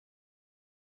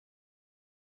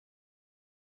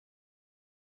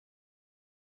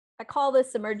I call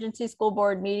this emergency school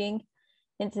board meeting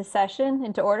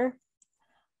into order.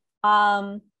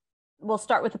 We'll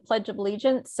start with the Pledge of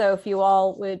Allegiance. So if you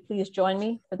all would please join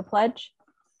me for the pledge.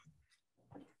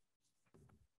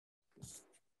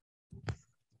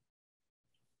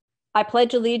 I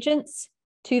pledge allegiance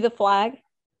to the flag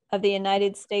of the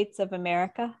United States of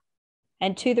America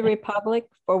and to the republic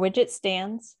for which it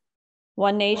stands,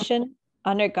 one nation,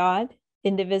 under God,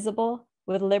 indivisible,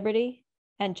 with liberty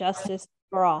and justice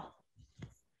for all.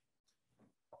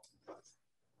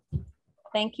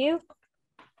 Thank you.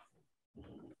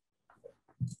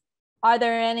 Are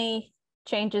there any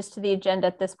changes to the agenda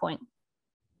at this point?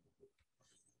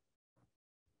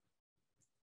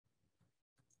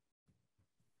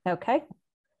 Okay.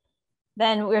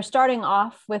 Then we're starting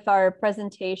off with our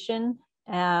presentation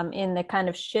in the kind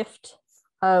of shift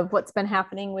of what's been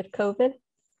happening with COVID.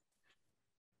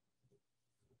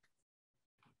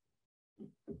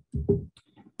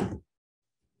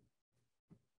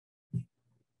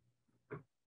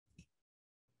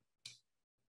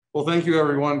 Well, thank you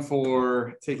everyone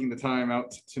for taking the time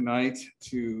out tonight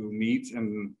to meet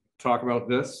and talk about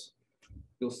this.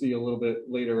 You'll see a little bit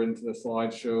later into the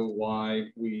slideshow why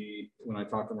when I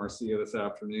talked to Marcia this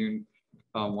afternoon,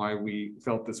 why we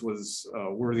felt this was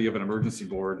worthy of an emergency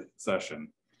board session.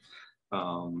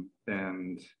 We'll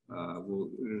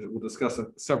discuss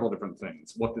several different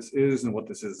things, what this is and what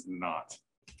this is not.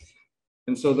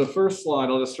 And so the first slide,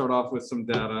 I'll just start off with some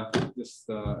data, just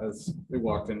as we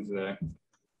walked in today.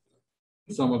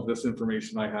 Some of this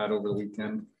information I had over the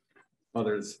weekend,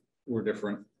 others were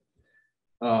different.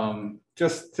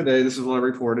 Just today, this is what I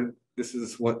reported. This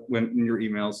is what went in your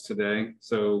emails today.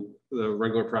 So the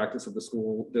regular practice of the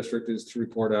school district is to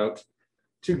report out,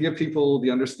 to give people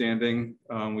the understanding.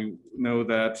 We know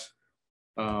that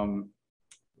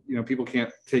people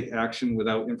can't take action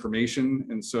without information.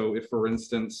 And so if, for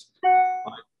instance,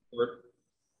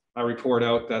 I report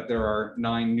out that there are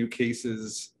 9 new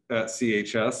cases at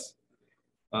CHS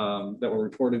that were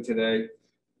reported today,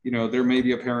 there may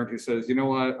be a parent who says, you know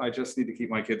what, I just need to keep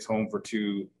my kids home for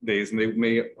 2 days, and they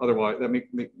may otherwise that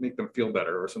make them feel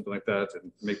better or something like that,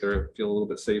 and make them feel a little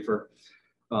bit safer.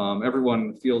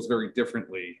 Everyone feels very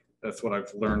differently. That's what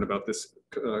I've learned about this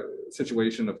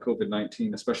situation of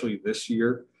COVID-19, especially this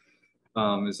year,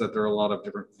 is that there are a lot of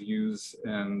different views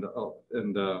and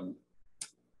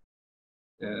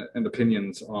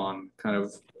opinions on kind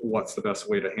of what's the best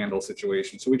way to handle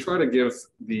situations. So we try to give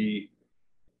the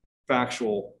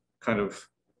factual kind of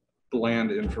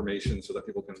bland information so that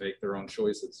people can make their own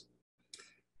choices.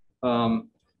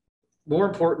 More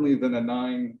importantly than the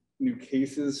 9 new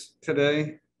cases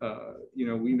today,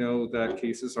 we know that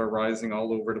cases are rising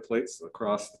all over the place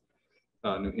across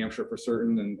New Hampshire for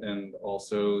certain, and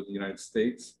also the United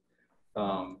States.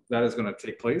 That is going to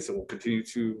take place. It will continue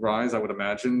to rise, I would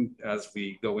imagine, as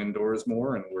we go indoors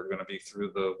more, and we're going to be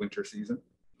through the winter season.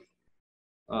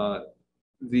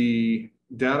 The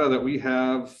data that we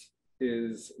have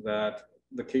is that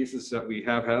the cases that we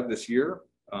have had this year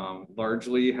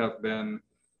largely have been,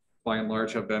 by and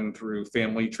large, have been through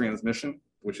family transmission,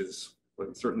 which is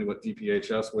certainly what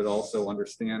DPHS would also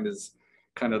understand is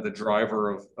kind of the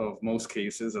driver of most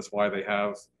cases. That's why they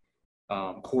have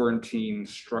quarantine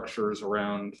structures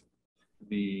around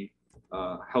the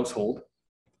household.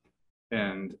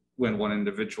 And when one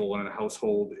individual in a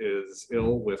household is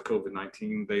ill with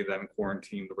COVID-19, they then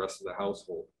quarantine the rest of the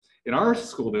household. In our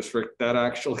school district, that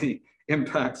actually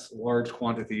impacts large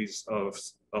quantities of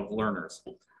learners.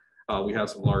 We have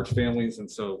some large families, and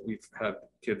so we've had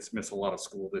kids miss a lot of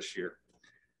school this year.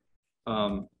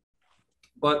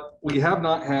 But we have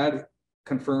not had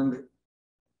confirmed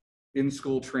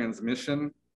in-school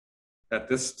transmission at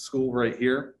this school right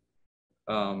here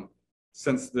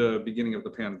since the beginning of the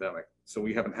pandemic. So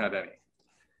we haven't had any.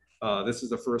 This is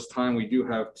the first time. We do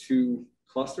have 2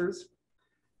 clusters.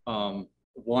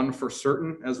 One for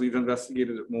certain, as we've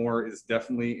investigated it more, is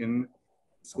definitely in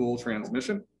school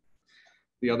transmission.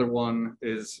 The other one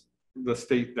is the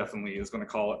state definitely is going to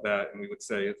call it that, and we would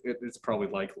say it's probably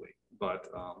likely, but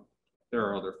there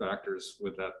are other factors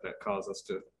with that cause us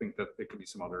to think that there could be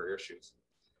some other issues.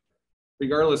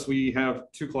 Regardless, we have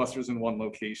 2 clusters in one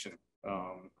location,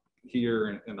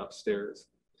 here and upstairs.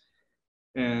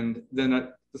 And then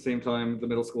at the same time, the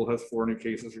middle school has 4 new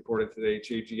cases reported today.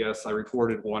 JGS, I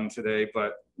reported 1 today,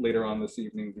 but later on this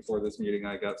evening before this meeting,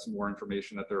 I got some more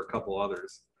information that there are a couple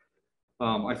others.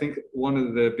 I think one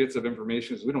of the bits of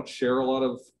information is we don't share a lot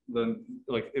of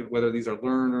whether these are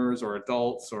learners or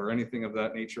adults or anything of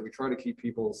that nature. We try to keep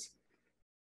people's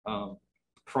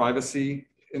privacy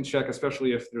in check,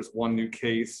 especially if there's 1 new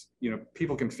case.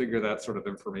 People can figure that sort of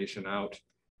information out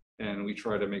and we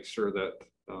try to make sure that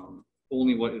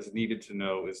only what is needed to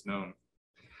know is known.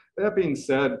 That being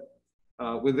said,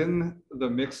 within the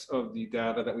mix of the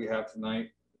data that we have tonight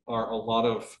are a lot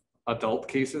of adult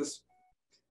cases,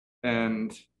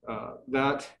 and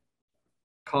that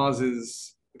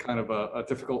causes kind of a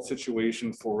difficult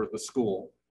situation for the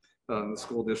school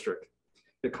district.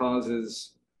 It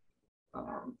causes,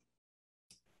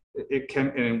 it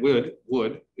can and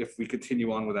would, if we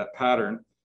continue on with that pattern,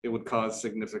 it would cause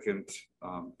significant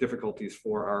difficulties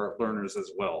for our learners as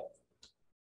well.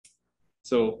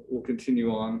 So we'll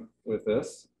continue on with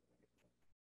this.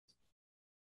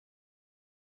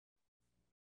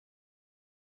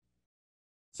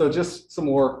 So just some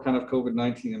more kind of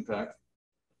COVID-19 impact.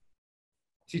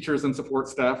 Teachers and support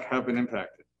staff have been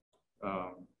impacted.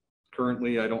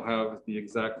 Currently, I don't have the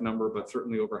exact number, but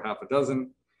certainly over half a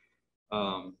dozen.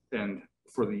 And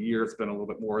for the year, it's been a little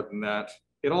bit more than that.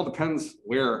 It all depends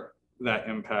where that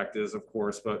impact is, of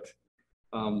course, but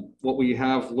what we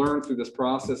have learned through this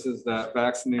process is that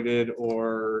vaccinated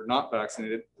or not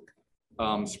vaccinated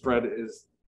spread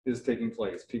is taking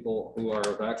place. People who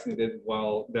are vaccinated,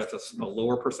 while that's a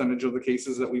lower percentage of the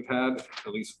cases that we've had,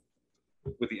 at least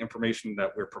with the information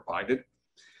that we're provided.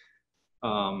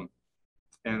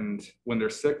 And when they're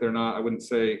sick, they're not, I wouldn't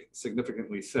say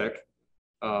significantly sick,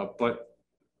 but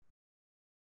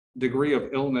degree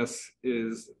of illness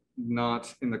is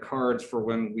not in the cards for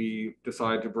when we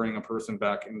decide to bring a person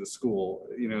back into school.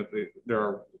 You know, there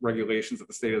are regulations that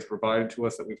the state has provided to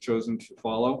us that we've chosen to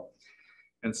follow.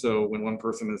 And so when one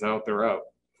person is out, they're out.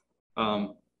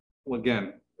 Well,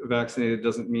 again, vaccinated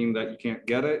doesn't mean that you can't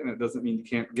get it, and it doesn't mean you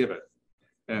can't give it.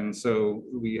 And so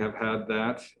we have had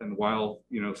that. And while,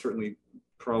 you know, certainly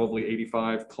probably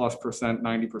 85+%,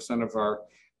 90% of our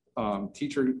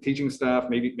teaching staff,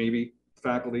 maybe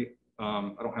faculty,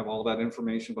 I don't have all that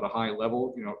information, but a high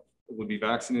level, you know, would be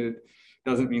vaccinated,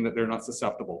 doesn't mean that they're not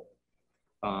susceptible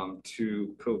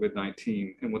to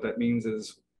COVID-19. And what that means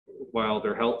is, while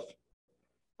their health,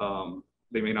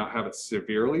 they may not have it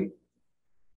severely,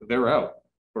 they're out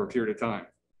for a period of time.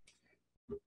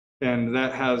 And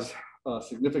that has a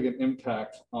significant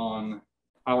impact on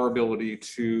our ability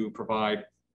to provide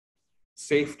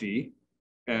safety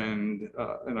and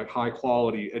a high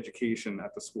quality education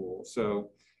at the school.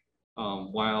 So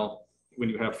while when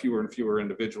you have fewer and fewer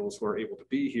individuals who are able to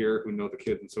be here, who know the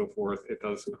kids and so forth, it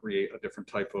does create a different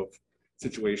type of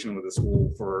situation with the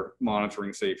school for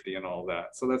monitoring safety and all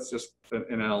that. So that's just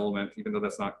an element, even though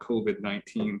that's not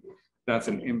COVID-19, that's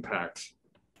an impact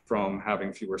from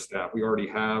having fewer staff. We already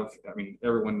have, I mean,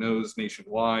 everyone knows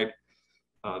nationwide,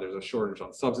 there's a shortage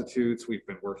on substitutes. We've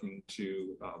been working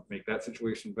to make that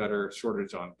situation better,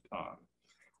 shortage on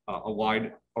a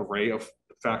wide array of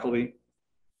faculty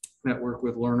that work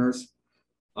with learners.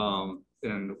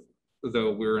 And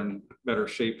though we're in better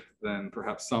shape than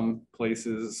perhaps some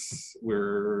places,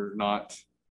 we're not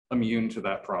immune to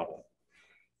that problem.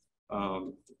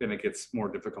 And it gets more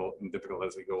difficult and difficult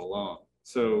as we go along.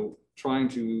 So trying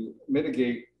to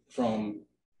mitigate from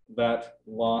that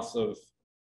loss of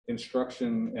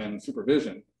instruction and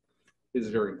supervision is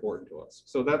very important to us.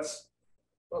 So that's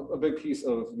a big piece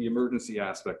of the emergency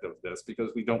aspect of this,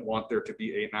 because we don't want there to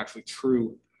be an actually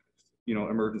true, you know,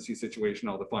 emergency situation.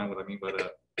 I'll define what I mean by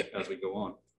that as we go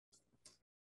on.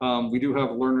 We do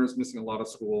have learners missing a lot of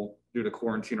school due to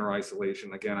quarantine or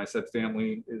isolation. Again, I said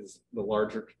family is the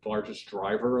largest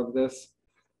driver of this.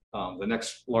 The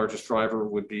next largest driver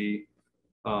would be,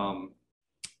 you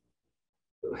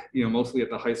know, mostly at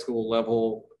the high school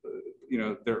level. You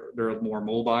know, they're more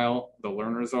mobile, the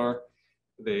learners are.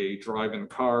 They drive in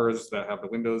cars that have the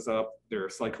windows up. They're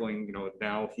cycling, you know,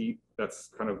 now heat, that's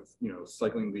kind of, you know,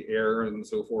 cycling the air and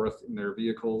so forth in their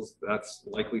vehicles. That's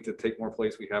likely to take more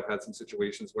place. We have had some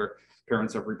situations where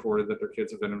parents have reported that their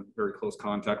kids have been in very close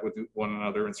contact with one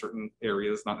another in certain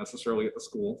areas, not necessarily at the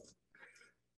school.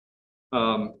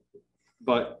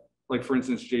 But like, for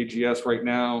instance, JGS right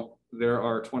now, there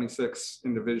are 26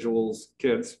 individuals,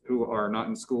 kids, who are not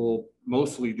in school,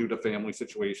 mostly due to family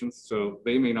situations. So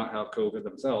they may not have COVID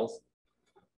themselves,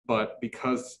 but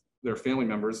because they're family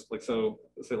members, like, so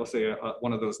let's say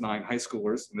one of those 9 high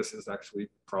schoolers, and this is actually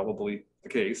probably the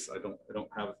case. I don't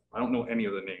know any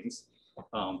of the names,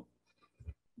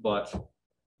 but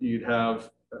you'd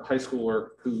have a high schooler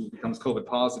who becomes COVID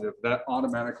positive. That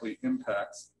automatically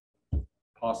impacts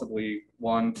possibly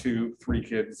 1, 2, 3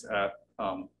 kids at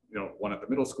you know, 1 at the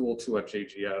middle school, 2 at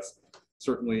JGS.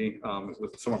 Certainly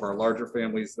with some of our larger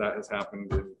families, that has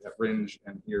happened at Ringe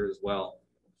and here as well.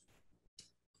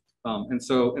 And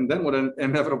then what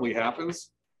inevitably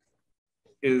happens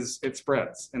is it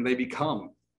spreads, and they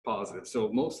become positive. So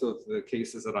most of the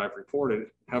cases that I've reported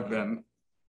have been,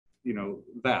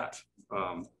 that,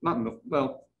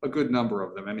 well, a good number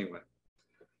of them anyway.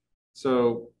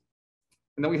 So,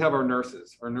 and then we have our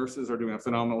nurses. Our nurses are doing a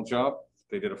phenomenal job.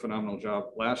 They did a phenomenal job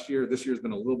last year. This year's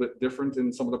been a little bit different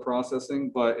in some of the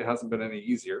processing, but it hasn't been any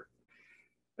easier.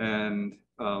 And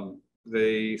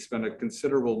they spend a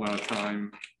considerable amount of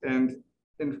time, and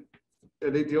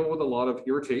they deal with a lot of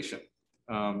irritation,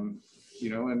 and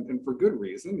for good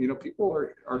reason. People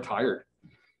are tired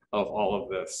of all of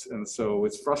this, and so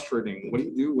it's frustrating. What do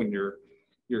you do when your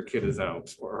kid is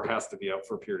out or has to be out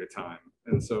for a period of time?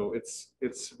 And so it's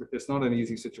not an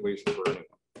easy situation for anyone.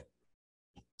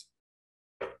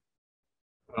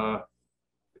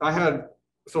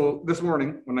 So this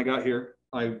morning when I got here,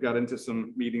 I got into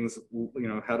some meetings,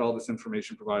 had all this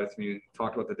information provided to me,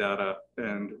 talked about the data,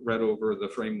 and read over the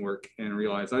framework and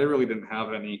realized I really didn't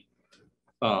have any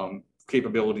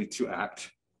capability to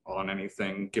act on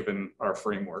anything given our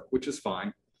framework, which is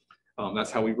fine.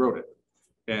 That's how we wrote it.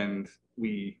 And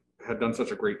we had done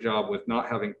such a great job with not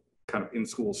having kind of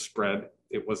in-school spread.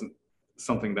 It wasn't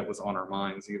something that was on our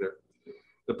minds either.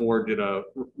 The board did a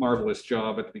marvelous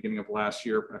job at the beginning of last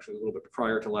year, actually a little bit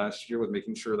prior to last year, with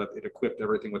making sure that it equipped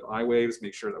everything with iWaves,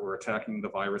 make sure that we're attacking the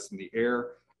virus in the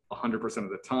air 100% of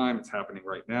the time. It's happening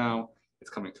right now. It's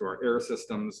coming to our air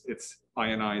systems. It's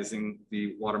ionizing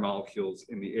the water molecules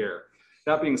in the air.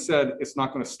 That being said, it's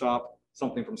not going to stop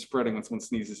something from spreading when someone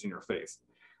sneezes in your face.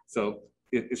 So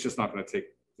it's just not going to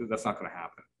that's not going to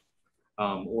happen.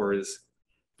 Or is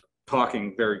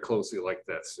talking very closely like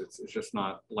this. It's just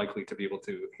not likely to be able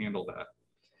to handle that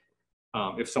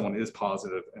if someone is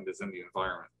positive and is in the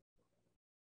environment.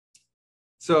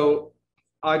 So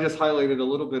I just highlighted a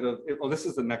little bit of, this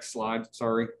is the next slide.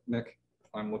 Sorry, Nick.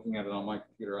 I'm looking at it on my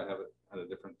computer. I have it at a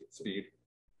different speed.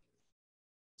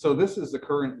 So this is the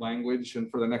current language. And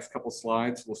for the next couple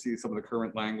slides, we'll see some of the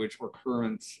current language or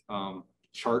current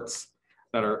charts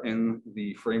that are in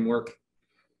the framework.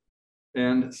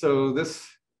 And so this,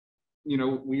 we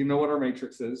know what our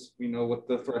matrix is. We know what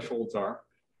the thresholds are.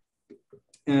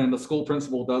 And the school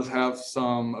principal does have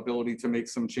some ability to make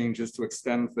some changes to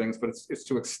extend things, but it's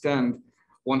to extend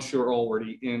once you're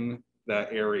already in that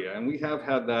area. And we have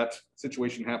had that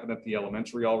situation happen at the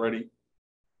elementary already,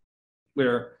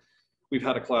 where we've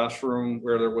had a classroom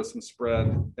where there was some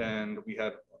spread and we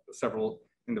had several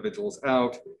individuals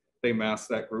out. They masked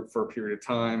that group for a period of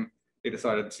time. They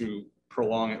decided to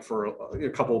prolong it for a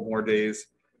couple more days.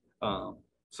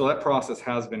 So that process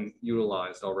has been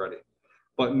utilized already,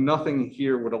 but nothing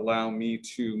here would allow me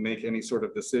to make any sort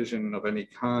of decision of any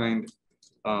kind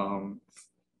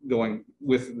going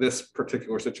with this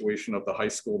particular situation of the high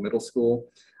school, middle school,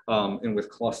 and with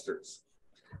clusters.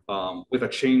 With a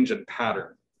change in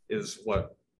pattern is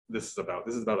what this is about.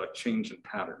 This is about a change in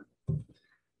pattern.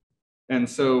 And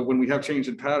so when we have change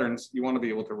in patterns, you want to be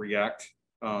able to react,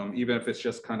 even if it's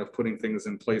just kind of putting things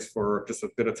in place for just a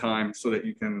bit of time so that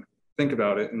you can think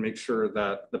about it and make sure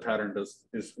that the pattern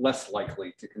is less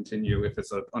likely to continue if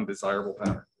it's an undesirable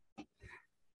pattern.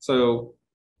 So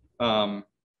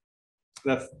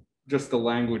that's just the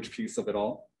language piece of it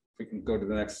all. We can go to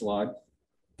the next slide.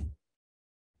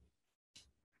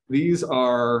 These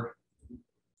are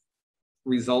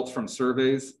results from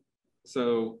surveys.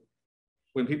 So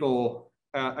when people,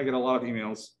 I get a lot of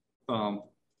emails,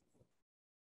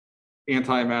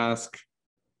 anti-mask,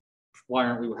 why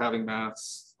aren't we having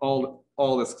masks, all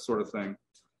this sort of thing.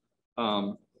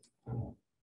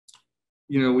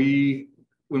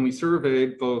 When we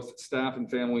surveyed both staff and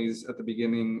families at the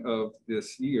beginning of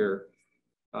this year,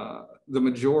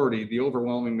 the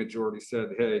overwhelming majority said,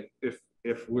 hey,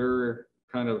 if we're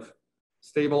kind of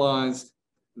stabilized,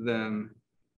 then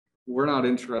we're not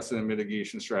interested in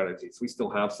mitigation strategies. We still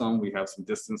have some, we have some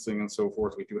distancing and so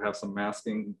forth. We do have some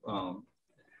masking,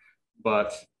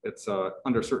 but it's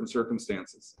under certain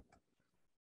circumstances.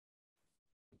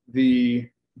 The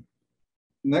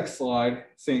next slide,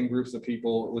 same groups of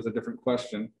people with a different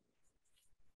question,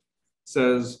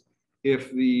 says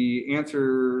if the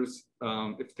answers,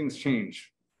 if things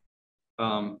change,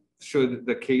 should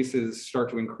the cases start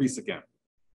to increase again?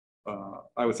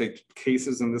 I would say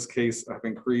cases in this case have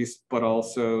increased, but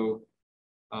also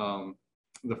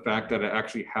the fact that it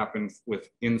actually happens with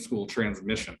in-school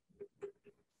transmission.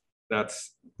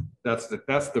 That's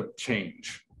the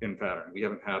change in pattern. We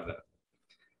haven't had that.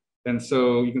 And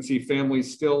so you can see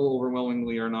families still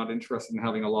overwhelmingly are not interested in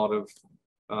having a lot of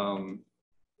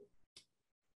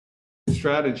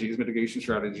strategies, mitigation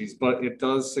strategies, but it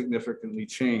does significantly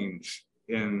change.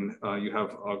 And you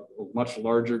have a much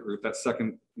larger group, that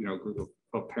second group of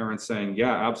of parents saying,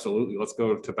 yeah, absolutely, let's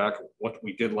go to back what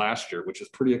we did last year, which is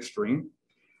pretty extreme.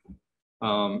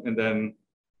 And then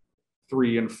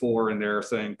 3 and 4 in there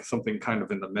saying something kind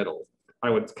of in the middle. I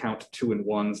would count 2 and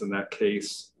 1s in that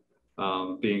case,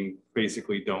 being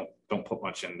basically don't put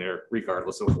much in there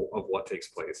regardless of what takes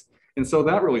place. And so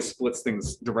that really splits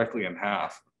things directly in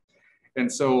half.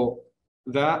 And so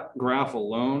that graph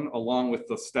alone, along with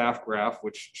the staff graph,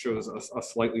 which shows a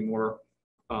slightly more,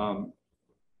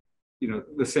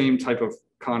 the same type of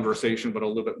conversation, but a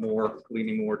little bit more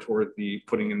leaning more toward the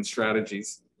putting in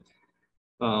strategies,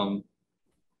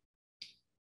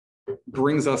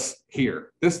 brings us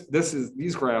here.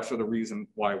 These graphs are the reason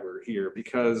why we're here,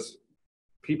 because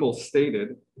people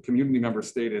stated, community members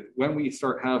stated, when we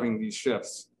start having these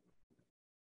shifts,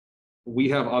 we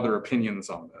have other opinions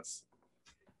on this.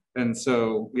 And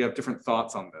so we have different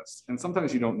thoughts on this. And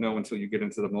sometimes you don't know until you get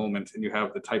into the moment and you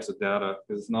have the types of data,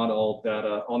 because not all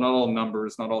data, not all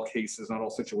numbers, not all cases, not all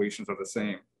situations are the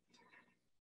same.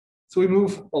 So we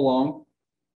move along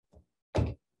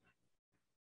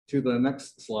to the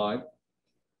next slide.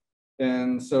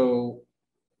 And so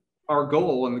our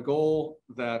goal, and the goal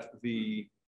that the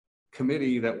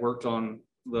committee that worked on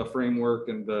the framework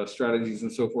and the strategies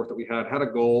and so forth that we had a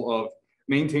goal of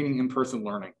maintaining in-person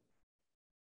learning.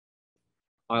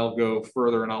 I'll go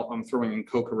further, and I'm throwing in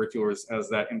co-curriculars as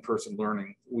that in-person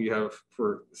learning. We have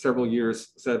for several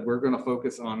years said we're going to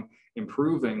focus on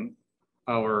improving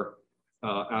our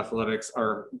athletics,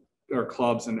 our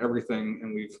clubs and everything,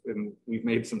 and we've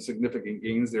made some significant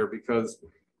gains there, because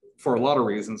for a lot of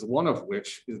reasons, one of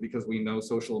which is because we know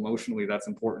social emotionally that's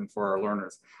important for our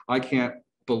learners. I can't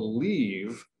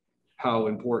believe how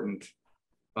important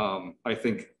I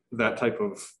think that type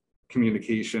of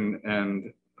communication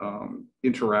and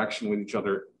interaction with each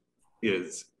other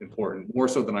is important, more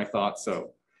so than I thought.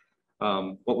 So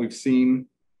what we've seen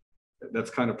that's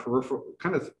kind of peripheral,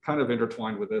 kind of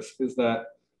intertwined with this, is that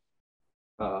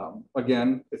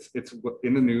again, it's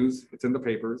in the news, it's in the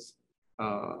papers.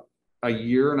 A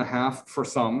year and a half for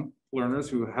some learners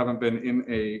who haven't been in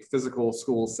a physical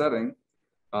school setting,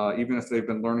 even if they've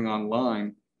been learning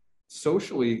online,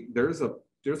 socially, there's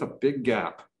a big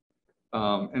gap.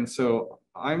 And so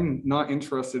I'm not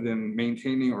interested in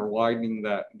maintaining or widening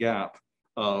that gap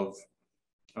of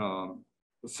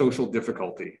social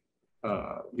difficulty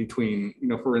between,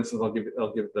 for instance, I'll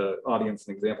give the audience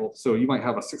an example. So you might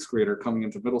have a 6th grader coming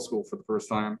into middle school for the first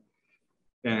time,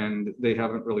 and they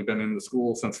haven't really been in the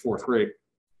school since 4th grade.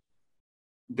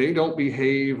 They don't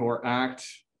behave or act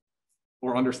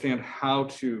or understand how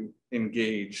to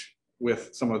engage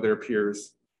with some of their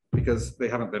peers because they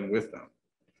haven't been with them.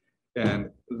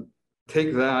 And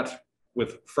take that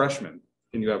with freshmen,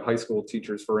 and you have high school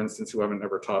teachers, for instance, who haven't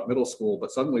ever taught middle school,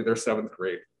 but suddenly they're 7th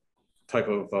grade type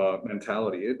of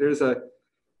mentality. There's that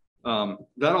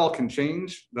all can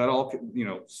change. That all,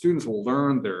 students will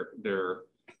learn. Their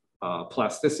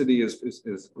plasticity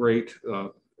is great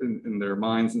in their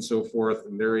minds and so forth,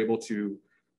 and they're able to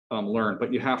learn.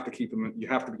 But you have to keep them. You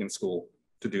have to be in school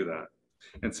to do that.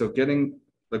 And so,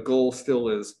 the goal still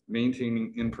is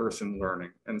maintaining in-person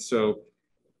learning. And so,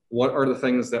 what are the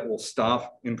things that will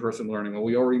stop in-person learning? Well,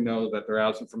 we already know that they're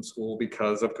absent from school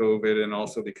because of COVID, and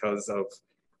also because of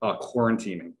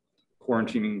quarantining.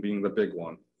 Quarantining being the big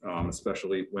one,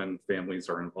 especially when families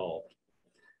are involved.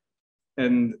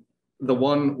 And the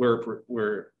one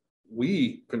where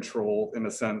we control, in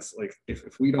a sense, like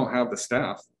if we don't have the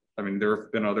staff, I mean, there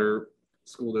have been other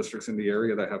school districts in the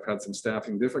area that have had some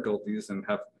staffing difficulties and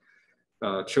have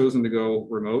chosen to go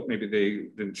remote. Maybe they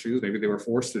didn't choose, maybe they were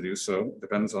forced to do so.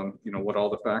 Depends on, what all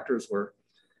the factors were.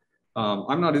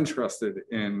 I'm not interested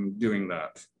in doing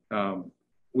that.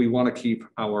 We want to keep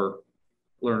our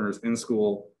learners in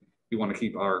school. We want to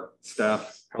keep our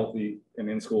staff healthy and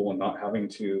in school and not having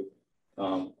to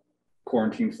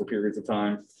quarantine for periods of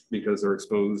time because they're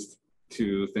exposed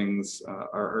to things.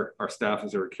 Our staff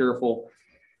is very careful.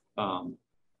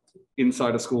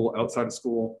 Inside of school, outside of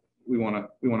school, we want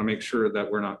to make sure that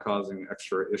we're not causing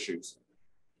extra issues.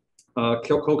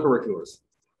 Co-curriculars.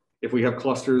 If we have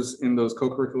clusters in those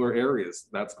co-curricular areas,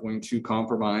 that's going to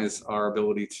compromise our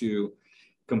ability to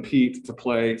compete, to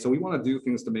play. So we want to do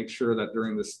things to make sure that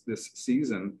during this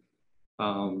season,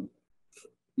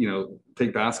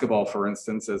 take basketball, for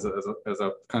instance, as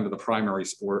a kind of the primary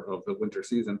sport of the winter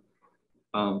season.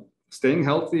 Staying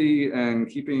healthy and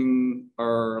keeping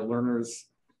our learners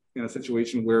in a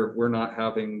situation where we're not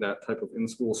having that type of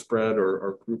in-school spread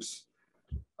or groups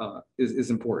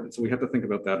is important. So we have to think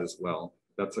about that as well.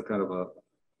 That's a kind of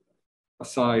a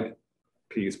side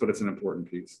piece, but it's an important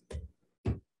piece.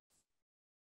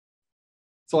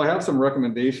 So I have some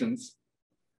recommendations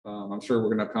I'm sure we're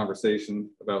gonna have conversation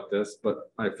about this,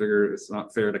 but I figure it's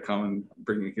not fair to come and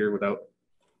bring you here without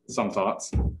some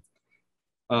thoughts.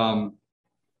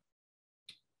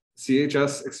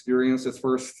 CHS experienced its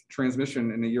first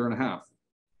transmission in a year and a half.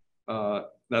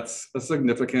 That's a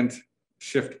significant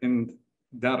shift in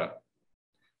data.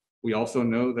 We also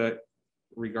know that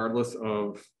regardless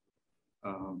of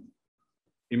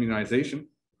immunization,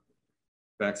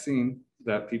 vaccine,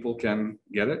 that people can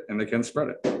get it and they can spread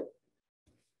it.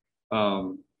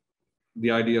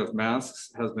 The idea of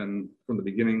masks has been from the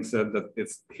beginning said that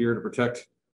it's here to protect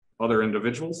other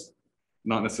individuals.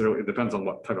 Not necessarily, it depends on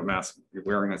what type of mask you're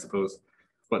wearing, I suppose.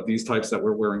 But these types that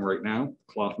we're wearing right now,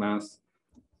 cloth masks,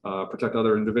 protect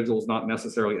other individuals, not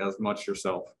necessarily as much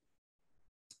yourself.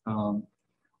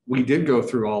 We did go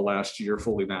through all last year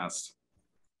fully masked,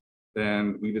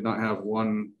 and we did not have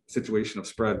one situation of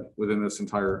spread within this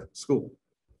entire school.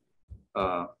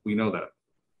 We know that.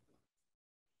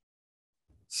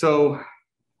 So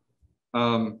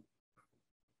I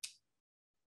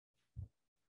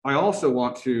also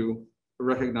want to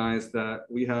recognize that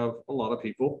we have a lot of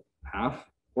people, half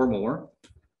or more,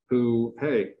 who,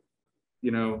 hey,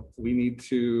 you know, we need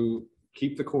to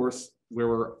keep the course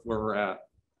where we're at.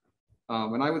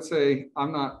 And I would say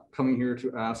I'm not coming here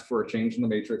to ask for a change in the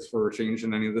matrix, for a change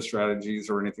in any of the strategies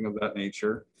or anything of that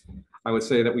nature. I would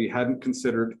say that we hadn't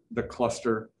considered the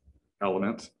cluster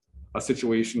element, a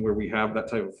situation where we have that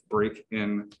type of break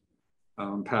in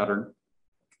pattern,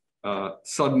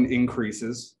 sudden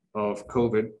increases of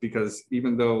COVID, because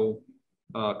even though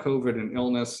COVID and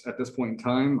illness at this point in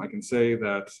time, I can say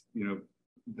that, you know,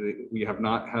 we have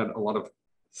not had a lot of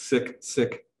sick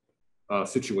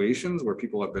situations where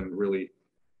people have been really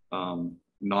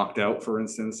knocked out, for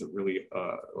instance, really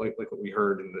like what we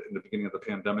heard in the beginning of the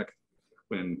pandemic,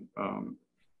 when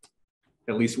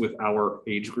at least with our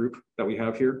age group that we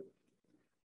have here.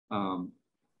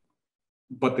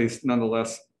 But they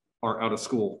nonetheless are out of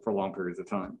school for long periods of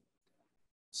time.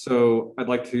 So I'd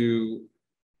like to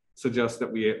suggest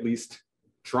that we at least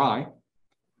try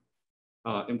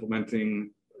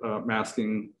implementing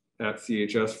masking at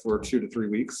CHS for 2 to 3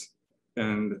 weeks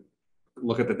and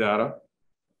look at the data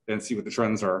and see what the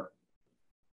trends are.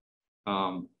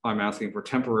 I'm asking for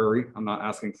temporary. I'm not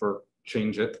asking for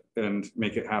change it and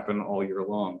make it happen all year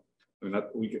long. I mean, that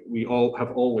we all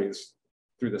have always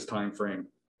through this time frame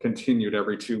continued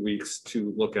every 2 weeks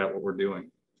to look at what we're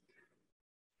doing.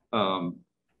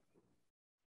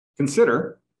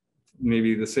 Consider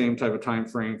maybe the same type of time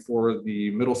frame for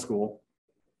the middle school,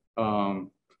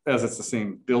 as it's the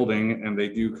same building and they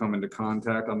do come into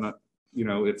contact. I'm not, you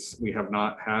know, we have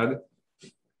not had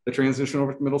the transition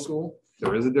over to middle school.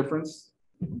 There is a difference.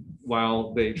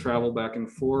 While they travel back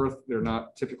and forth, they're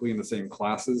not typically in the same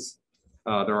classes.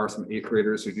 There are some 8th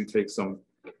graders who do take some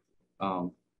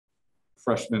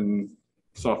freshman,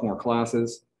 sophomore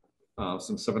classes,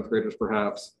 some 7th graders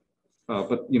perhaps.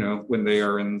 But you know, when they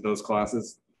are in those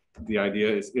classes, the idea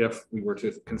is if we were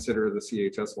to consider the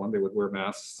CHS one, they would wear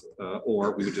masks,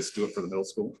 or we would just do it for the middle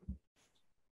school.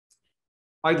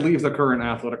 I'd leave the current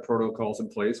athletic protocols in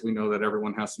place. We know that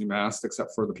everyone has to be masked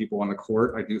except for the people on the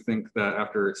court. I do think that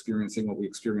after experiencing what we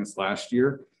experienced last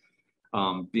year,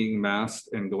 being masked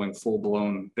and going full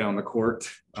blown down the court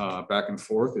back and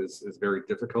forth is very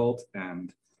difficult,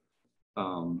 and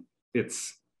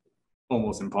it's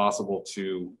almost impossible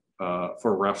to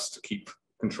for refs to keep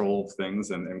control of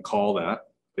things and call that.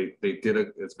 They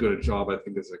did as good a job, I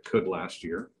think, as it could last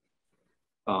year.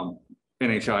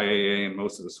 NHIAA and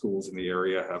most of the schools in the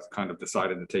area have kind of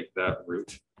decided to take that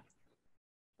route,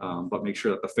 but make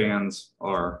sure that the fans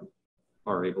are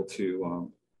able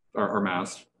to are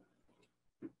masked.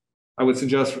 I would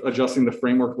suggest adjusting the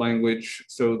framework language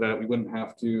so that we wouldn't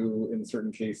have to, in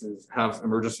certain cases, have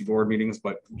emergency board meetings,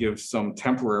 but give some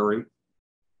temporary.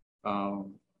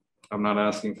 I'm not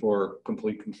asking for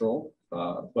complete control,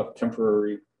 but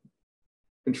temporary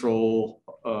control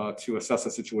to assess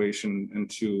a situation and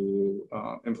to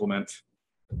implement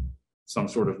some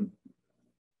sort of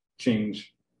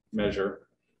change measure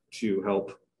to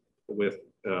help with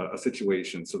a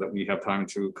situation so that we have time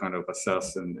to kind of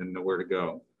assess and know where to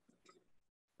go.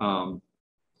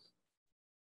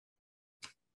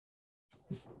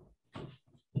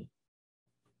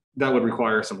 That would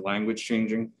require some language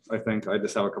changing, I think. I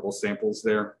just have a couple of samples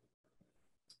there.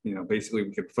 You know, basically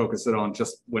we could focus it on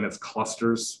just when it's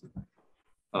clusters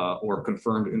or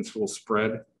confirmed in-school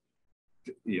spread.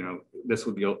 You know, this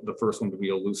would be the first one to be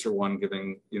a looser one,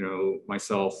 giving, you know,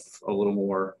 myself a little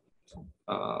more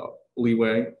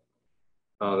leeway.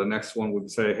 The next one would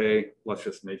say, hey, let's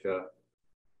just make a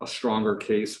stronger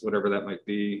case, whatever that might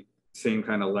be, same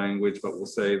kind of language, but we'll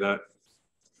say that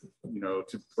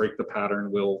to break the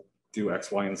pattern, we'll do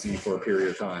X, Y, and Z for a period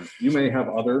of time. You may have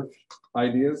other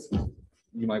ideas.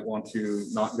 You might want to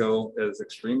not go as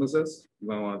extreme as this. You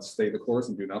might want to stay the course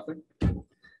and do nothing.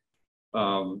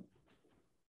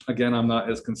 Again, I'm not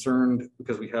as concerned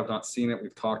because we have not seen it.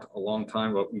 We've talked a long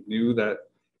time, but we knew that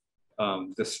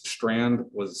this strand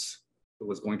was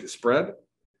going to spread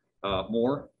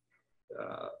more.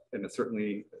 And it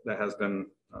certainly that has been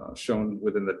shown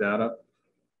within the data.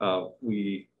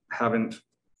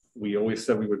 We always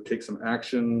said we would take some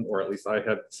action, or at least I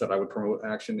had said I would promote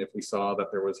action if we saw that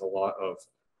there was a lot of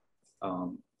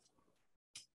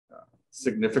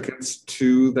significance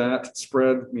to that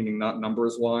spread, meaning not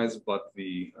numbers wise, but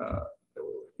the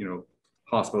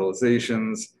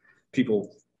hospitalizations,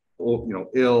 people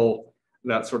ill,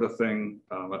 that sort of thing,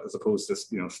 as opposed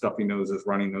to stuffy noses,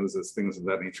 runny noses, things of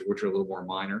that nature, which are a little more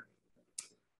minor.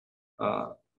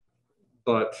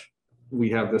 But we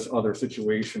have this other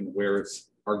situation where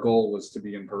our goal was to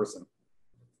be in person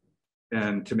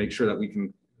and to make sure that we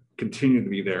can continue to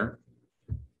be there.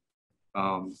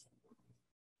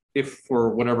 If for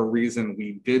whatever reason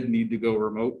we did need to go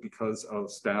remote because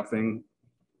of staffing,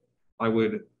 I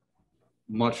would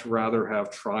much rather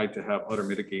have tried to have other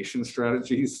mitigation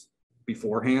strategies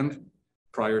beforehand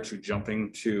prior to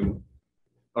jumping to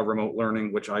a remote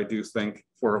learning, which I do think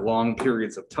for long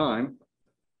periods of time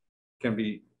can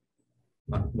be,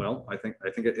 well, I think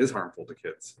it is harmful to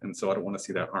kids. And so I don't want to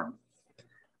see that harm.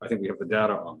 I think we have the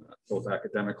data on that, both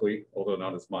academically, although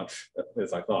not as much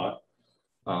as I thought,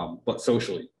 but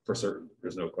socially for certain,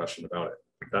 there's no question about it.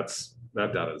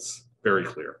 That data is very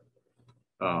clear.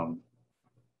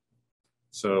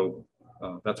 So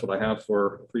that's what I have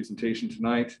for a presentation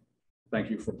tonight. Thank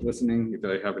you for listening. If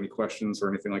I have any questions or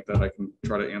anything like that, I can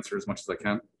try to answer as much as I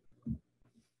can.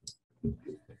 All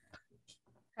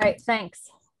right, thanks.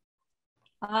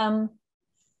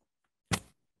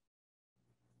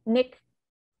 Nick,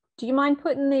 do you mind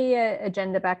putting the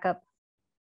agenda back up?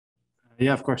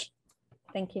 Yeah, of course.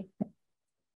 Thank you.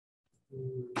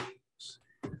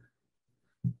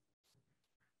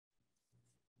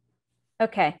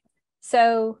 Okay,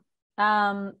 so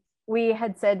we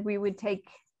had said we would take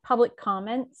public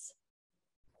comments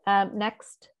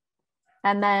next,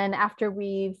 and then after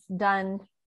we've done,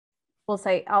 we'll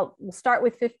say we'll start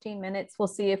with 15 minutes. We'll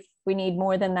see if we need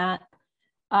more than that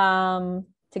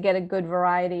to get a good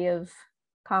variety of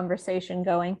conversation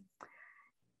going,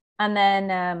 and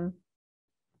then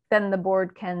the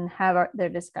board can have their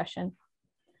discussion.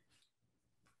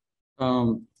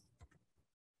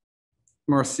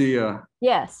 Marcia.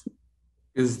 Yes.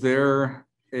 Is there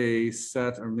a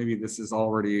set, or maybe this is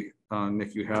already,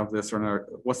 Nick, you have this or not,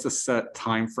 what's the set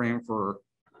time frame for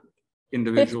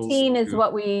individuals? 15 is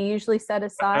what we usually set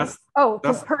aside.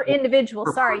 That's per individual.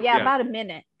 Sorry. Yeah, about a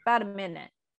minute,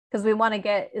 because we want to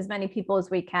get as many people as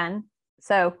we can.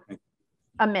 So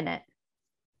a minute,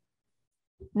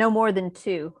 no more than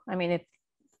 2. I mean,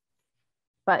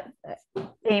 but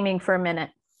aiming for a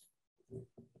minute.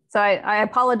 So I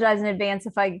apologize in advance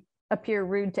if I appear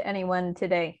rude to anyone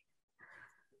today.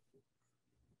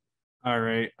 All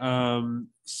right.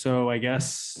 So I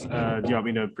guess, do you want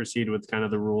me to proceed with kind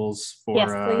of the rules for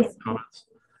comments?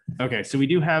 Okay, so we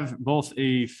do have both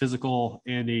a physical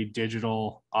and a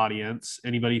digital audience.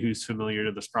 Anybody who's familiar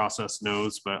to this process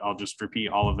knows, but I'll just repeat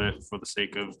all of it for the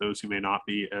sake of those who may not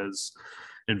be as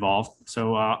involved.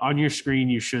 So on your screen,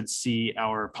 you should see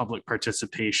our public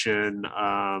participation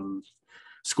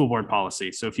school board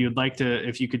policy. So if you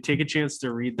could take a chance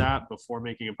to read that before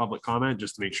making a public comment,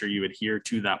 just to make sure you adhere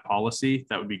to that policy,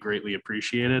 that would be greatly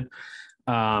appreciated.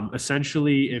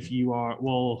 Essentially, if you are,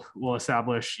 we'll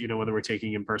establish, whether we're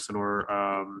taking in person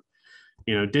or,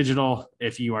 digital.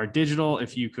 If you are digital,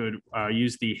 if you could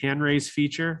use the hand raise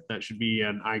feature, that should be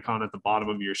an icon at the bottom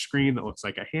of your screen that looks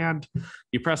like a hand.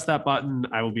 You press that button,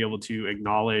 I will be able to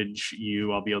acknowledge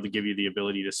you. I'll be able to give you the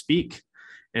ability to speak.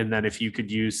 And then if you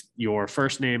could use your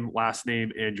first name, last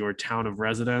name, and your town of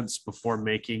residence before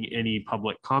making any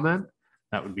public comment,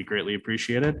 that would be greatly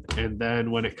appreciated. And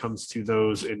then when it comes to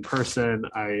those in person,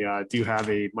 I do have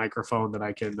a microphone that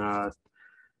I can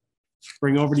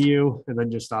bring over to you, and then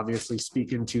just obviously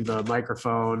speak into the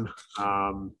microphone.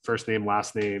 First name,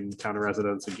 last name, town of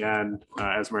residence. Again,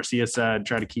 as Marcia said,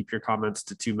 try to keep your comments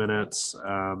to 2 minutes.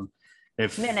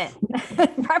 Minute,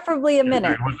 preferably a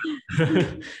minute.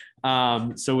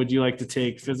 So would you like to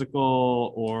take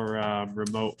physical or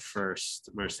remote first,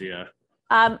 Marcia?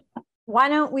 Why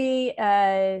don't we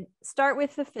start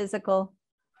with the physical,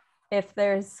 if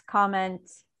there's comment,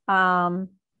 and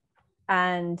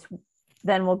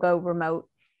then we'll go remote.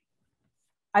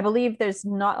 I believe there's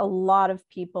not a lot of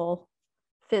people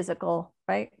physical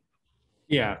right?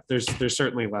 Yeah, there's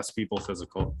certainly less people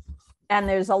physical. And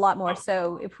there's a lot more.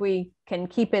 So if we can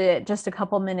keep it at just a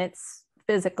couple minutes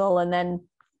physical and then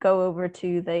go over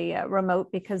to the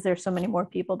remote because there's so many more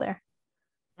people there.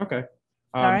 Okay.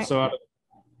 All right. So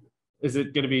is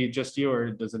it going to be just you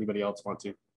or does anybody else want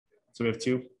to? So we have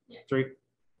two, three.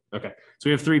 Okay. So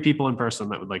we have 3 people in person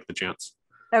that would like the chance.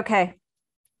 Okay.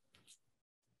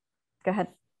 Go ahead.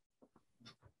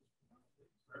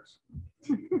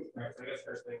 All right, so I guess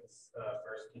first things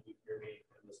first, can you hear me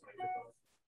in this microphone?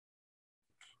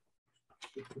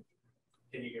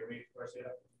 Can you hear me,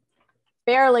 Marcia?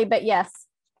 Barely, but yes.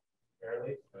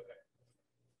 Barely? Okay.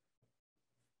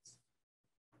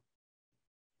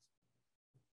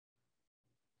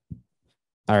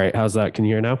 All right, how's that? Can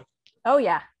you hear now? Oh,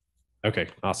 yeah. Okay,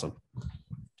 awesome.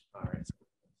 All right.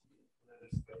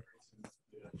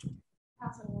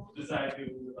 Decide who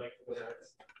would like to go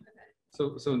next.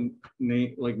 So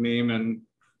name and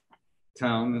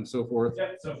town and so forth.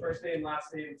 Yeah, so first name,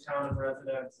 last name, town of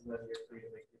residence, and then you're free to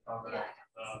make your comment.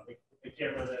 The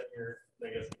camera that you're, I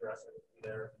guess, addressing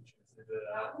there, if you choose to do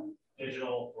that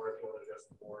digital, or if you want to address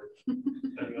the board,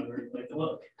 depending on where you'd like to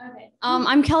look. Okay.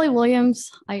 I'm Kelly Williams.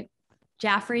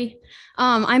 Jaffrey.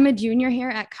 I'm a junior here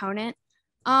at Conant.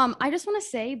 I just want to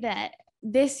say that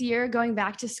this year, going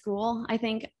back to school, I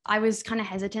think I was kind of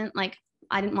hesitant. Like,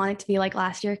 I didn't want it to be like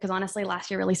last year, because honestly, last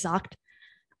year really sucked.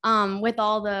 With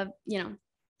all the,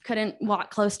 couldn't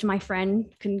walk close to my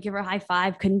friend, couldn't give her a high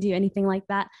five, couldn't do anything like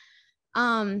that.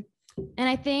 And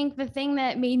I think the thing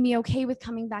that made me okay with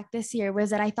coming back this year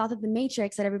was that I thought that the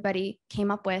matrix that everybody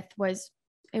came up with was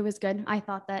good. I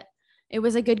thought that it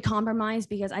was a good compromise,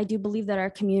 because I do believe that our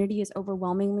community is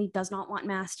overwhelmingly does not want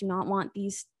masks, do not want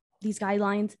these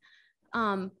guidelines.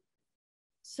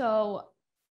 So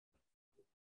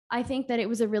I think that it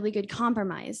was a really good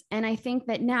compromise. And I think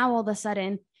that now all of a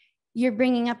sudden you're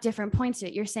bringing up different points to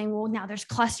it. You're saying, well, now there's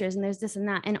clusters and there's this and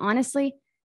that. And honestly,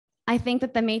 I think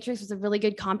that the matrix was a really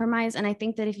good compromise. And I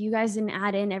think that if you guys didn't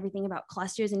add in everything about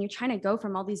clusters and you're trying to go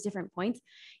from all these different points,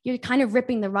 you're kind of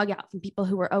ripping the rug out from people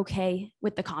who were okay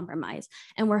with the compromise.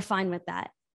 And we're fine with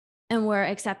that. And we're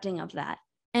accepting of that.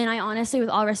 And I honestly, with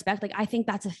all respect, I think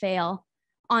that's a fail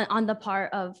on the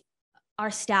part of our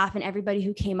staff and everybody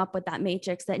who came up with that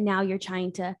matrix, that now you're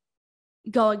trying to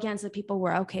go against the people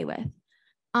we're okay with.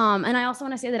 And I also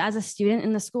want to say that as a student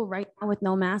in the school right now with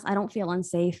no mask, I don't feel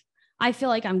unsafe. I feel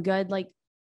like I'm good.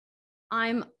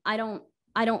 I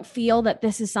don't feel that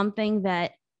this is something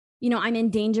that, I'm in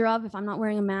danger of if I'm not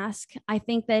wearing a mask. I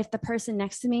think that if the person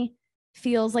next to me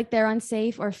feels like they're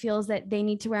unsafe or feels that they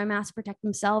need to wear a mask to protect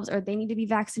themselves or they need to be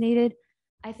vaccinated,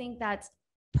 I think that's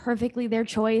perfectly their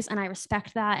choice. And I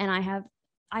respect that. And I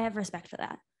have respect for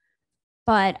that.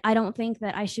 But I don't think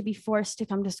that I should be forced to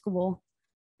come to school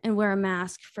and wear a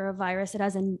mask for a virus that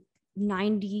has a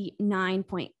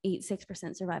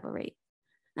 99.86% survival rate.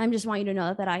 I just want you to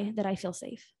know that I feel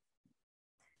safe.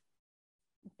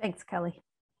 Thanks, Kelly.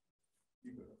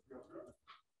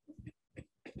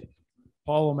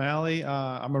 Paul O'Malley.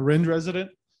 I'm a Rindge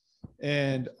resident,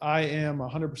 and I am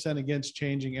 100% against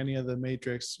changing any of the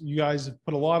matrix. You guys have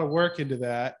put a lot of work into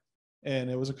that, and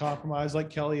it was a compromise, like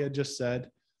Kelly had just said,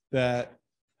 that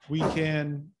we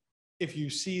can, if you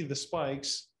see the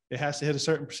spikes, it has to hit a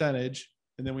certain percentage,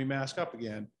 and then we mask up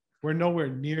again. We're nowhere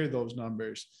near those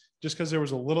numbers. Just because there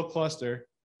was a little cluster,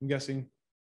 I'm guessing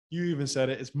you even said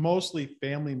it, it's mostly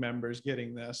family members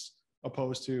getting this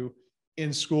opposed to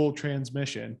in-school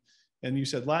transmission. And you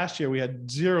said last year we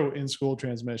had 0 in-school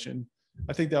transmission.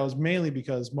 I think that was mainly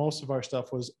because most of our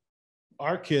stuff was,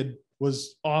 our kid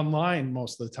was online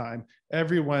most of the time,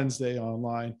 every Wednesday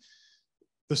online.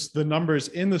 The numbers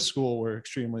in the school were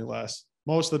extremely less.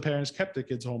 Most of the parents kept their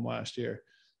kids home last year.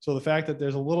 So the fact that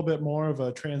there's a little bit more of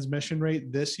a transmission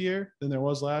rate this year than there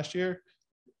was last year,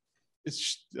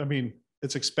 it's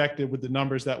expected with the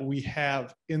numbers that we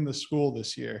have in the school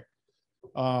this year.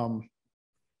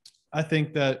 I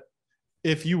think that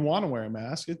if you want to wear a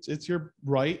mask, it's your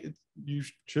right. You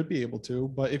should be able to.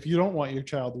 But if you don't want your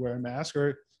child to wear a mask,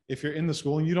 or if you're in the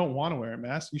school and you don't want to wear a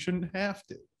mask, you shouldn't have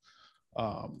to.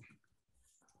 That's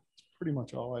pretty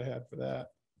much all I had for that.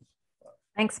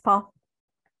 Thanks, Paul.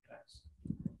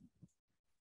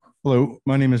 Hello,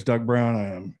 my name is Doug Brown.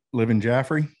 I live in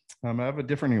Jaffrey. I have a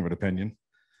different of an opinion.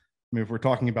 If we're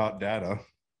talking about data,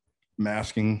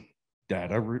 masking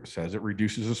data says it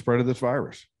reduces the spread of this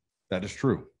virus. That is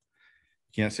true.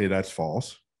 You can't say that's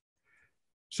false.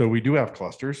 So we do have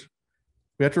clusters.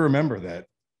 We have to remember that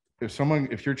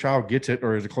if your child gets it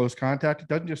or is a close contact, it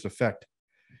doesn't just affect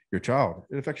your child.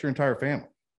 It affects your entire family.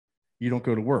 You don't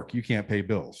go to work. You can't pay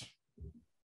bills.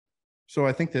 So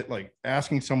I think that like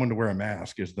asking someone to wear a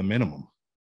mask is the minimum.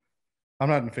 I'm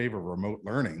not in favor of remote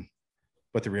learning,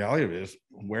 but the reality of it is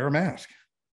wear a mask.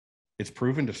 It's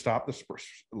proven to stop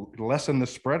lessen the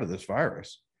spread of this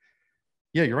virus.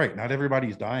 Yeah, you're right. Not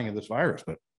everybody's dying of this virus,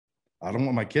 but I don't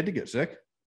want my kid to get sick.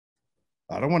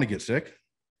 I don't want to get sick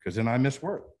because then I miss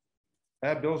work. I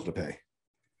have bills to pay.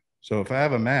 So if I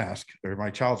have a mask or my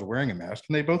child's wearing a mask,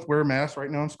 and they both wear a mask right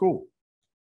now in school.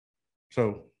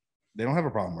 So they don't have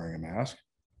a problem wearing a mask.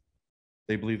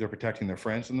 They believe they're protecting their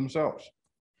friends and themselves.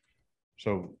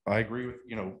 So I agree with,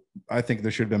 I think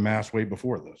there should have been masks way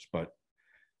before this, but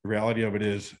the reality of it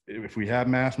is if we had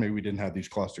masks, maybe we didn't have these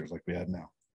clusters like we had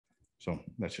now. So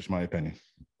that's just my opinion.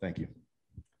 Thank you.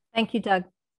 Thank you, Doug.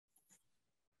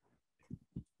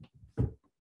 All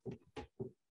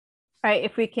right,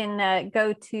 if we can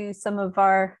go to some of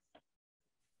our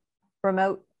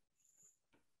remote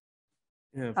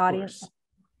audience. Course.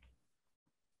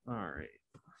 All right,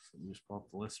 so let me just pull up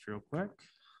the list real quick.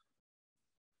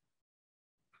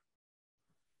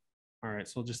 All right,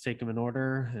 so we'll just take them in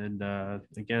order. And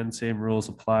again, same rules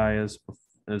apply as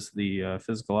the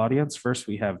physical audience. First,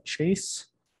 we have Chase.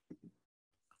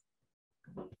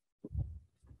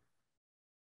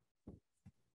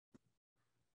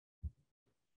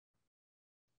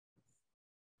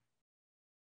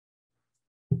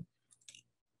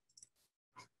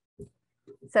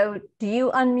 So do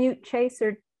you unmute Chase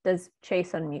or does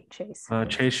Chase unmute Chase?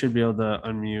 Chase should be able to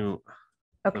unmute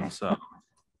himself.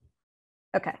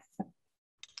 Okay.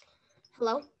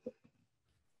 Hello.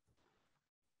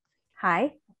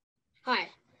 Hi. Hi,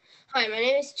 my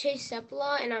name is Chase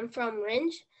Sepala and I'm from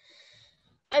Ringe.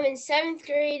 I'm in 7th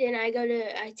grade and I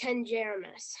attend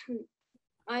JRMS.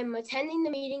 I'm attending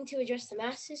the meeting to address the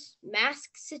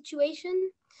mask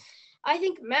situation. I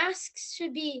think masks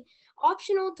should be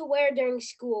optional to wear during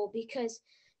school because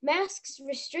masks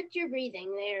restrict your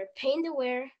breathing. They're a pain to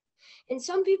wear, and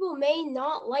some people may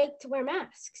not like to wear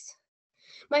masks.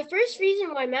 My first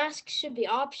reason why masks should be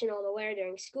optional to wear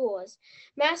during school is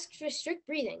masks restrict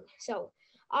breathing. So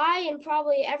I and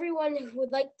probably everyone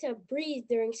would like to breathe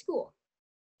during school.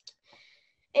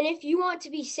 And if you want to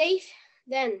be safe,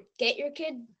 then get your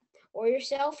kid or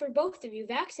yourself or both of you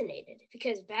vaccinated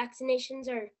because vaccinations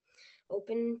are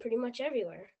open pretty much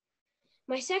everywhere.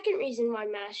 My second reason why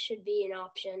masks should be an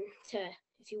option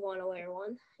if you want to wear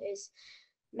one is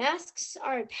masks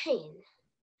are a pain.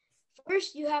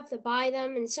 First, you have to buy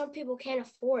them, and some people can't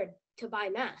afford to buy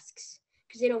masks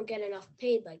because they don't get enough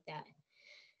paid like that.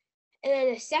 And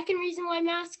then the second reason why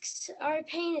masks are a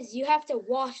pain is you have to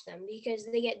wash them because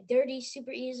they get dirty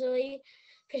super easily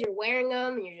because you're wearing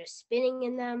them and you're just spinning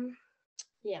in them.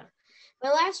 Yeah. My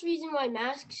last reason why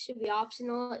masks should be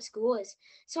optional at school is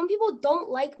some people don't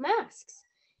like masks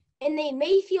and they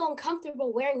may feel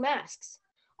uncomfortable wearing masks.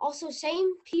 Also,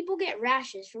 same people get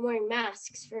rashes from wearing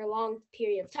masks for a long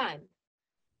period of time.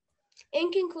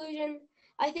 In conclusion,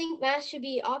 I think masks should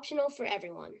be optional for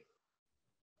everyone.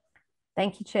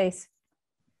 Thank you, Chase.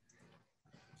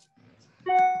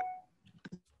 All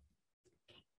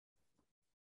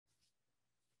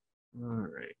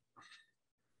right.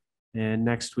 And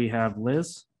next we have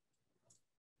Liz.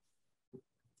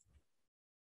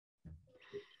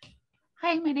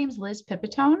 Hi, my name is Liz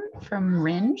Pipitone from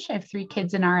Ringe. I have 3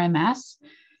 kids in RMS.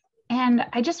 And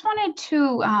I just wanted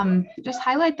to just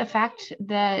highlight the fact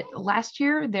that last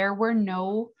year there were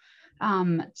no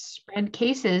spread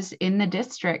cases in the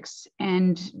districts,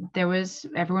 and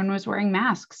everyone was wearing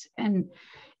masks. And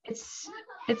it's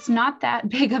not that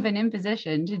big of an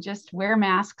imposition to just wear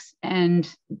masks, and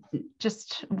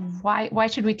just why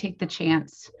should we take the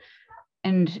chance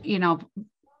and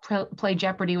play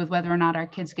Jeopardy with whether or not our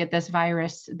kids get this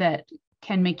virus that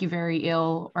can make you very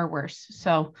ill or worse.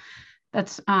 So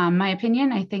that's my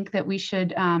opinion. I think that we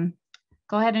should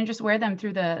go ahead and just wear them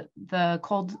through the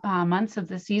cold months of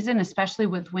the season, especially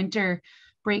with winter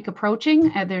break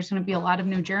approaching. There's going to be a lot of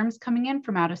new germs coming in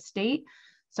from out of state.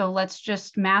 So let's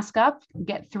just mask up,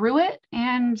 get through it,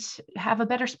 and have a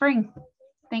better spring.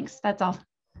 Thanks. That's all.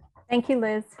 Thank you,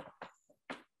 Liz.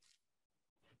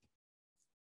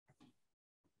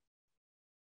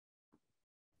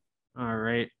 All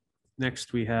right.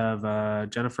 Next we have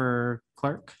Jennifer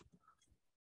Clark.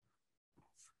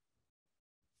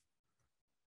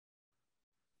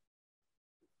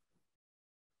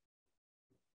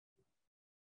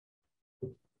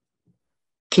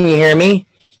 Can you hear me?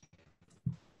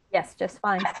 Yes, just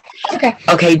fine.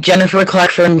 Okay, Jennifer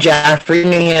Clark from Jaffrey,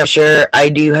 New Hampshire. I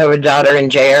do have a daughter in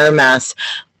JRMS.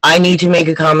 I need to make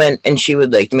a comment, and she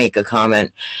would like to make a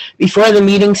comment. Before the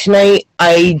meeting tonight,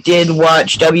 I did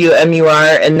watch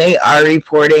WMUR, and they are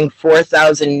reporting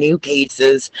 4,000 new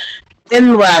cases in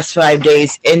the last 5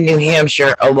 days in New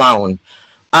Hampshire alone.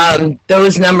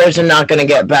 Those numbers are not going to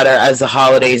get better as the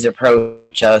holidays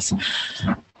approach us.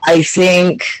 I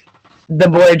think the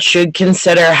board should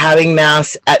consider having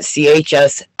masks at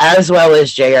CHS as well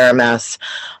as JRMS.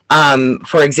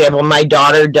 For example, my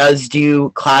daughter does do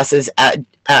classes at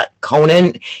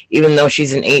Conant, even though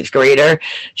she's an 8th grader.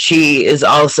 She is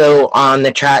also on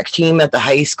the track team at the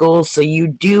high school. So you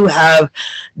do have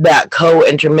that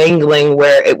co-intermingling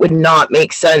where it would not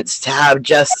make sense to have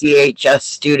just CHS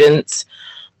students,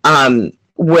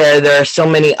 where there are so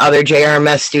many other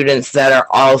JRMS students that are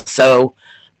also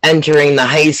entering the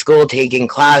high school, taking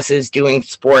classes, doing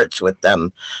sports with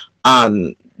them.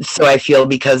 So I feel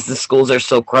because the schools are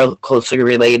so closely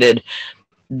related,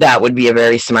 that would be a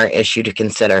very smart issue to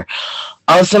consider.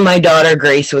 Also, my daughter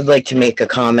Grace would like to make a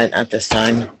comment at this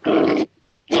time.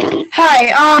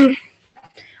 Hi,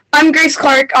 I'm Grace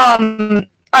Clark.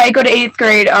 I go to 8th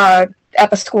grade at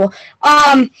the school.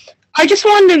 I just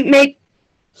wanted to make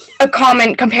a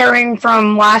comment comparing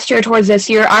from last year towards this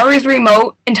year. I was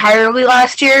remote entirely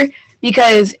last year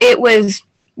because it was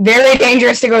very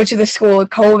dangerous to go to the school.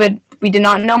 COVID, we did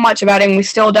not know much about it, and we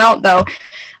still don't, though.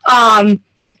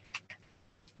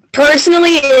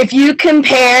 Personally, if you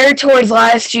compare towards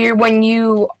last year when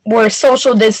you were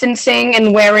social distancing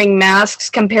and wearing masks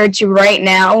compared to right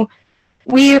now,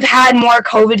 we've had more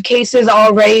COVID cases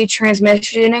already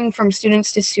transmitting from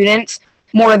students to students,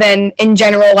 more than in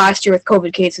general last year with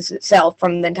COVID cases itself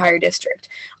from the entire district.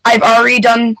 I've already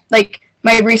done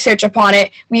my research upon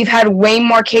it. We've had way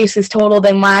more cases total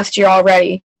than last year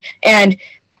already. And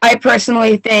I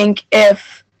personally think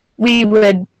if we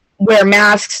would wear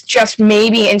masks just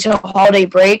maybe until holiday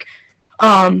break,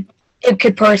 it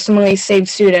could personally save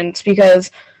students because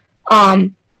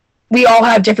we all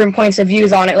have different points of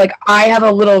views on it. Like, I have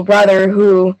a little brother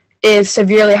who is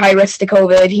severely high risk to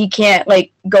COVID. He can't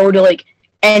go to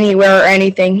anywhere or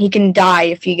anything. He can die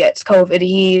if he gets COVID.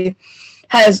 He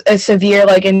has a severe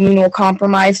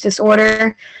immunocompromised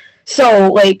disorder.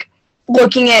 So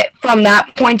looking at from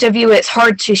that point of view, it's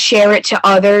hard to share it to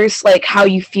others, how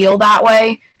you feel that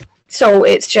way. So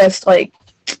it's just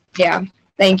yeah,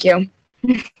 thank you.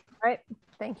 All right.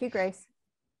 Thank you, Grace.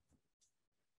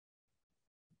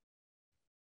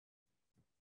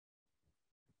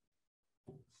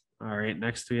 All right.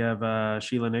 Next we have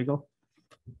Sheila Nagel.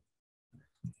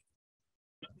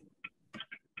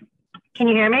 Can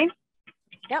you hear me?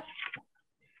 Yep.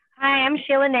 Hi, I'm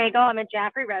Sheila Nagel. I'm a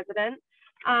Jaffrey resident.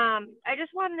 I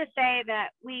just wanted to say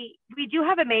that we do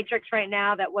have a matrix right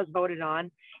now that was voted on,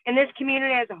 and this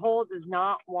community as a whole does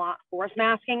not want forced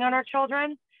masking on our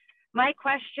children. My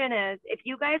question is, if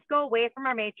you guys go away from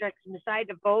our matrix and decide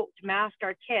to vote to mask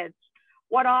our kids,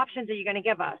 what options are you going to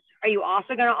give us? Are you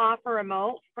also going to offer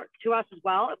remote to us as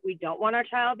well if we don't want our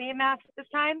child being masked at this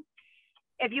time?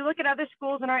 If you look at other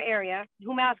schools in our area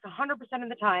who mask 100% of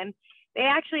the time, they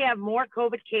actually have more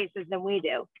COVID cases than we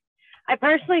do. I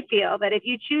personally feel that if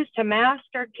you choose to mask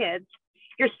our kids,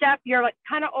 you're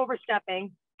kind of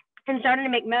overstepping and starting to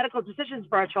make medical decisions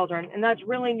for our children. And that's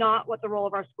really not what the role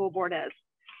of our school board is.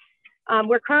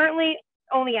 We're currently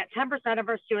only at 10% of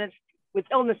our students with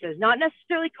illnesses, not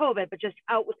necessarily COVID, but just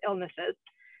out with illnesses.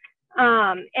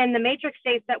 And the matrix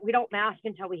states that we don't mask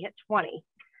until we hit 20.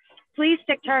 Please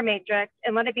stick to our matrix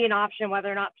and let it be an option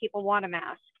whether or not people want a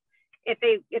mask. If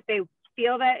they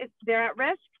feel that they're at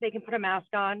risk, they can put a mask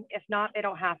on. If not, they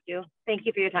don't have to. Thank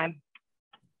you for your time.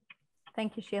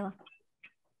 Thank you, Sheila.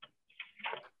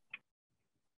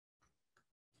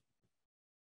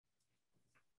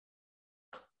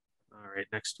 All right,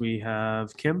 next we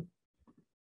have Kim.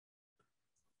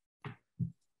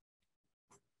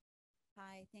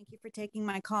 Hi, thank you for taking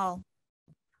my call.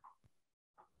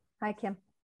 Hi, Kim.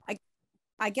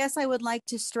 I guess I would like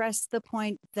to stress the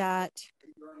point that...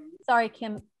 Sorry,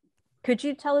 Kim. Could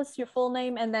you tell us your full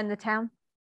name and then the town?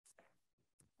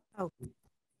 Oh,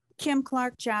 Kim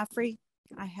Clark Jaffrey.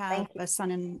 I have a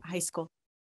son in high school.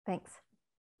 Thanks.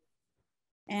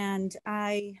 And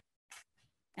I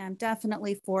am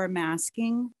definitely for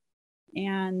masking.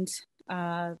 And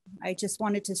I just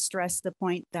wanted to stress the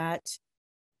point that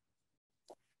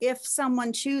if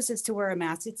someone chooses to wear a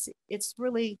mask, it's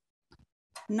really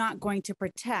not going to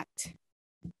protect,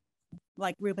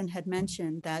 like Ruben had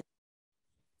mentioned, that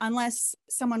unless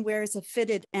someone wears a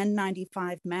fitted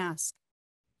N95 mask,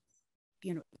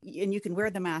 and you can wear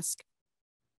the mask,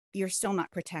 you're still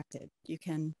not protected. You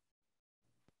can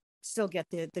still get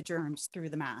the germs through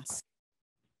the mask.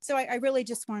 So I really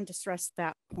just wanted to stress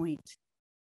that point.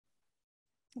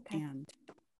 Okay. And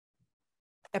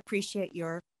appreciate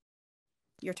your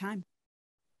time.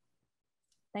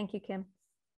 Thank you, Kim.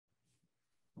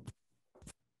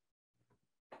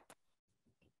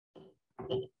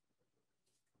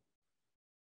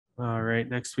 All right,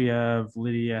 next we have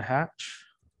Lydia Hatch.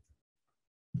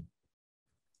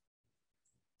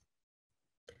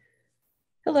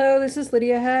 Hello, this is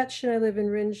Lydia Hatch, and I live in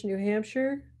Rindge, New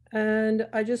Hampshire. And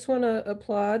I just want to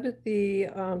applaud the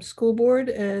school board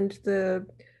and the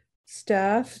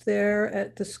staff there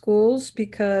at the schools,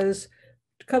 because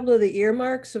a couple of the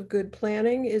earmarks of good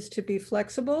planning is to be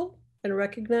flexible and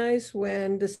recognize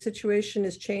when the situation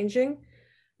is changing,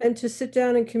 and to sit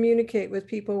down and communicate with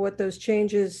people what those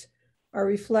changes are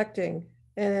reflecting.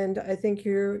 And I think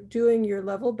you're doing your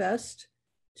level best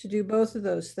to do both of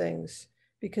those things,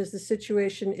 because the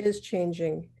situation is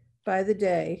changing by the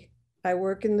day. I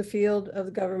work in the field of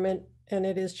the government, and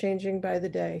it is changing by the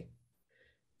day.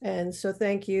 And so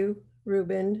thank you,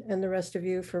 Ruben, and the rest of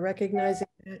you for recognizing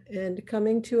it and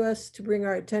coming to us to bring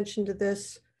our attention to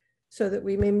this so that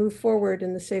we may move forward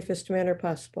in the safest manner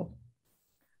possible.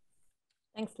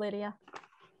 Thanks, Lydia.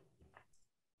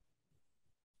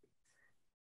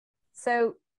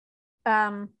 So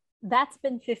that's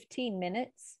been 15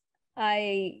 minutes.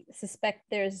 I suspect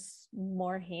there's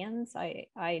more hands.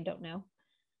 I don't know.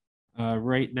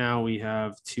 Right now we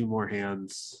have 2 more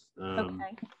hands.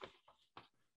 Okay.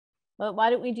 Well,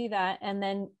 why don't we do that? And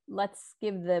then let's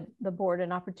give the board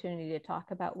an opportunity to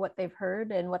talk about what they've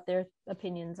heard and what their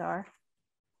opinions are.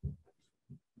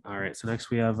 All right, so next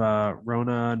we have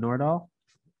Rona Nordahl.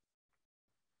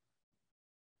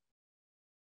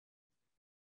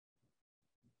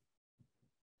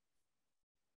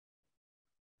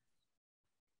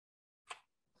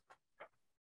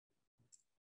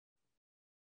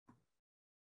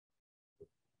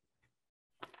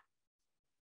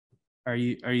 Are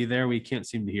you there? We can't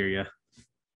seem to hear you.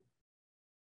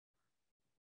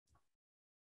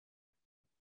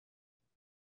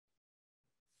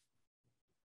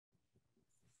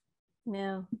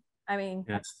 No, I mean,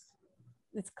 yes,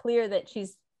 it's clear that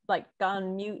she's like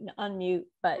gone mute and unmute,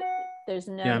 but there's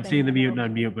no. Yeah, I'm seeing the mute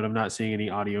and unmute, but I'm not seeing any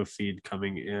audio feed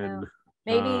coming in.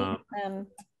 No. Maybe,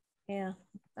 yeah,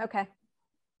 okay.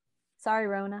 Sorry,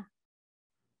 Rona.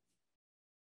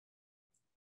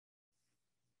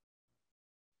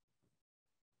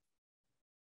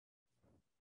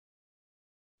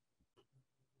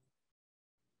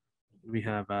 We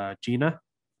have Gina.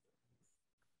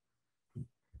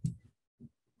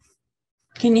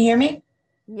 Can you hear me?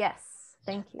 Yes,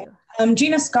 thank you. I'm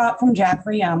Gina Scott from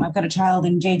Jaffrey. I've got a child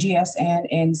in JGS and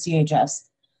in CHS.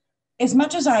 As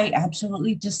much as I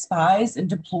absolutely despise and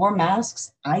deplore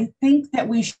masks, I think that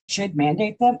we should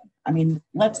mandate them. I mean,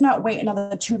 let's not wait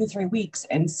another 2 to 3 weeks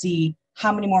and see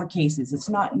how many more cases. It's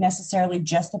not necessarily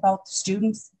just about the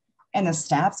students and the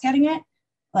staffs getting it.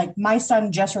 Like, my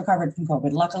son just recovered from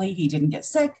COVID. Luckily, he didn't get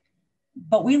sick,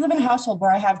 but we live in a household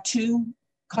where I have 2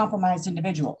 compromised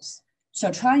individuals. So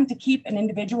trying to keep an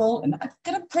individual, and I've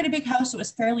got a pretty big house, so it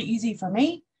was fairly easy for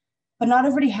me, but not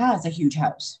everybody has a huge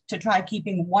house to try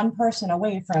keeping one person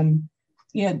away from,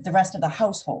 the rest of the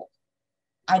household.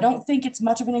 I don't think it's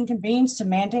much of an inconvenience to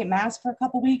mandate masks for a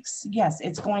couple weeks. Yes,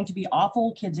 it's going to be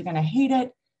awful. Kids are going to hate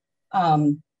it.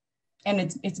 And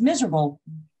it's miserable,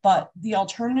 but the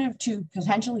alternative to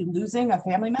potentially losing a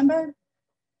family member,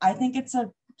 I think it's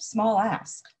a small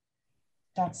ask.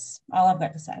 That's all I've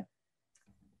got to say.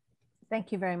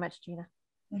 Thank you very much, Gina.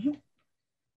 Mm-hmm.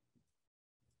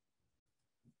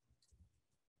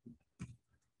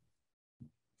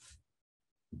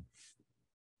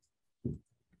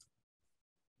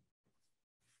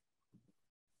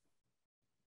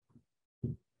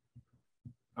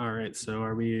 All right, so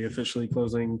are we officially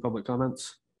closing public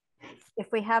comments?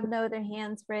 If we have no other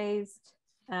hands raised,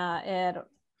 Ed.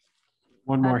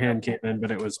 One more hand came in,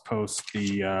 but it was post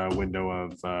the window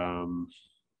of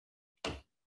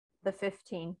the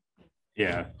 15.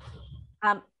 Yeah.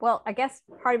 Well, I guess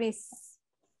part of me,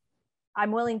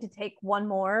 I'm willing to take one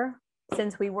more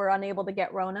since we were unable to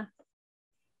get Rona.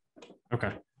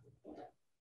 Okay.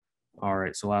 All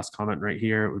right, so last comment right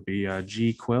here, it would be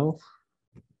G Quill.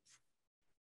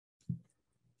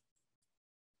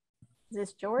 Is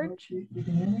this George? You can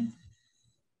hear me?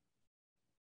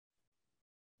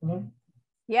 Hello?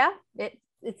 Yeah,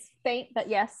 it's faint, but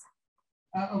yes.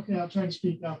 Okay, I'll try to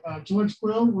speak up. George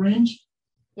Quill, Range.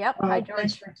 Yep. Hi, George.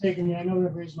 Thanks for taking me. I know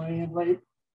that raised my hand late.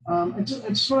 I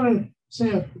just want to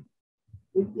say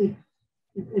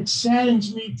it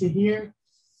saddens me to hear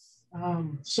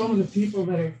some of the people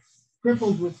that are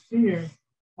crippled with fear,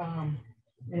 and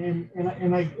I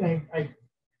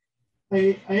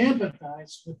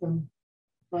empathize with them,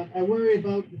 but I worry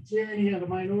about the tyranny of the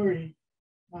minority,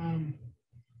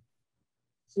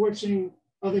 forcing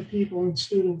other people and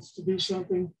students to do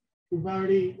something we've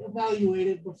already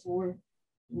evaluated before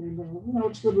And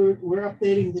it's good we're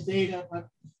updating the data, but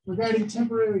regarding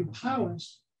temporary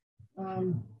powers,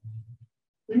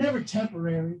 they're never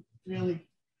temporary, really.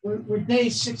 We're day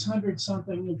 600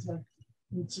 something into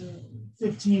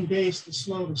 15 days to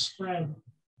slow the spread.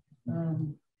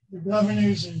 The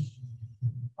governors are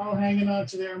all hanging on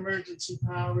to their emergency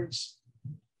powers.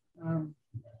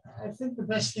 I think the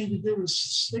best thing to do is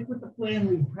stick with the plan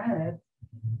we've had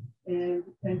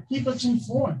and keep us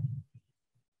informed.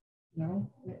 You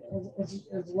know, as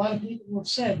a lot of people have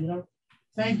said, you know,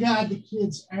 thank God the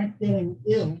kids aren't getting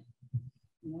ill.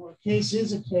 You know, a case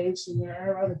is a case, and there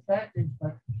are other factors,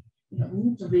 but you know, we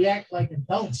need to react like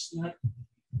adults, not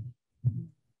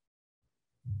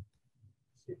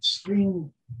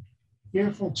extreme,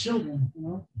 fearful children. You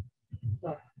know,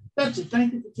 so that's it.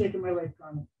 Thank you for taking my late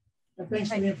comment. And thanks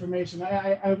for the information.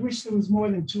 I wish there was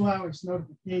more than 2 hours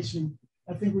notification.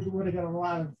 I think we would have got a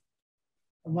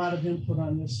lot of input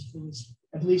on this if it was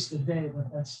at least a day,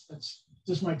 but that's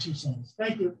just my 2 cents.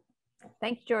 Thank you.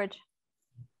 Thanks, George.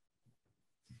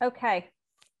 Okay,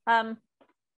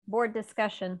 board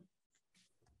discussion.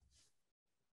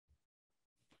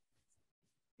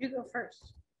 You go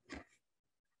first.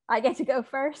 I get to go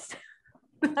first.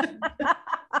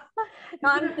 No,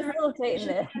 I'm facilitating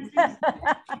this.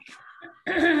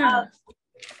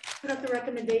 Put up the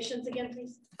recommendations again,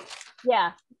 please.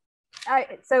 Yeah. All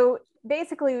right. So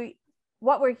basically,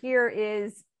 what we're here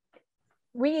is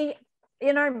we,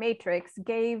 in our matrix,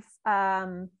 gave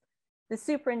the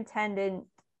superintendent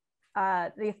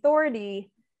the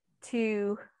authority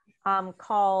to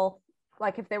call,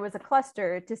 like if there was a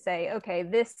cluster, to say, okay,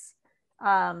 this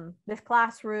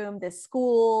classroom, this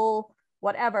school,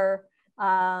 whatever,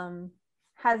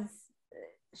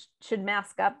 should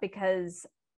mask up because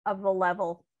of the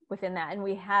level within that. And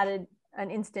we had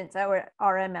an instance at our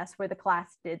RMS where the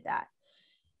class did that.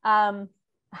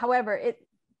 However,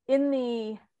 in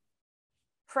the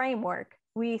framework,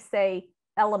 we say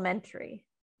elementary.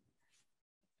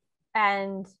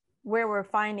 And where we're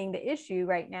finding the issue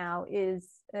right now is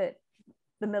the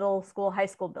middle school, high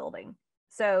school building.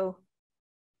 So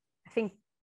I think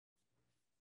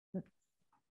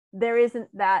there isn't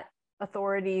that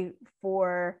authority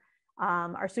for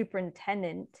our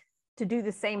superintendent to do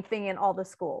the same thing in all the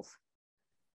schools.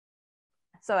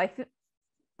 So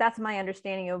that's my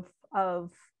understanding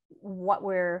of what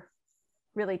we're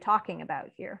really talking about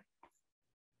here.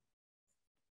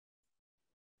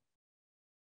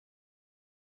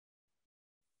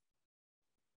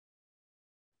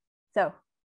 So,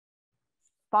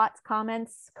 thoughts,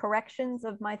 comments, corrections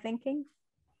of my thinking?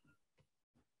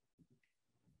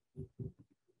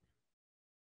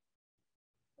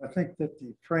 I think that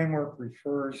the framework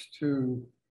refers to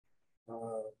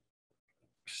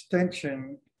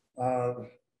extension of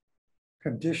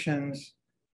conditions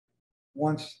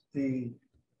once the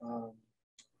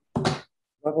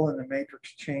level in the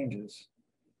matrix changes.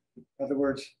 In other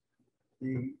words,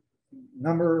 the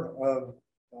number of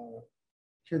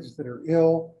kids that are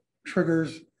ill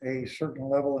triggers a certain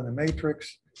level in the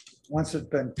matrix. Once it's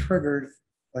been triggered,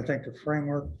 I think the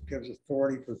framework gives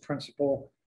authority for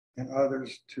principal and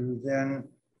others to then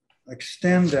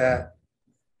extend that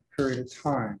period of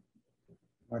time.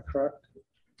 Am I correct?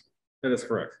 That is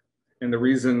correct. And the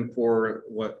reason for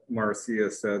what Marcia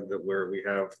said, that where we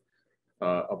have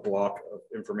a block of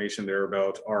information there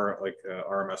about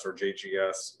RMS or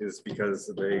JGS, is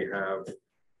because they have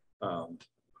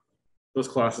those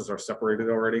classes are separated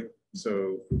already.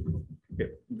 So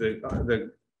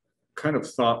the kind of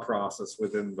thought process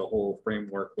within the whole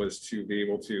framework was to be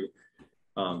able to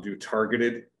do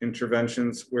targeted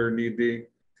interventions where need be.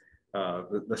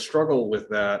 The struggle with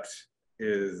that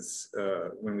is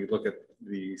when we look at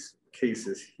these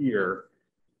cases here,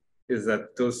 is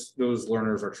that those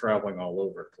learners are traveling all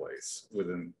over the place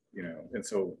within, you know, and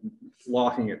so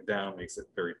locking it down makes it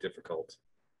very difficult.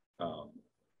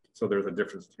 So there's a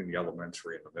difference between the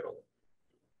elementary and the middle.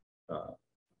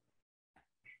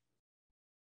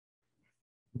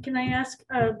 Can I ask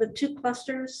the 2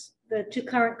 clusters, the 2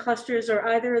 current clusters, are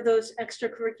either of those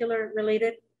extracurricular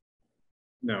related?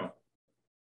 No.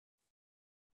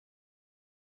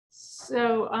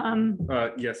 So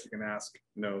yes, you can ask.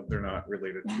 No, they're not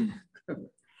related.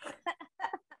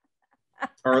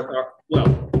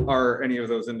 Are any of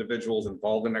those individuals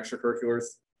involved in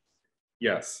extracurriculars?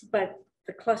 Yes. But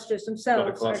the clusters themselves,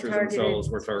 the clusters themselves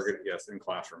were targeted, yes, in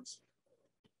classrooms.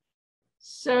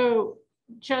 So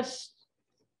just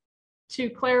to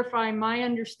clarify my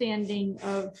understanding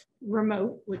of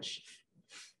remote, which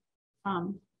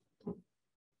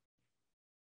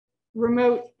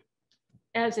remote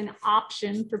as an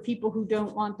option for people who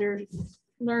don't want their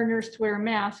learners to wear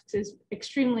masks is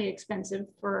extremely expensive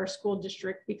for our school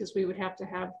district because we would have to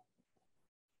have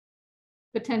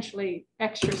potentially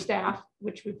extra staff,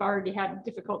 which we've already had a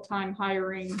difficult time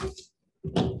hiring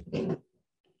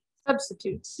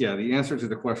substitutes. Yeah, the answer to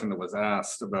the question that was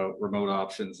asked about remote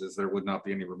options is there would not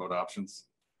be any remote options.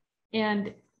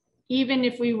 And even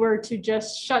if we were to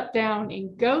just shut down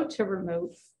and go to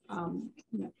remote,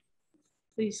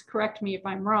 please correct me if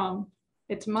I'm wrong,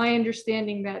 it's my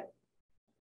understanding that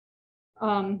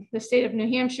the state of New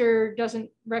Hampshire doesn't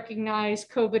recognize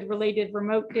COVID-related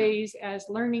remote days as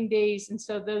learning days, and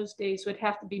so those days would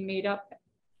have to be made up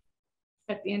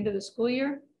at the end of the school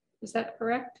year. Is that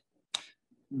correct?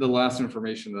 The last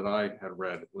information that I had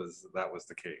read was that was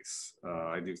the case.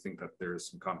 I do think that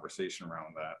there's some conversation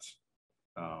around that,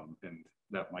 and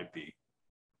that might be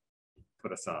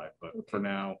put aside. But for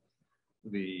now,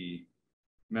 the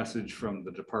message from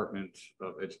the Department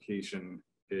of Education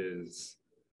is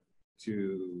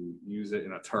to use it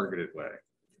in a targeted way,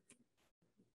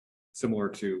 similar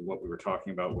to what we were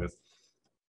talking about with,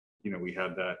 we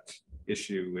had that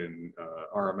issue in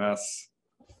RMS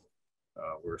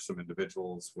where some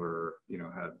individuals were,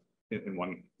 had in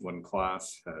one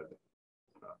class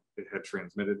it had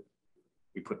transmitted.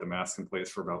 We put the mask in place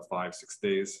for about 5-6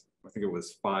 days. I think it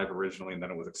was 5 originally, and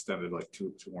then it was extended like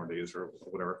two more days or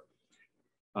whatever.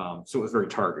 So it was very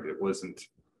targeted. It wasn't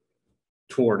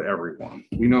toward everyone.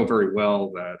 We know very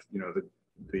well that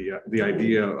the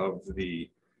idea of the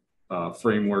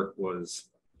framework was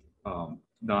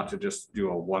not to just do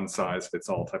a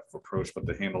one-size-fits-all type of approach, but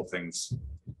to handle things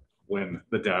when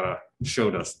the data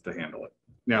showed us to handle it.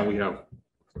 Now we have,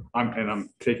 I'm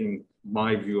taking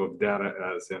my view of data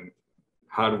as in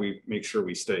how do we make sure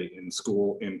we stay in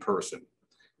school in person?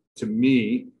 To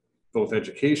me, both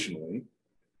educationally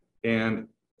and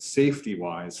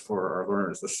safety-wise for our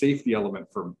learners, the safety element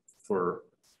for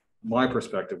my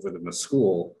perspective within the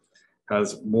school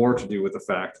has more to do with the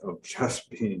fact of just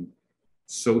being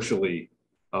socially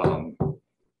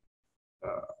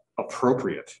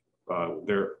appropriate.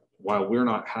 While we're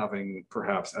not having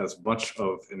perhaps as much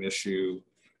of an issue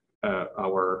at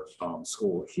our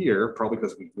school here, probably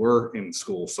because we were in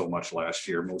school so much last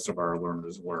year, most of our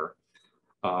learners were.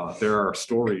 There are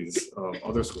stories of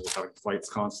other schools having fights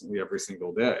constantly every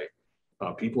single day.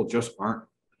 People just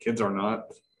kids are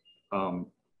not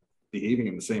behaving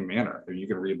in the same manner. You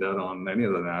can read that on any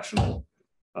of the national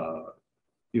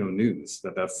news,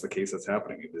 that's the case that's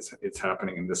happening. It's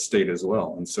happening in this state as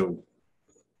well. And so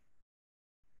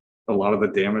a lot of the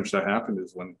damage that happened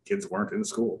is when kids weren't in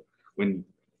school. When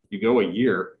you go a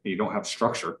year and you don't have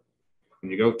structure,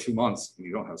 when you go 2 months and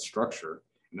you don't have structure,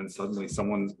 and then suddenly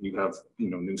you have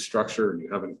new structure and you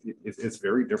haven't, it's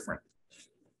very different.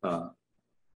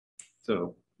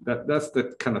 So that's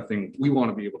the kind of thing we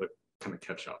want to be able to kind of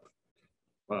catch up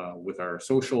with our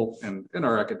social and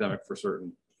our academic for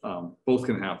certain. Both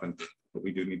can happen, but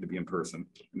we do need to be in person,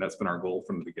 and that's been our goal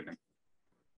from the beginning.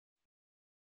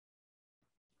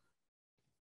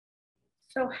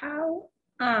 So how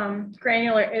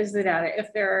granular is the data?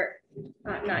 If there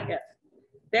are not yet,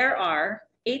 there are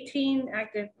 18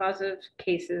 active positive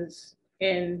cases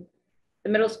in the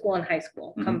middle school and high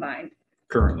school combined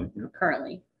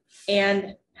currently.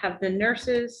 And have the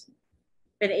nurses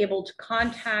been able to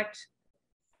contact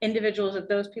individuals that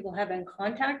those people have been in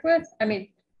contact with? I mean,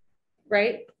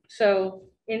 right? So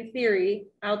in theory,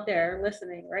 out there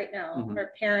listening right now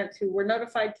are parents who were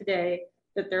notified today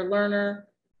that their learner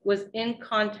was in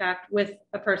contact with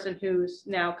a person who's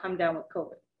now come down with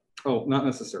COVID. Oh, not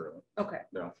necessarily. Okay.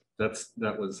 No,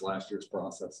 that was last year's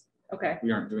process. Okay.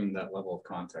 We aren't doing that level of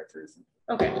contact tracing.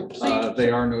 Okay. They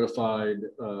are notified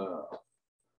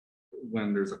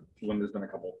when there's been a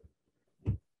couple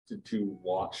to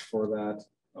watch for that.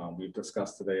 We've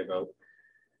discussed today about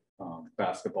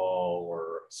basketball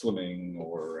or swimming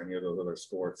or any of those other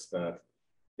sports that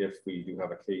if we do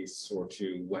have a case or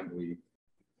two, when we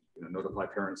notify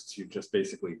parents to just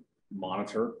basically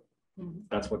monitor.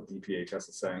 That's what DPHS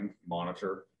is saying,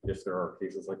 monitor if there are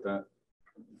cases like that.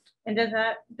 And does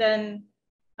that then,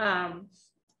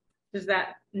 does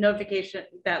that notification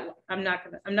that I'm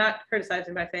not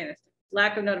criticizing by saying this,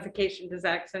 lack of notification, does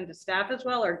that extend to staff as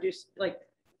well? Or do like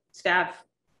staff,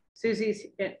 Susie's,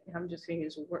 I'm just going to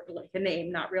use a word like a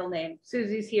name, not real name.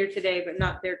 Susie's here today, but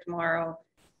not there tomorrow.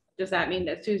 Does that mean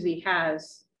that Susie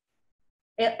has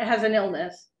an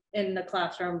illness in the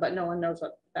classroom, but no one knows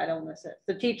what that illness is?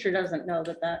 The teacher doesn't know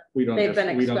that they've been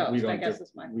exposed, I guess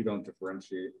is mine. We don't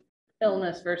differentiate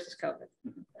Illness versus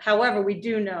COVID. However, we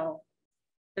do know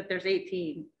that there's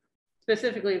 18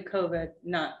 specifically of COVID,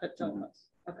 not the illness.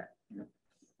 Okay.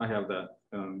 I have that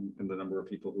in the number of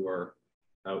people who are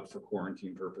out for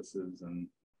quarantine purposes and,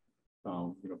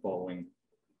 following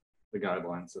the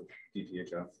guidelines of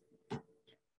DPHS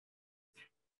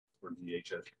or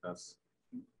DHS.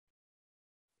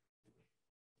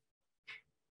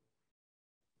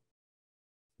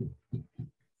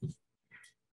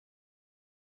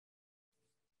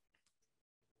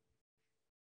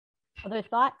 Other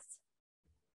thoughts?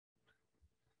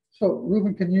 So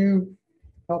Ruben, can you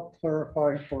help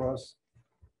clarify for us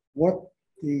what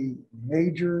the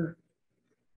major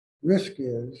risk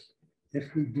is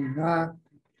if we do not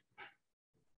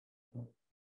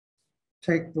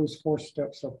take those 4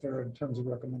 steps up there in terms of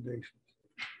recommendations?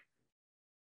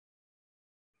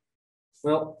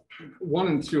 Well, 1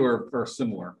 and 2 are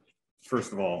similar,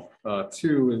 first of all.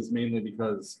 2 is mainly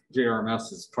because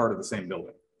JRMS is part of the same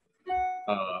building.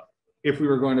 If we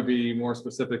were going to be more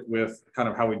specific with kind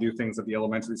of how we do things at the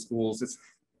elementary schools,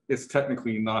 it's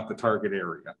technically not the target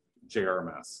area,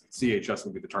 JRMS. CHS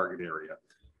would be the target area.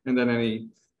 And then any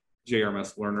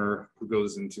JRMS learner who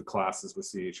goes into classes with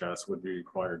CHS would be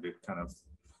required to kind of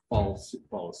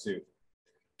follow suit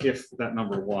if that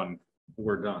number 1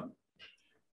 were done.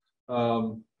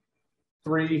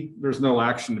 3, there's no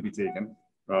action to be taken.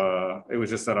 It was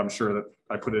just that I'm sure that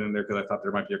I put it in there because I thought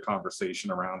there might be a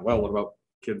conversation around, well, what about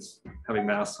kids having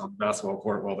masks on the basketball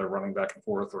court while they're running back and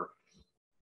forth, or,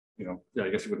 I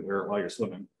guess you wouldn't wear it while you're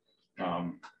swimming.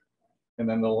 And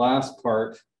then the last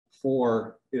part,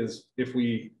 4, is if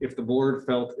the board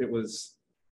felt it was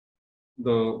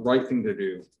the right thing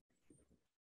to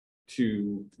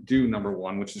do number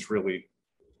 1, which is really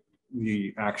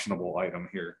the actionable item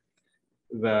here,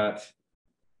 that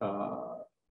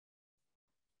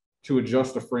to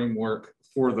adjust the framework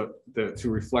for to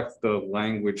reflect the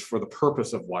language for the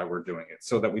purpose of why we're doing it,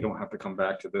 so that we don't have to come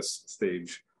back to this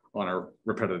stage on a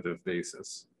repetitive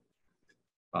basis.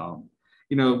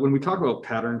 When we talk about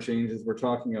pattern changes, we're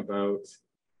talking about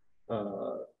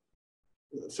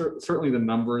certainly the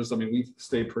numbers. I mean, we've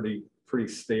stayed pretty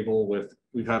stable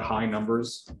we've had high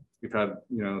numbers. We've had,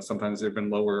 sometimes they've been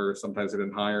lower, sometimes they've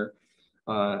been higher.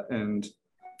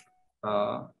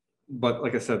 But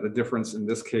like I said, the difference in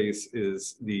this case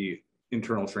is the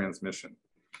internal transmission.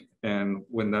 And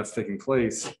when that's taking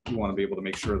place, you want to be able to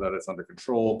make sure that it's under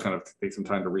control, kind of take some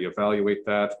time to reevaluate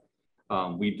that.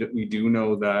 We do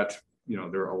know that,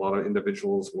 there are a lot of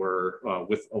individuals were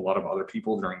with a lot of other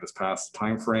people during this past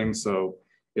time frame. So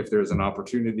if there's an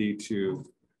opportunity to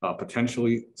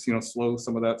potentially, slow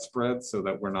some of that spread so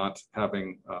that we're not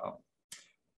having,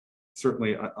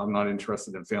 certainly I'm not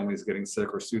interested in families getting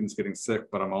sick or students getting sick,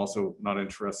 but I'm also not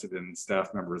interested in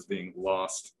staff members being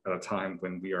lost at a time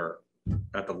when we are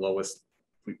at the lowest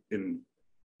in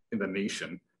the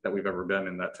nation that we've ever been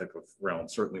in that type of realm.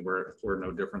 Certainly we're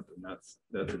no different than that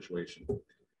situation,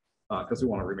 because we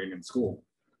want to remain in school.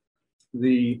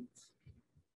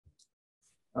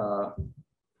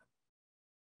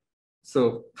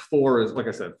 So 4 is, like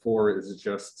I said, 4 is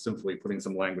just simply putting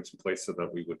some language in place so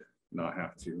that we would not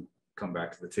have to come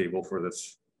back to the table for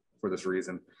this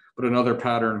reason. But another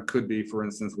pattern could be, for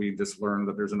instance, we just learned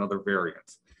that there's another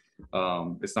variant.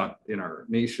 It's not in our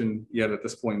nation yet at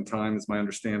this point in time, is my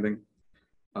understanding.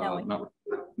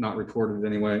 Not reported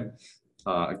anyway.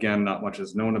 Again, not much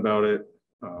is known about it.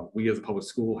 We as a public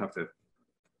school have to,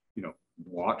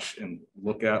 watch and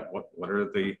look at what's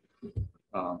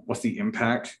the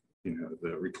impact.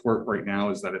 The report right now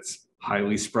is that it's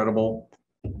highly spreadable.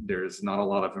 There's not a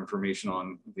lot of information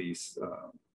on the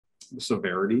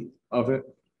severity of it,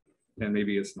 and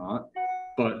maybe it's not.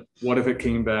 But what if it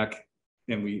came back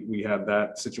and we had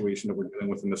that situation that we're dealing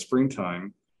with in the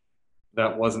springtime?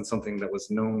 That wasn't something that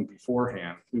was known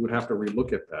beforehand. We would have to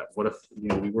relook at that. What if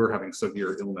we were having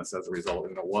severe illness as a result,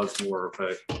 and it was more of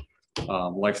a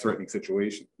life-threatening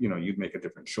situation? You'd make a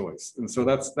different choice. And so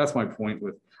that's my point.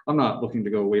 With I'm not looking to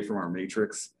go away from our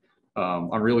matrix.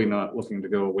 I'm really not looking to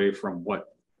go away from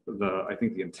what I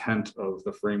think the intent of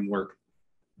the framework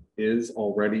is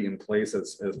already in place,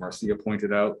 as Marcia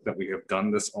pointed out, that we have done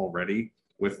this already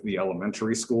with the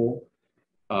elementary school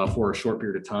for a short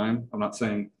period of time. I'm not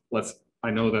saying I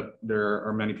know that there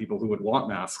are many people who would want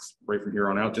masks right from here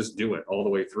on out. Just do it all the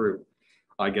way through.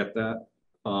 I get that.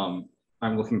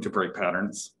 I'm looking to break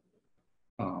patterns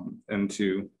and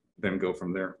to then go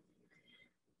from there.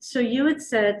 So you had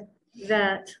said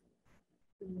that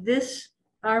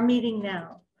our meeting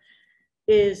now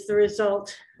is the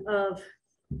result of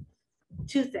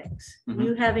 2 things. Mm-hmm.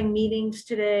 You having meetings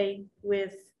today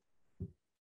with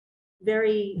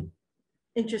very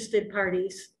interested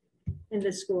parties in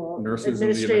the school, Nurses,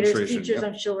 administrators, teachers, yep.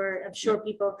 I'm sure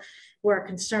people who are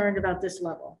concerned about this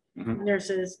level. Mm-hmm.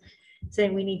 Nurses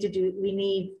saying we need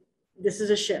this is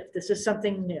a shift. This is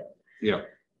something new. Yeah.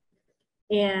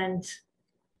 And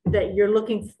that you're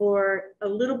looking for a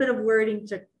little bit of wording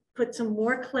to put some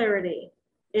more clarity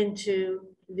into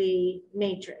the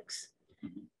matrix.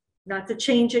 Not to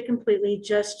change it completely,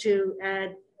 just to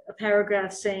add a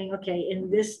paragraph saying, okay, in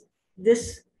this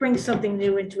brings something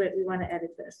new into it. We want to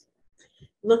edit this.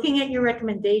 Looking at your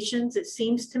recommendations, it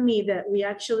seems to me that we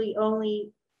actually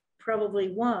only probably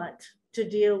want to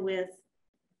deal with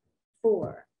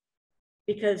 4,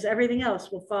 because everything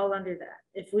else will fall under that.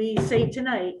 If we say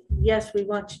tonight, yes, we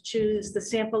want to choose the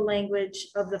sample language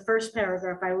of the first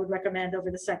paragraph, I would recommend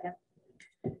over the second,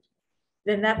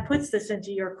 then that puts this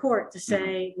into your court to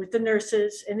say with the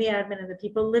nurses and the admin and the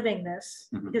people living this,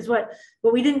 because what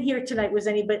we didn't hear tonight was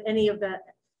anybody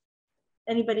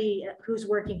who's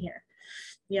working here,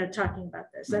 you know, talking about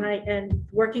this. And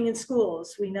working in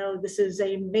schools, we know this is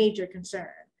a major concern.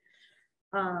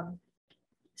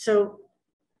 So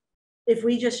if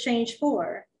we just change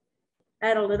 4,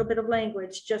 add a little bit of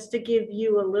language just to give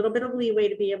you a little bit of leeway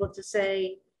to be able to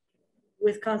say,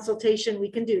 with consultation, we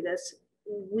can do this.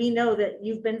 We know that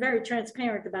you've been very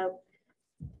transparent about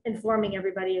informing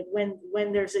everybody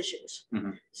when there's issues.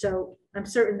 So I'm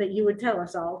certain that you would tell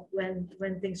us all when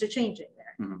things are changing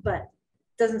there. But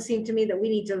it doesn't seem to me that we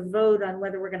need to vote on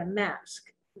whether we're going to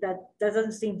mask. That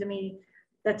doesn't seem to me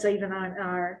that's even on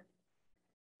our,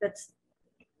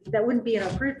 that wouldn't be in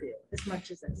our purview as much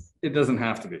as this. It doesn't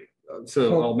have to be.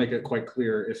 So I'll make it quite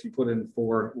clear. If you put in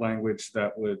 4 language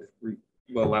that would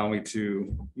allow me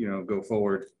to, you know, go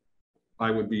forward, I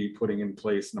would be putting in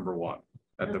place number 1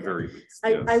 at the very least.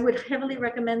 I would heavily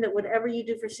recommend that whatever you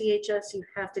do for CHS, you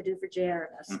have to do for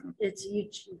JRMS.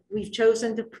 We've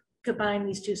chosen to combine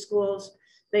these 2 schools.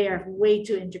 They are way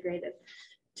too integrated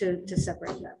to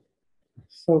separate them.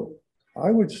 So I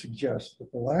would suggest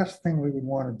that the last thing we would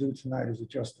want to do tonight is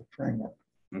adjust the framework.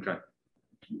 Okay.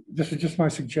 This is just my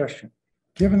suggestion.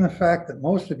 Given the fact that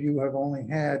most of you have only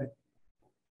had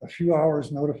a few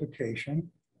hours notification,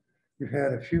 you've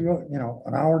had a few, you know,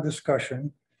 an hour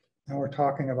discussion, and we're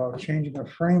talking about changing a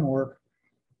framework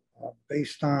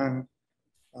based on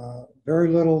very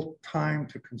little time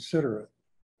to consider it.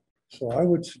 So I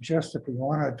would suggest if we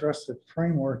want to address the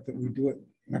framework that we do it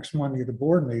next Monday at the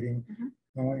board meeting,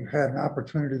 and we've had an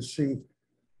opportunity to see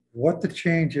what the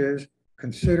change is,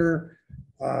 consider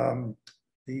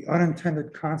the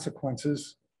unintended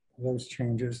consequences of those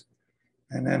changes,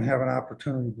 and then have an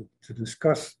opportunity to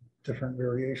discuss different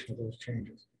variations of those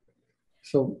changes.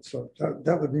 So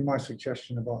that would be my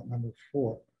suggestion about number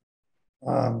 4.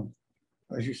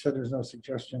 As you said, there's no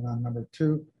suggestion on number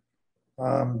 2.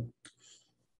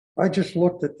 I just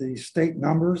looked at the state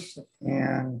numbers,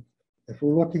 and if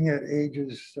we're looking at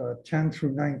ages 10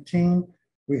 through 19,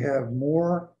 we have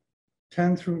more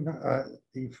 10 through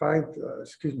the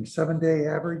 7-day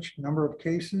average number of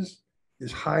cases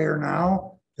is higher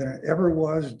now than it ever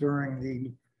was during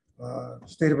the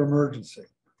state of emergency.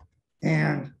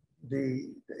 And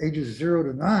the ages 0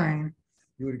 to 9,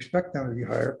 you would expect them to be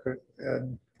higher,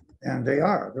 and they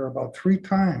are. They're about 3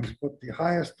 times what the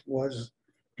highest was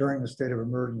during the state of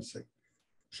emergency.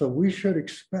 So we should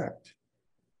expect,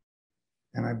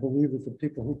 and I believe that the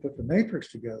people who put the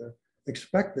matrix together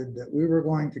expected that we were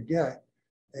going to get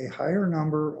a higher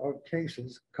number of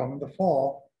cases come the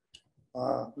fall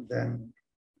than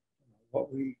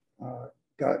what we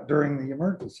got during the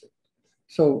emergency.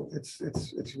 So it's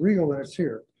real and it's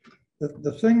here.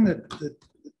 The thing that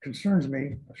concerns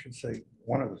me, I should say,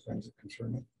 one of the things that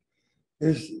concern me,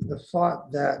 is the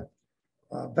thought that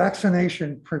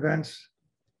vaccination prevents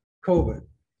COVID,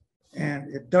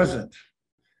 and it doesn't.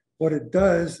 What it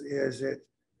does is it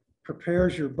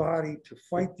prepares your body to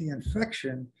fight the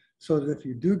infection so that if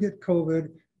you do get COVID,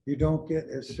 you don't get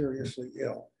as seriously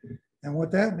ill. And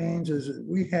what that means is that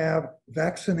we have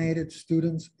vaccinated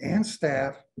students and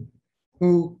staff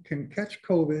who can catch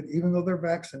COVID even though they're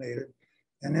vaccinated.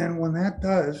 And then when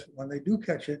they do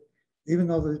catch it, even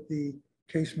though the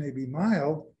case may be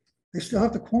mild, they still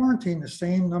have to quarantine the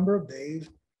same number of days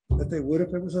that they would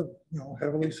if it was a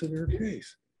heavily severe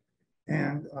case.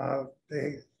 And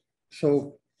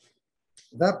so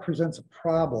that presents a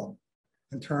problem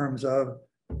in terms of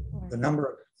the number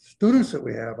of students that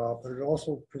we have out, but it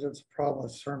also presents a problem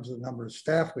in terms of the number of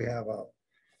staff we have out.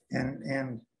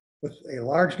 And with a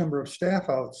large number of staff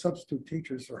out, substitute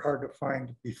teachers are hard to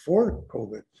find before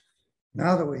COVID.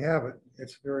 Now that we have it,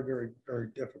 it's very, very, very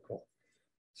difficult.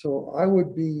 So I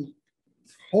would be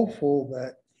hopeful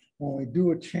that when we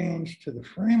do a change to the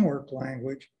framework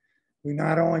language, we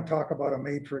not only talk about a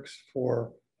matrix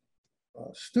for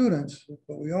students,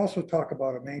 but we also talk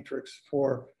about a matrix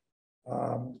for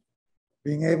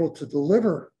being able to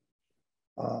deliver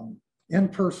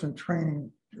in-person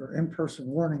training or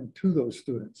in-person learning to those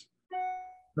students.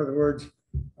 In other words,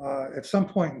 at some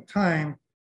point in time,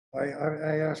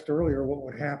 I asked earlier what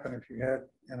would happen if you had,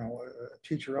 you know, a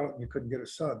teacher out and you couldn't get a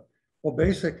sub. Well,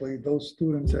 basically, those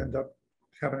students end up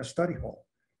having a study hall.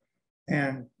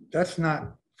 And that's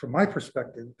not, from my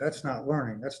perspective, that's not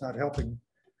learning. That's not helping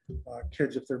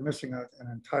kids if they're missing an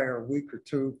entire week or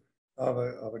two of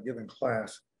a given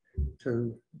class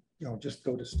to, you know, just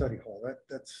go to study hall.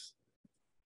 That's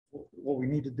what we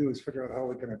need to do, is figure out how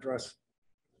we can address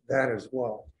that as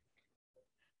well.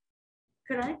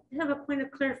 Could I have a point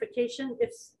of clarification?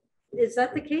 Is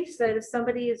that the case, that if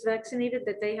somebody is vaccinated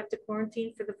that they have to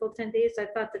quarantine for the full 10 days? I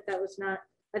thought that was not,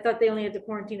 I thought they only had to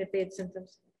quarantine if they had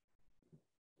symptoms.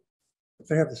 If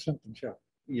they have the symptoms, yeah.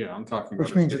 Yeah, I'm talking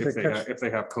Which about means if they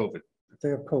have COVID. If they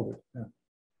have COVID, yeah.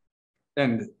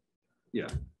 And yeah,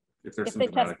 if they're If they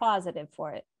symptomatic. test positive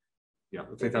for it. Yeah,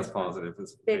 if they test positive.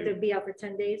 They have to be out for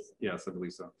 10 days? Yes, I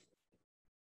believe so.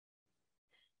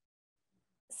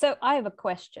 So I have a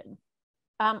question.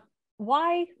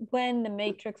 Why, when the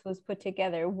matrix was put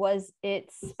together, was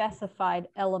it specified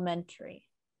elementary?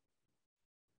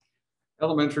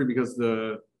 Elementary, because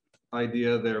the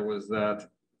idea there was that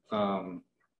Because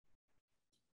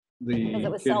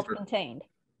it was self-contained.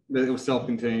 That it was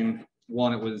self-contained.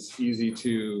 One, it was easy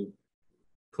to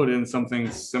put in something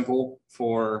simple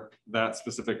for that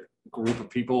specific group of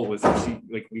people, was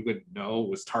like we would know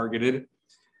was targeted.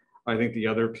 I think the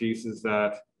other piece is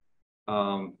that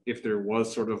if there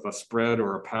was sort of a spread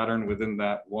or a pattern within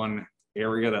that one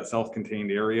area, that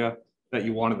self-contained area, that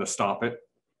you wanted to stop it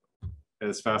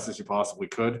as fast as you possibly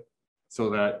could, so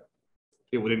that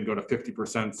it wouldn't go to 50%,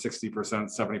 60%,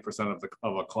 70%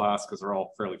 of a class, because they're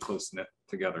all fairly close knit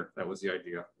together. That was the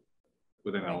idea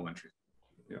within elementary.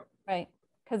 Yeah. Right.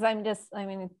 Because I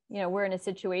mean, you know, we're in a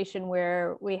situation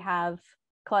where we have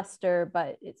cluster,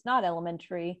 but it's not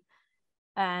elementary.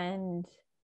 And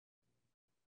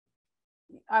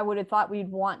I would have thought we'd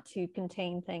want to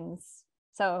contain things.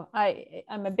 So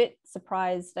I'm a bit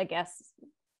surprised, I guess,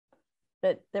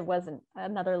 that there wasn't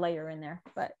another layer in there,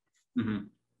 but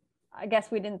I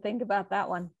guess we didn't think about that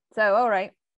one. So, all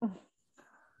right.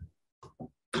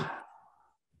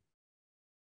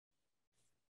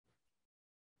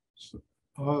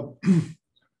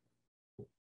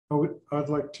 I'd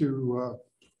like to,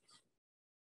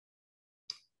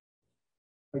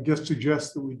 I guess,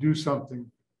 suggest that we do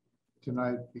something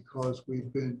tonight, because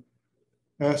we've been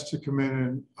asked to come in,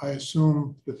 and I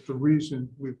assume that the reason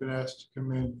we've been asked to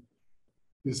come in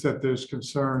is that there's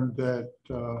concern that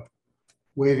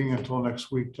waiting until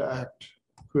next week to act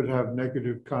could have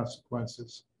negative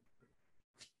consequences.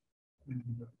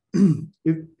 And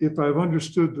if I've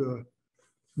understood the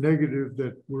negative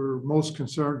that we're most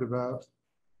concerned about,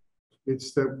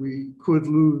 it's that we could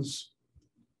lose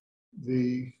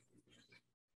the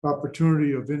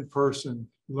opportunity of in-person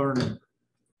learning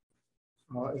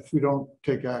if we don't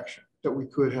take action, that we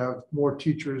could have more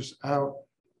teachers out,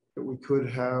 that we could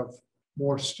have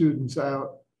more students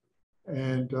out,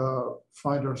 and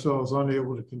find ourselves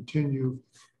unable to continue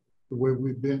the way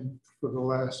we've been for the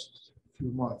last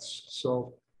few months.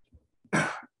 So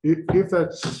if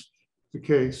that's the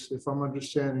case, if I'm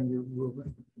understanding you,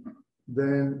 Ruben,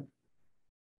 then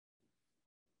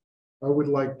I would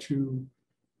like to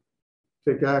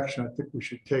take action. I think we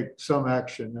should take some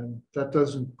action, and that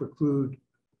doesn't preclude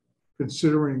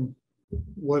considering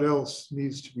what else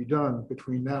needs to be done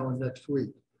between now and next week.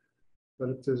 But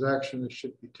if there's action that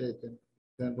should be taken,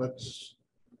 then let's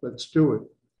do it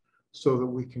so that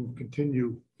we can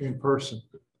continue in person.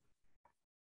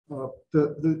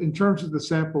 In terms of the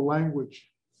sample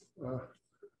language, you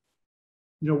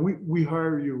know, we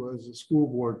hire you as a school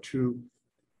board to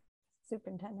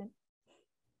Superintendent.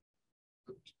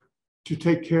 To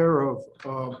take care of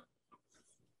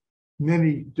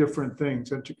many different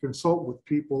things and to consult with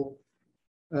people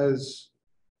as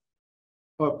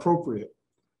appropriate.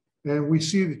 And we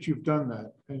see that you've done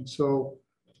that. And so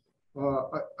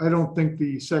I don't think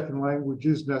the second language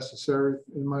is necessary,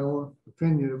 in my own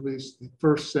opinion, at least the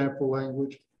first sample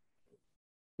language.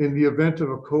 In the event of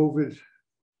a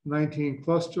COVID-19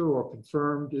 cluster or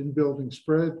confirmed in-building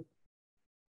spread,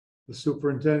 the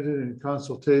superintendent, in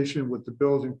consultation with the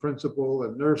building principal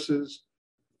and nurses,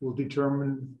 will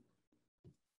determine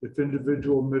if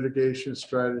individual mitigation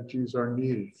strategies are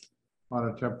needed on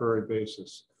a temporary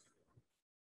basis.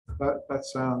 That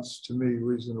sounds to me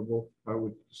reasonable. I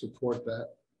would support that.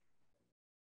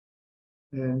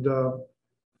 And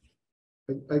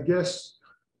I guess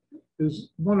there's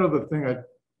one other thing I'd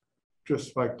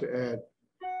just like to add.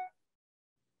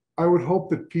 I would hope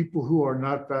that people who are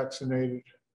not vaccinated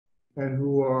and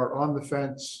who are on the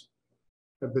fence,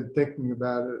 have been thinking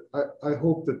about it, I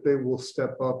hope that they will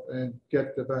step up and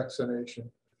get the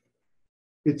vaccination.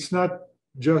 It's not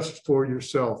just for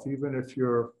yourself, even if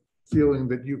you're feeling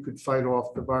that you could fight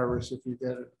off the virus if you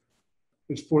get it.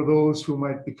 It's for those who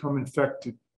might become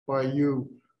infected by you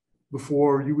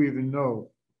before you even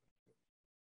know.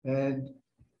 And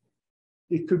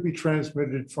it could be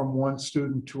transmitted from one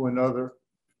student to another.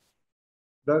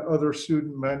 That other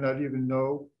student might not even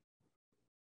know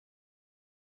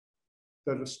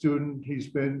that a student he's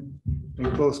been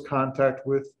in close contact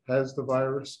with has the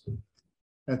virus,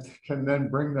 and can then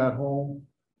bring that home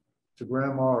to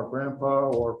grandma or grandpa,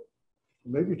 or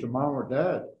maybe to mom or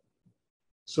dad.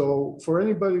 So for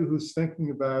anybody who's thinking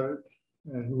about it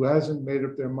and who hasn't made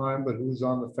up their mind, but who's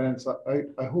on the fence,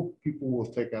 I hope people will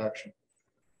take action.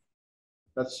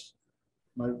 That's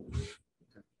my,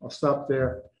 I'll stop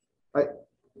there. I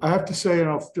have to say, and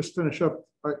I'll just finish up,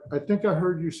 I think I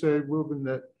heard you say, Ruben,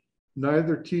 that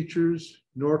neither teachers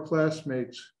nor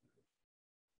classmates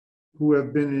who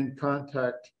have been in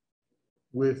contact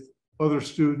with other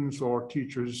students or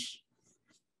teachers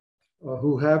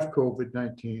who have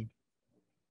COVID-19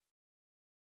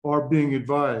 are being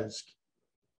advised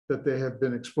that they have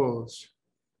been exposed.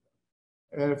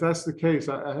 And if that's the case,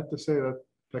 I have to say that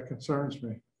that concerns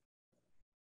me.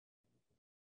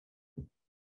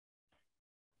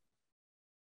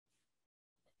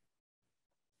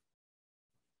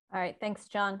 All right, thanks,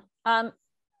 John. Are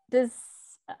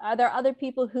there other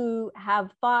people who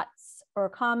have thoughts or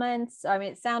comments? I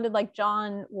mean, it sounded like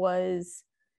John was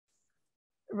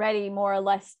ready more or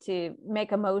less to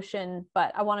make a motion,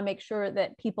 but I want to make sure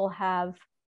that people have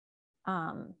had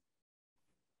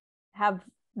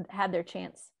their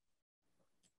chance.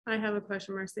 I have a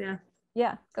question, Marcia.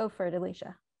 Yeah, go for it,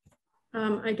 Alicia.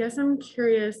 I guess I'm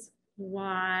curious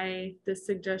why the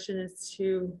suggestion is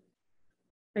to,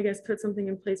 I guess, put something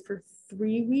in place for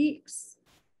 3 weeks,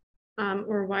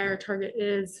 or why our target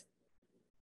is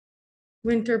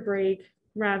winter break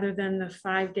rather than the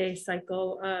 5-day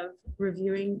cycle of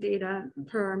reviewing data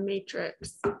per our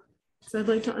matrix. So I'd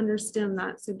like to understand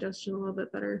that suggestion a little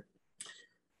bit better.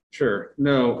 Sure.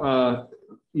 No,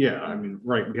 yeah, I mean,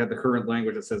 right. We had the current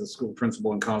language that says a school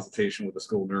principal in consultation with the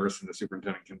school nurse and the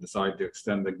superintendent can decide to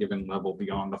extend the given level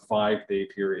beyond the 5-day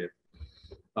period.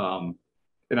 And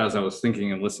as I was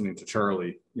thinking and listening to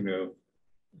Charlie, you know,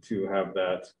 to have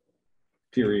that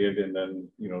period and then,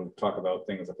 you know, talk about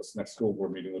things at this next school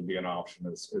board meeting would be an option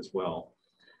as well,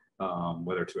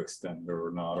 whether to extend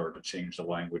or not, or to change the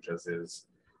language as is.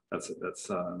 That's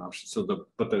an option. So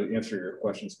but the answer to your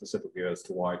question specifically as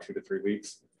to why 2 to 3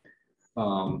 weeks,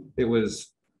 it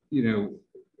was, you know,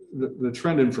 the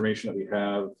trend information that we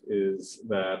have is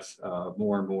that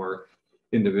more and more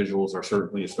individuals are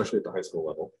certainly, especially at the high school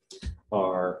level,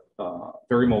 are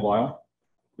very mobile.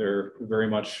 They're very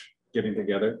much getting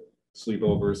together,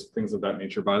 sleepovers, things of that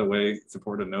nature. By the way, it's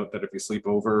important to note that if you sleep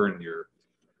over and you're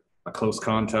a close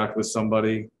contact with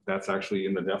somebody, that's actually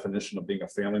in the definition of being a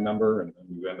family member, and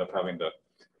you end up having to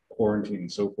quarantine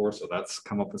and so forth. So that's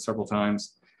come up several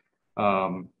times.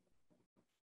 There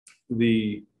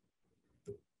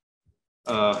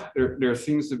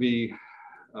seems to be,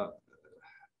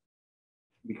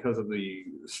 because of the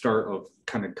start of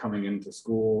kind of coming into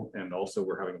school, and also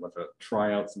we're having a bunch of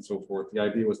tryouts and so forth, the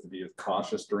idea was to be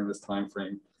cautious during this time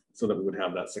frame so that we would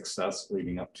have that success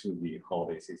leading up to the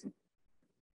holiday season.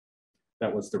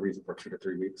 That was the reason for 2 to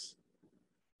 3 weeks.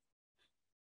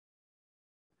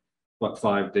 But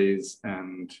 5 days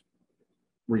and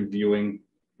reviewing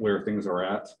where things are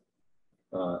at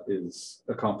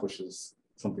accomplishes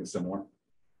something similar.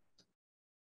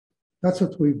 That's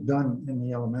what we've done in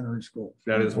the elementary school.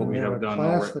 That is what we have done.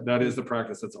 That is the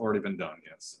practice that's already been done,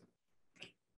 yes.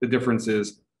 The difference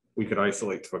is we could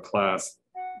isolate to a class.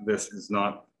 This is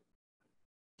not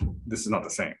the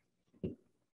same.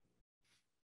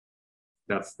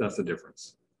 That's the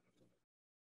difference.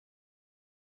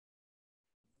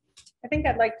 I think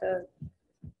I'd like to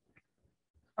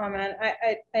comment.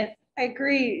 I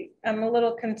agree. I'm a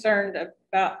little concerned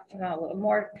about, a little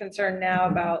more concerned now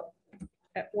about,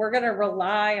 we're going to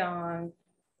rely on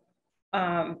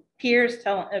peers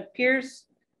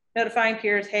notifying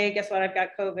peers, hey, guess what, I've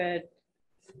got COVID.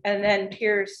 And then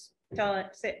peers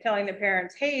telling the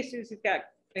parents, hey, Susie's got,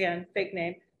 again, fake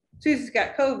name, Susie's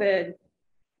got COVID.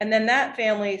 And then that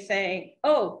family saying,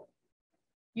 oh,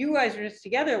 you guys were just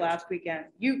together last weekend,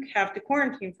 you have to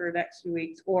quarantine for the next few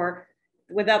weeks, or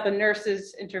without the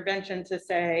nurse's intervention to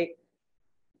say,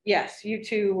 yes, you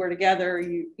two were together,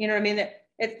 you know what I mean?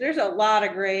 There's a lot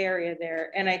of gray area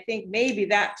there. And I think maybe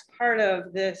that's part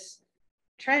of this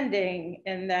trending,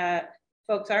 in that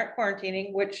folks aren't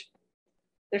quarantining, which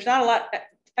there's not a lot.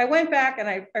 I went back and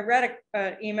I read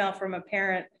an email from a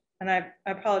parent, and I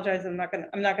apologize. I'm not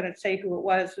gonna say who it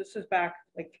was. This was back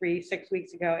like 6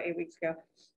 weeks ago, 8 weeks ago.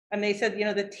 And they said, you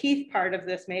know, the teeth part of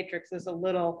this matrix is a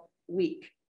little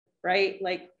weak, right?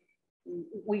 Like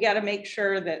we got to make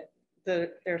sure that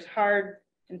there's hard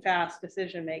and fast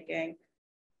decision making.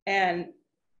 And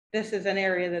this is an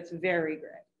area that's very gray.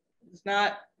 It's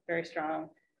not very strong.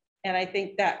 And I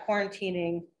think that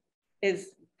quarantining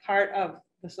is part of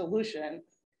the solution.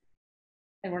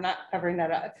 And we're not covering that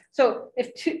up. So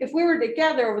if we were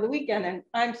together over the weekend and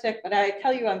I'm sick, but I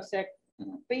tell you I'm sick,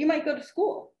 but you might go to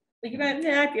school. Like you might,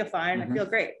 yeah, I feel fine, I feel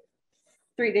great.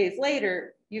 3 days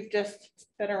later, you've just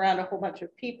been around a whole bunch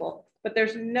of people, but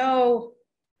there's no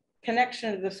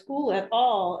connection to the school at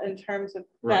all in terms of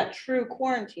that true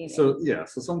quarantine. So yeah,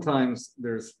 so sometimes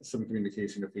there's some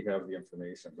communication if we have the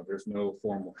information, but there's no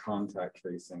formal contact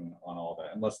tracing on all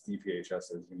that, unless DPHS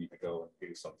says you need to go and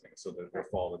do something so that the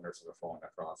nurses are following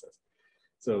that process.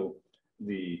 So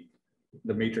the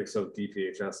matrix of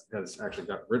DPHS has actually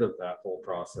got rid of that whole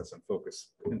process and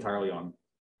focused entirely on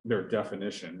their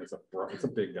definition. It's a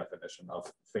big definition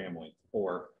of family,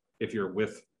 or if you're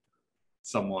with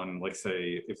someone, like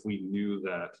say, if we knew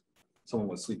that someone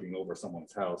was sleeping over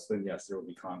someone's house, then yes, there would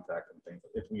be contact and things.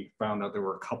 If we found out there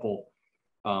were a couple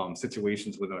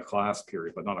situations within a class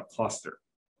period, but not a cluster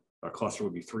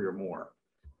would be 3 or more,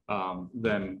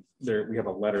 then we have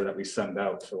a letter that we send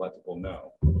out to let people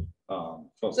know.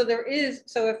 So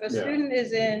if a student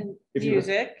is in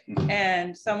music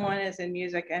and someone is in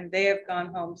music and they have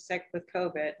gone home sick with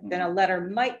COVID, then a letter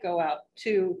might go out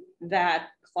to that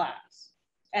class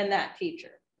and that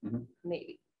teacher,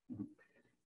 maybe.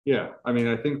 Yeah, I mean,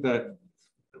 I think that,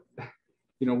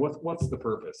 you know, what's the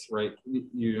purpose, right?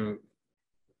 You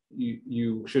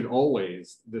should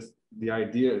always, the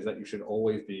idea is that you should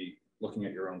always be looking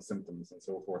at your own symptoms and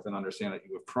so forth, and understand that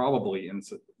you have probably,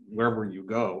 wherever you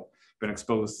go, been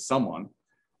exposed to someone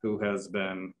who has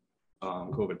been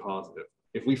COVID positive.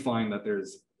 If we find that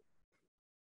there's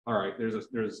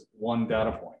one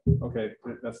data point, okay,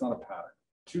 that's not a pattern.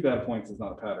 2 data points is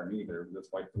not a pattern either.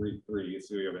 That's like three.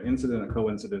 So you have an incident, a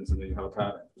coincidence, and then you have a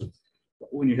pattern.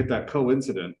 But when you hit that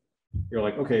coincident, you're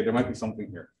like, okay, there might be something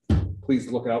here.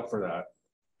 Please look out for that.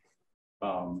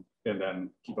 And then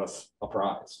keep us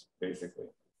apprised, basically,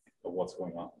 of what's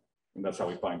going on. And that's how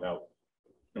we find out,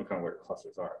 you know, kind of where the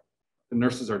clusters are. The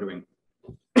nurses are doing,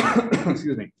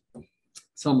 excuse me,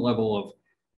 some level of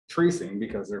tracing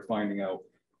because they're finding out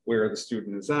where the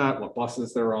student is at, what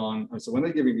buses they're on. And so when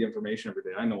they give me the information every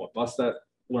day, I know what bus that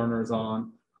learner is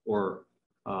on, or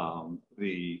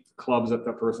the clubs that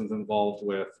person's involved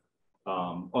with,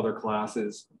 other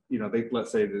classes. You know,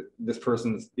 let's say that this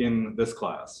person's in this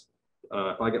class.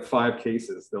 If I get 5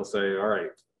 cases, they'll say, all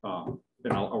right,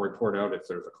 and I'll report out if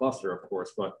there's a cluster, of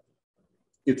course, but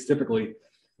it's typically,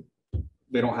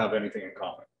 they don't have anything in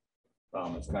common.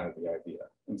 It's kind of the idea.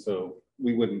 And so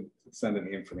we wouldn't send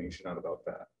any information out about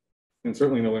that. And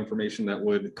certainly no information that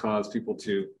would cause people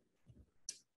to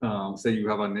say you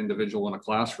have an individual in a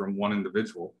classroom, one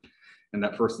individual, and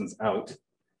that person's out.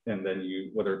 And then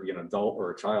you, whether it be an adult or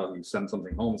a child, you send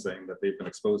something home saying that they've been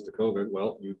exposed to COVID.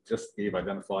 Well, you just gave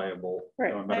identifiable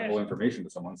medical information to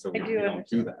someone, so we don't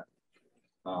do that.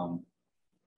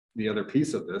 The other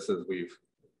piece of this, as we've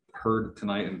heard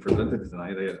tonight and presented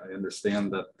tonight, I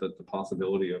understand that the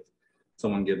possibility of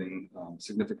someone getting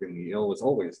significantly ill is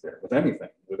always there with anything,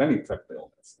 with any type of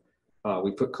illness.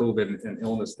 We put COVID and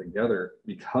illness together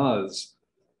because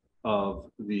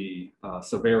of the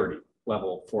severity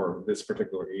level for this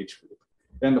particular age group,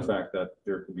 and the fact that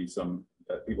there could be some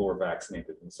people were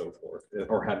vaccinated and so forth,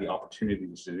 or had the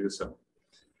opportunities to do so.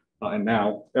 And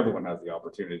now everyone has the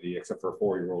opportunity, except for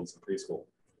 4-year-olds in preschool,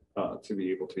 to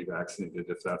be able to be vaccinated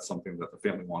if that's something that the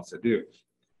family wants to do.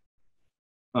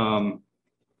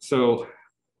 So,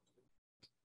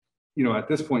 you know, at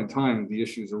this point in time, the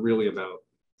issues are really about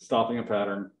stopping a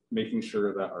pattern, making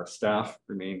sure that our staff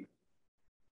remain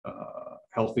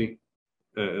healthy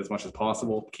as much as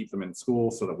possible, keep them in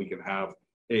school so that we can have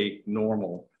as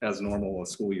normal a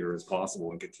school year as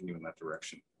possible and continue in that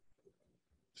direction.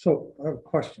 So I have a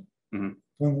question.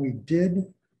 When we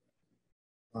did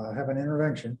have an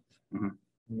intervention in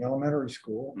the elementary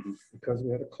school because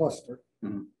we had a cluster,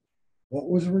 what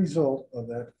was the result of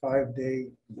that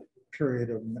 5-day period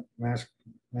of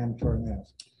mandatory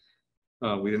mask?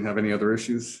 We didn't have any other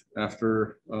issues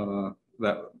after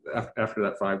that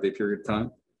 5-day period of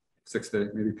time. 6-day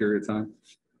maybe period of time.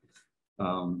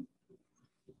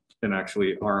 And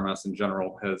actually RMS in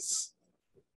general has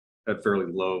had fairly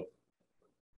low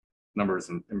numbers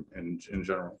in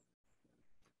general.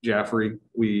 Jaffrey,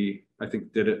 we, I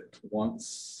think, did it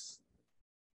once,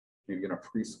 maybe in a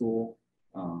preschool.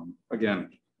 Again,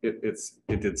 it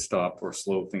did stop or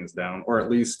slow things down, or at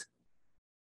least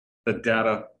the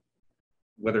data,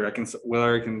 whether I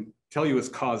can tell you it's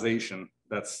causation,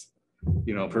 that's,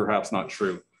 you know, perhaps not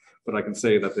true, but I can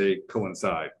say that they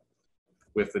coincide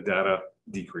with the data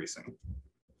decreasing.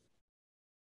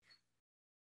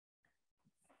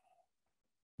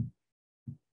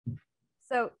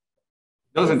 So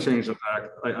doesn't change the fact,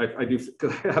 I do,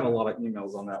 because I had a lot of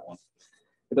emails on that one.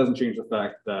 It doesn't change the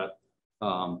fact that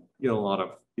you know, a lot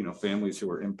of, you know, families who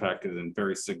were impacted in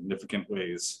very significant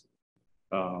ways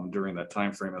during that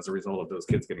time frame as a result of those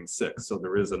kids getting sick. So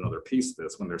there is another piece to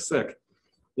this. When they're sick,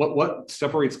 what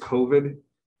separates COVID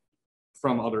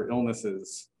from other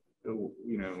illnesses, you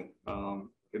know,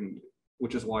 and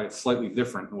which is why it's slightly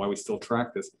different and why we still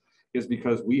track this, is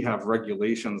because we have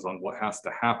regulations on what has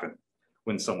to happen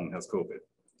when someone has COVID.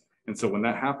 And so when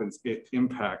that happens, it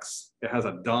impacts, it has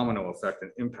a domino effect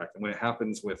and impact. And when it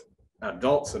happens with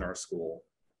adults in our school,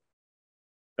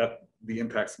 that the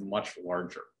impact's much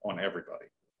larger on everybody.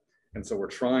 And so we're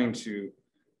trying to,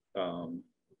 and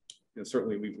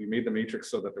certainly we made the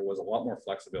matrix so that there was a lot more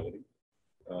flexibility.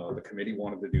 The committee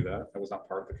wanted to do that. I was not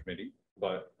part of the committee,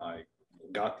 but I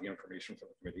got the information from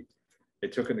the committee. They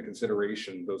took into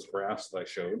consideration those graphs that I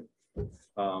showed.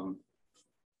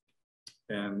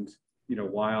 And, you know,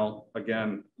 while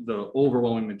again, the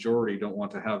overwhelming majority don't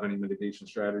want to have any mitigation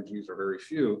strategies, or very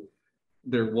few,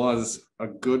 there was a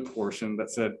good portion that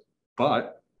said,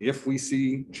 but if we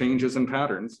see changes in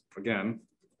patterns, again,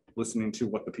 listening to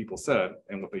what the people said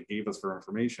and what they gave us for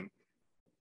information,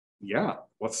 yeah,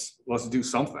 let's do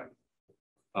something.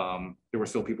 There were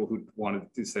still people who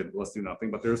wanted to say, let's do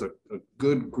nothing, but there's a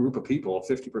good group of people, a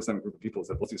 50% group of people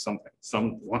said, let's do something.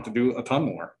 Some want to do a ton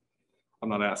more. I'm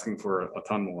not asking for a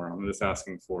ton more. I'm just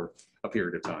asking for a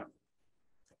period of time.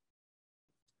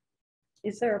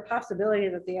 Is there a possibility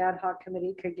that the ad hoc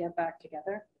committee could get back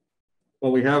together?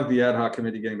 Well, we have the ad hoc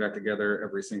committee getting back together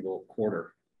every single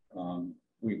quarter.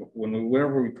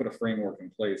 Whenever we put a framework in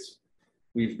place,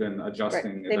 we've been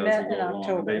adjusting it as we go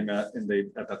along. They met and they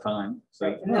at the time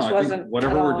said, no, I think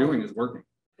whatever we're doing is working.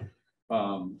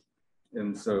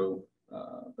 And so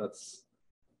that's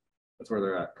where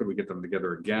they're at. Could we get them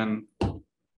together again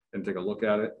and take a look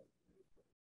at it?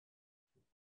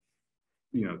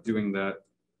 You know, doing that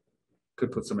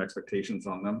could put some expectations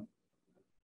on them.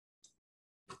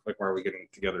 Like, why are we getting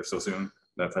together so soon?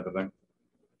 That type of thing.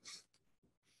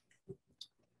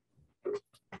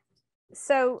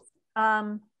 So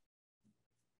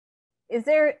is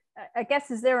there, I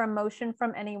guess, is there a motion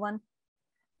from anyone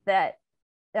that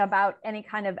about any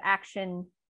kind of action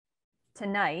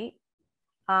tonight?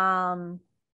 And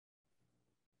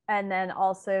then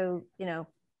also, you know,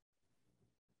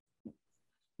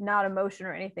 not a motion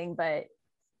or anything, but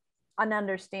an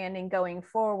understanding going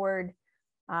forward.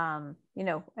 You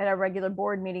know, at our regular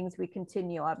board meetings, we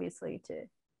continue obviously to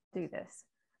do this.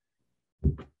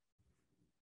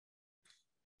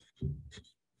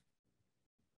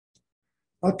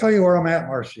 I'll tell you where I'm at,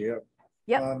 Marcia.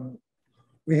 Yep.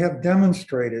 We have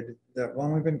demonstrated that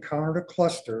when we've encountered a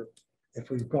cluster, if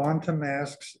we've gone to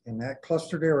masks in that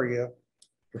clustered area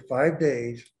for 5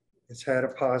 days, it's had a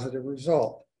positive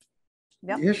result.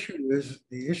 Yep. The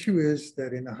issue is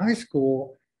that in the high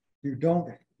school, you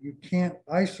can't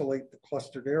isolate the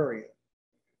clustered area.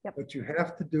 Yep. What you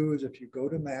have to do is, if you go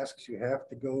to masks, you have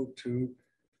to go to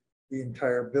the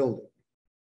entire building.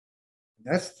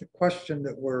 And that's the question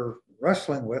that we're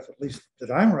wrestling with, at least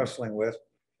that I'm wrestling with.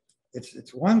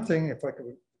 It's one thing if I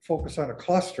could focus on a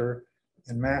cluster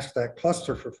and mask that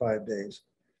cluster for 5 days,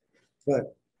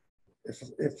 but if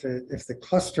the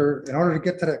cluster, in order to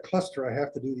get to that cluster, I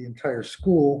have to do the entire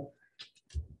school.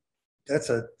 That's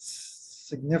a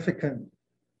significant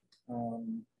I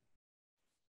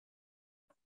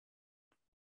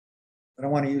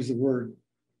don't want to use the word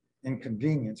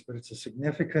inconvenience, but it's a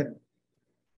significant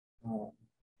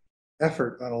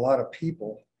effort on a lot of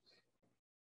people.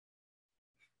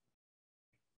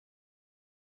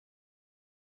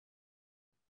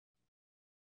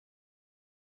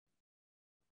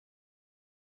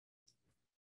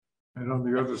 And on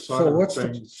the other side So of what's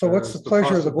things, what's the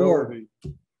pleasure of the board?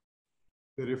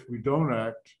 That if we don't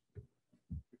act,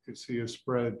 we could see a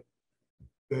spread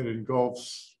that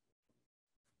engulfs,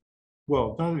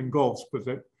 well, not engulfs, but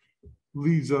that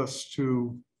leads us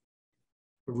to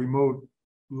a remote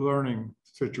learning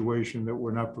situation that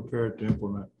we're not prepared to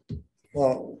implement.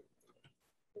 Well,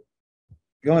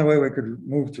 the only way we could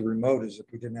move to remote is if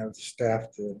we didn't have the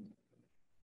staff to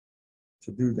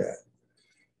do that.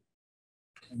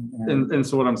 And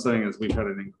so what I'm saying is we've had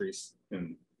an increase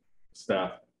in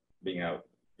staff being out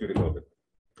due to COVID.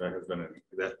 That has been,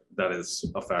 that is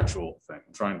a factual thing.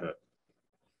 I'm trying to,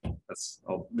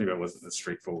 maybe I wasn't as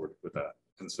straightforward with that.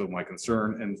 And so my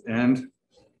concern and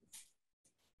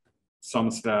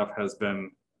some staff has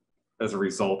been as a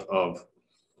result of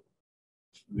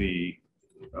the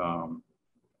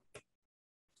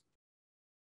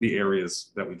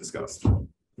areas that we discussed.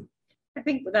 I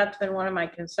think that's been one of my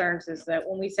concerns, is that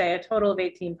when we say a total of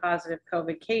 18 positive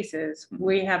COVID cases,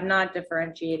 we have not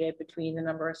differentiated between the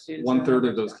number of students. 1/3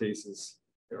 of those cases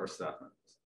are staff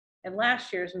members. And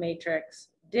last year's matrix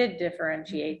did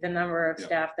differentiate the number of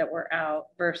staff that were out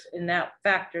versus, and that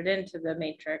factored into the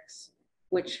matrix,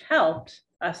 which helped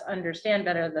us understand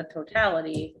better the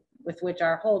totality with which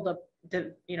our whole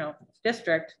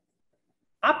district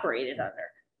operated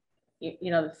under.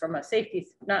 From a safety,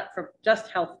 not for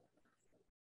just health,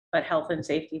 but health and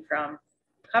safety from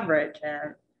coverage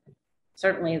and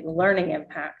certainly the learning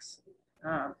impacts.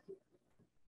 And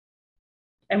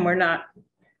we're not,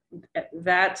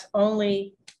 that's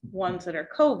only ones that are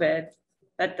COVID.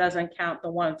 That doesn't count the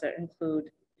ones that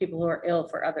include people who are ill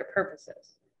for other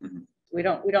purposes. Mm-hmm. We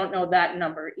don't know that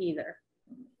number either.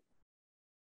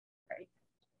 Right.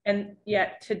 And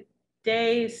yet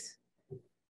today's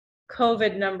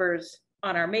COVID numbers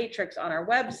on our matrix on our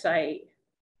website,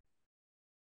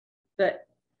 the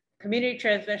community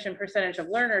transmission percentage of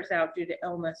learners out due to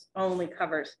illness only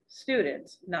covers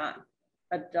students, not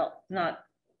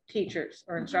teachers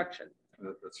or instruction.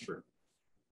 That's true.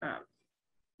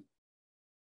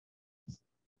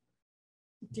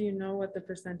 Do you know what the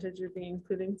percentage would be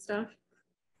including staff?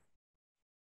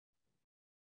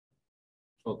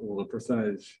 Well, the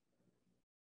percentage,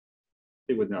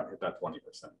 it would not hit that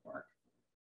 20% mark.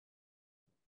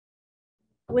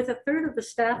 With 1/3 of the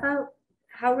staff out,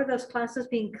 how are those classes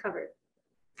being covered?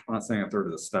 I'm not saying 1/3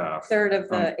 of the staff. 1/3 of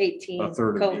the 18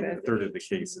 1/3 of the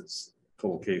cases,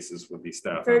 total cases would be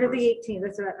staff. 1/3 of the 18.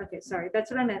 That's what. Okay, sorry.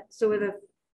 That's what I meant. So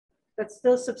that's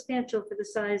still substantial for the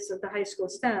size of the high school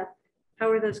staff. How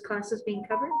are those classes being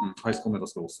covered? High school, middle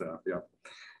school staff. Yeah.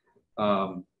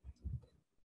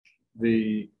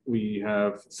 We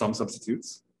have some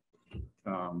substitutes.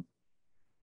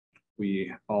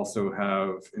 We also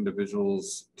have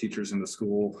individuals, teachers in the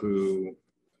school who,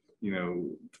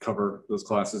 cover those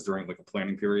classes during like a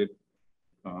planning period.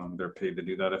 They're paid to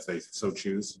do that if they so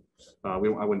choose. I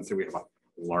wouldn't say we have a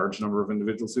large number of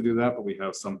individuals who do that, but we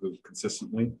have some who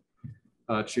consistently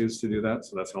choose to do that.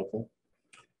 So that's helpful.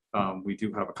 We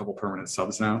do have a couple permanent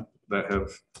subs now that have,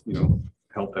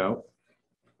 helped out.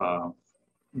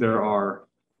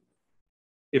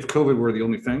 If COVID were the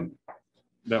only thing,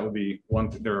 that would be one.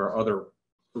 There are other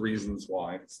reasons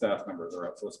why staff members are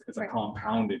out. So it's a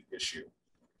compounded issue.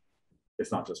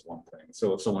 It's not just one thing.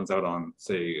 So if someone's out on,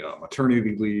 say,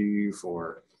 maternity leave,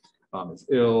 or is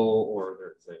ill, or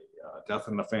there's a death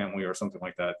in the family or something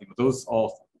like that, those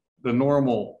all the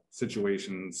normal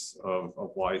situations of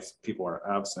why people are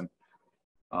absent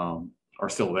are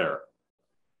still there.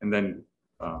 And then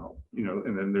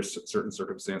and then there's certain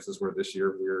circumstances where this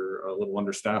year we're a little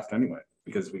understaffed anyway,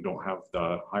 because we don't have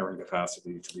the hiring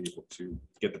capacity to be able to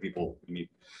get the people we need.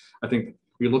 I think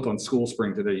we look on School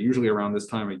Spring today, usually around this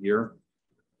time of year,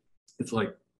 it's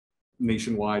like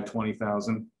nationwide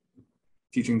 20,000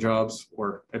 teaching jobs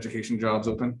or education jobs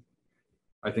open.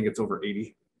 I think it's over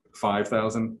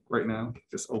 85,000 right now,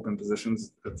 just open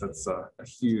positions. That's a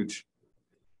huge,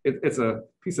 it's a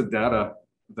piece of data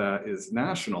that is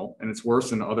national, and it's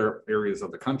worse in other areas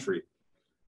of the country,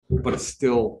 but it's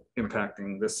still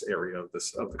impacting this area of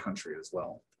the country as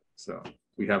well. So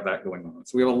we have that going on.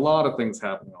 So we have a lot of things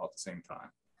happening all at the same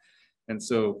time. And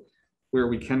so where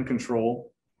we can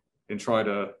control and try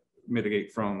to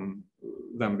mitigate from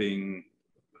them being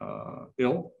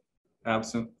ill,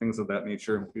 absent, things of that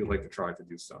nature, we would like to try to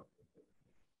do so.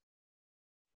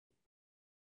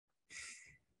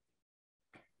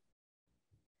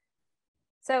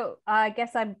 So I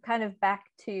guess I'm kind of back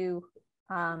to,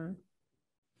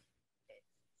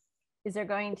 is there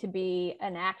going to be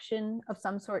an action of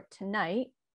some sort tonight?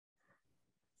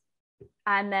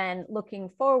 And then looking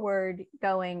forward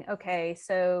going, okay,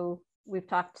 so we've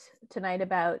talked tonight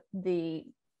about the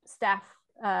staff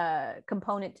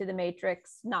component to the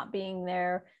matrix not being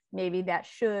there. Maybe that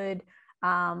should.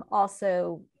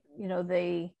 Also,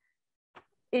 the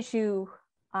issue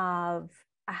of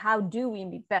how do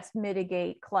we best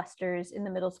mitigate clusters in the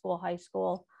middle school, high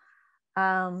school.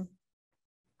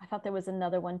 I thought there was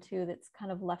another one too that's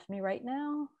kind of left me right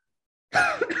now.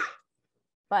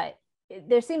 But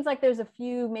there seems like there's a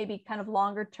few maybe kind of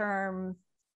longer term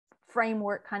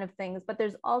framework kind of things, but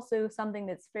there's also something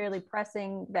that's fairly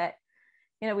pressing that,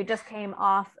 you know, we just came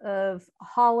off of a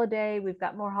holiday. We've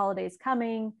got more holidays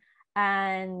coming.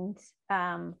 And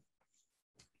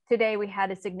today we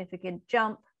had a significant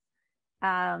jump.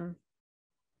 And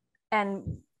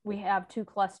we have 2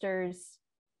 clusters.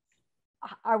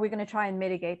 Are we going to try and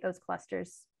mitigate those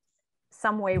clusters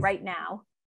some way right now?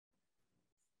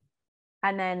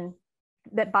 And then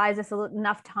that buys us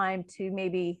enough time to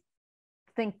maybe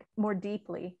think more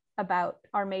deeply about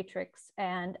our matrix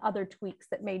and other tweaks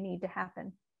that may need to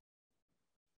happen.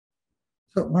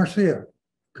 So Marcia,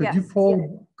 could you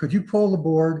poll the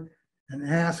board and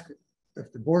ask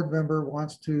if the board member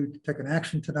wants to take an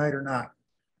action tonight or not?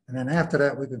 And then after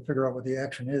that, we can figure out what the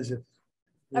action is. If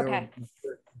okay.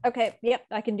 Okay. Yep.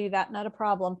 I can do that. Not a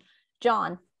problem.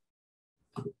 John.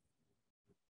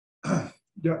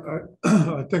 Yeah,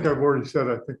 I think I've already said,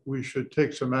 I think we should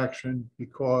take some action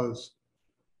because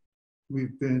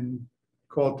we've been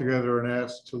called together and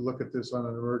asked to look at this on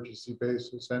an emergency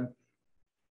basis. And,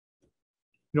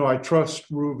 you know, I trust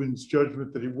Ruben's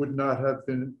judgment that he would not have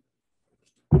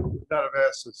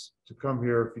asked us to come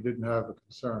here if he didn't have a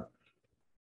concern.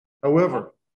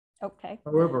 However,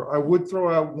 I would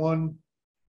throw out one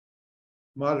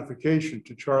modification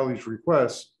to Charlie's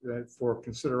request for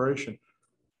consideration.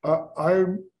 I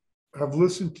have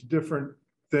listened to different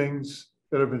things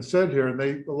that have been said here, and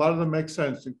a lot of them make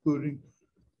sense, including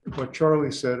what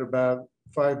Charlie said about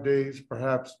 5 days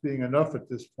perhaps being enough at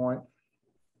this point.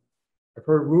 I've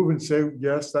heard Ruben say,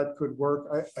 yes, that could work.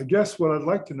 I guess what I'd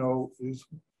like to know is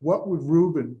what would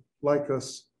Ruben like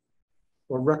us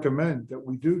or recommend that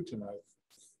we do tonight?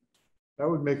 That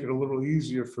would make it a little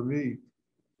easier for me.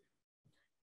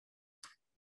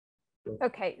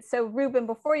 Okay, so Ruben,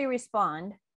 before you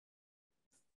respond,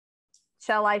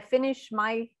 shall I finish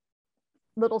my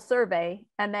little survey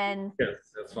and then yes,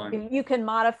 that's fine. You can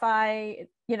modify,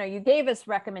 you know, you gave us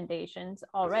recommendations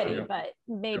already, but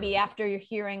maybe after you're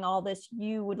hearing all this,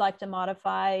 you would like to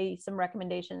modify some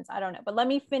recommendations. I don't know, but let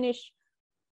me finish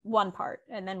one part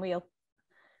and then we'll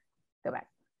go back.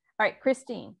 All right,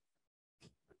 Christine.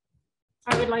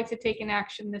 I would like to take an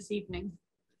action this evening.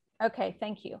 Okay,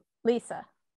 thank you. Lisa.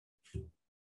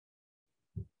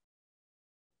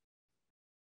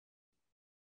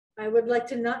 I would like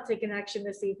to not take an action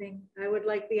this evening. I would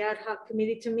like the ad hoc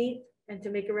committee to meet and to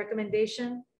make a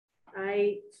recommendation.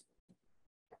 I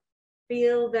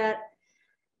feel that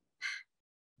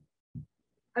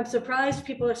I'm surprised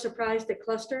people are surprised at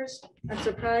clusters. I'm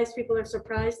surprised people are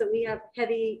surprised that we have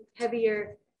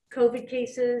heavier COVID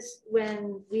cases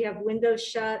when we have windows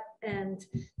shut and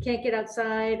can't get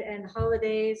outside and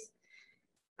holidays.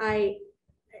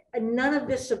 None of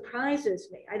this surprises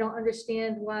me. I don't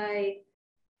understand why.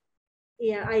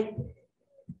 Yeah,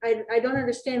 I don't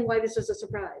understand why this is a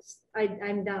surprise.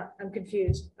 I'm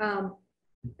confused.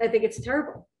 I think it's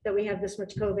terrible that we have this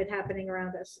much COVID happening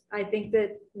around us. I think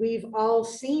that we've all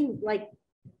seen, like,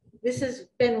 this has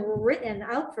been written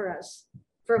out for us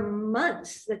for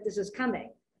months that this is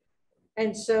coming.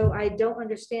 And so I don't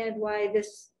understand why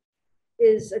this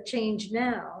is a change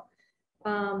now.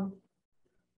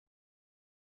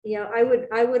 You know,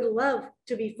 I would love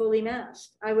to be fully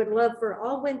masked. I would love for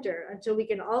all winter until we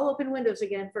can all open windows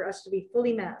again for us to be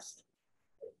fully masked.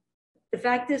 The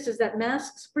fact is that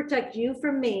masks protect you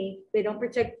from me. They don't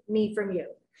protect me from you.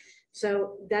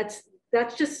 So that's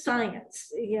just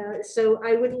science. Yeah. So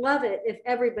I would love it if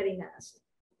everybody masked.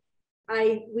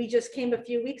 We just came a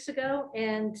few weeks ago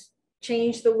and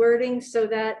changed the wording so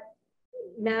that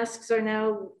masks are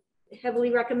now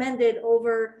heavily recommended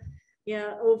over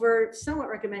somewhat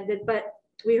recommended, but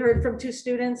we heard from 2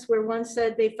 students where one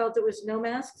said they felt it was no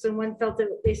masks and one felt that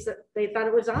they thought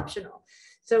it was optional.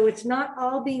 So it's not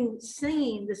all being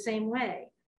seen the same way.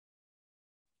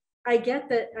 I get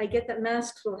that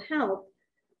masks will help.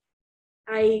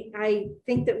 I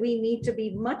think that we need to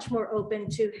be much more open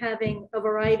to having a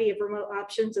variety of remote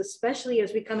options, especially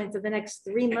as we come into the next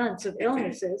 3 months of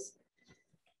illnesses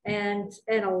and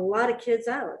a lot of kids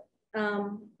out.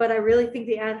 But I really think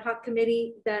the ad hoc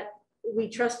committee that we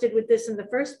trusted with this in the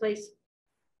first place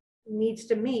needs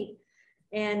to meet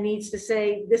and needs to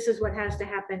say, this is what has to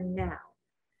happen now.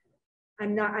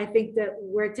 I think that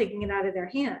we're taking it out of their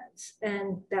hands.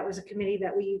 And that was a committee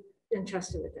that we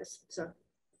entrusted with this, so.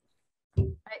 All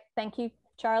right, thank you,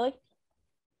 Charlie.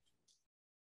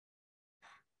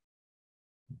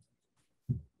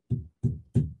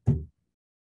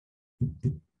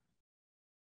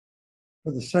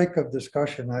 For the sake of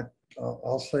discussion,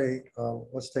 I'll say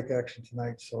let's take action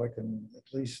tonight so I can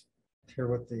at least hear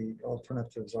what the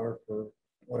alternatives are for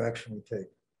what action we take.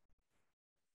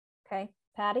 Okay,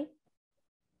 Patty?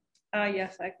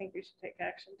 Yes, I think we should take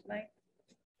action tonight.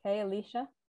 Okay, Alicia?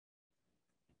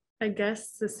 I guess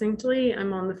succinctly,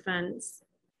 I'm on the fence.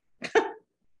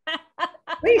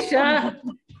 Alicia!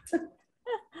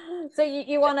 So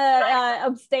you want to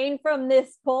abstain from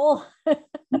this poll? No,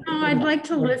 I'd like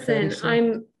to listen.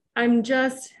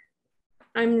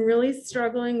 I'm really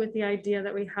struggling with the idea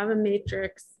that we have a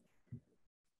matrix.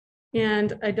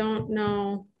 And I don't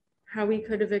know how we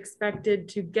could have expected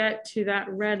to get to that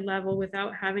red level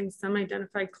without having some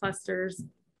identified clusters.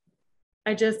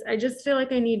 I just feel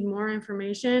like I need more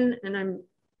information, and I'm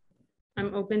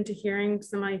open to hearing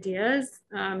some ideas.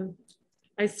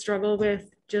 I struggle with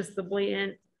just the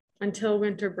blatant until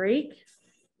winter break.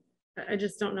 I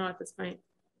just don't know at this point.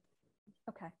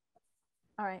 Okay.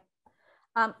 All right.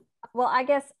 Well, I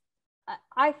guess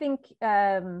I think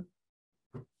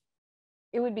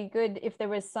it would be good if there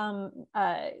was some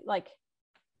like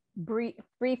brief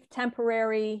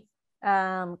temporary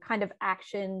kind of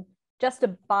action just to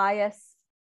buy us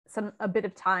a bit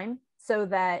of time so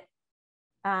that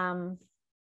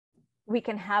we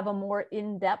can have a more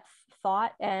in-depth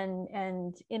thought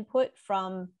and input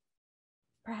from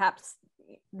perhaps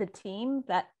the team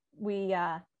that we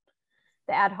the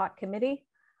ad hoc committee.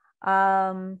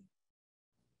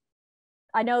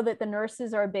 I know that the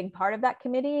nurses are a big part of that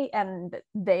committee, and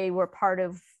they were part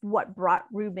of what brought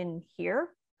Ruben here.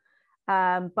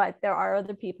 But there are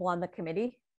other people on the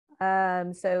committee.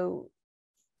 So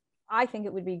I think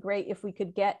it would be great if we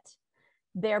could get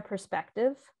their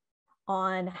perspective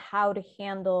on how to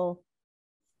handle,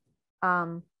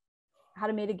 how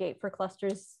to mitigate for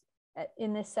clusters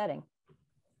in this setting.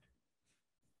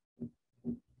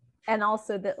 And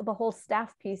also the whole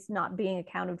staff piece not being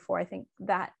accounted for. I think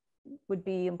that would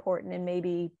be important, and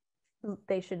maybe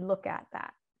they should look at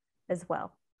that as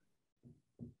well.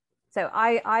 So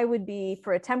I would be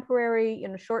for a temporary,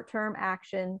 short-term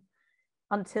action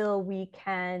until we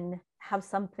can have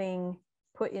something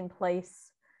put in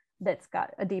place that's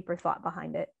got a deeper thought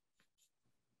behind it.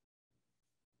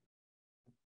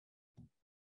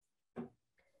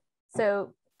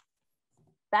 So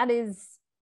that is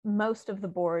most of the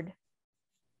board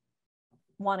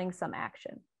wanting some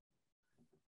action.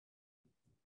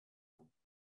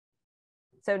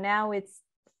 So now it's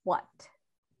what?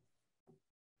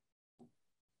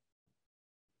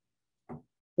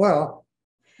 Well,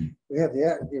 we have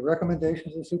the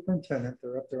recommendations of the superintendent.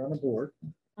 They're up there on the board.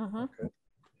 Okay.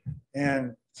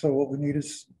 And so what we need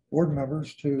is board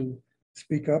members to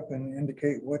speak up and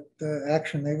indicate what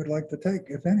action they would like to take,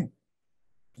 if any.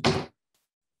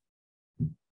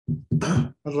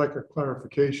 I'd like a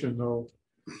clarification though.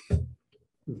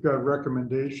 We've got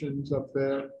recommendations up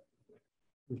there.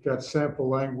 We've got sample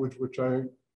language, which I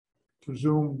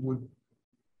presume would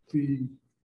be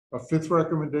a fifth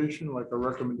recommendation, like a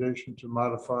recommendation to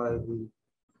modify the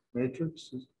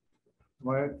matrix. Am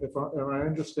I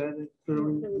understanding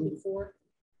clearly?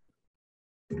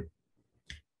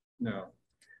 No.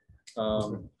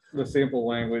 The sample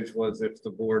language was if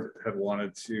the board had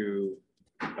wanted to,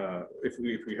 if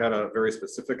we had a very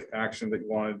specific action that you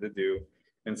wanted to do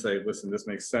and say, listen, this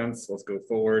makes sense, let's go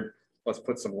forward. Let's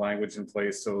put some language in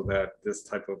place so that this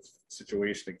type of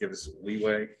situation, it gives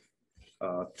leeway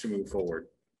to move forward.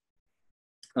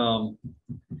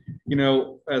 You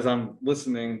know, as I'm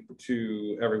listening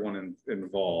to everyone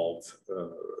involved,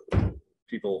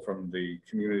 people from the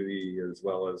community as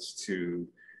well as to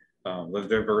the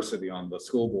diversity on the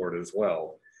school board as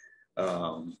well.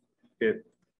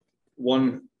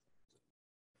 One,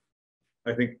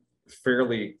 I think,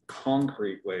 fairly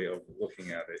concrete way of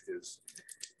looking at it is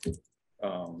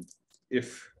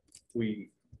if we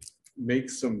make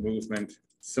some movement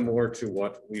similar to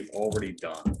what we've already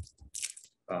done,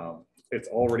 it's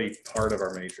already part of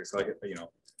our matrix. Like, you know,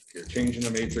 you're changing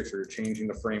the matrix or you're changing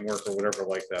the framework or whatever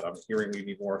like that. I'm hearing we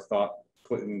need more thought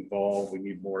put involved. We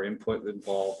need more input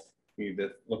involved. We need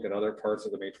to look at other parts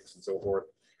of the matrix and so forth.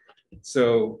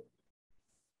 So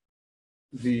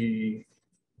the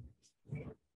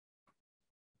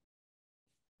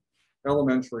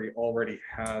elementary already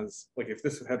has, like, if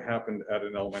this had happened at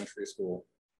an elementary school,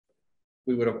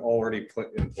 we would have already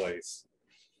put in place,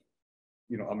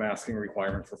 you know, a masking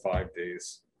requirement for 5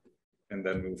 days and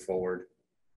then move forward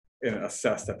and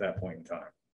assessed at that point in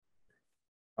time.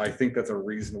 I think that's a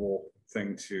reasonable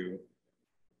thing to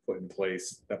put in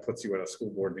place. That puts you at a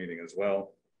school board meeting as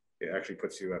well. It actually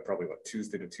puts you at probably what,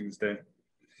 Tuesday to Tuesday,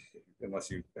 unless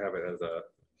you have it as a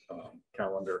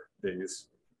calendar days.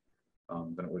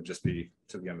 Then it would just be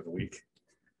to the end of the week.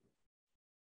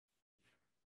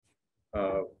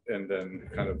 And then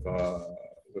kind of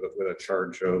with a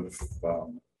charge of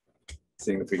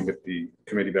seeing if we can get the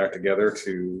committee back together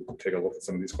to take a look at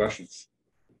some of these questions.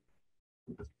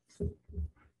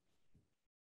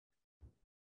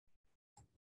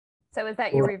 So is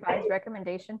that your revised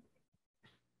recommendation?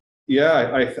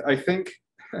 Yeah, I think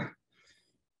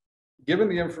given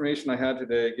the information I had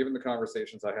today, given the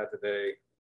conversations I had today,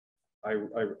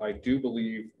 I do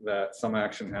believe that some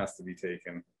action has to be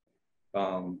taken.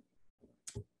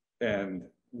 And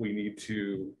we need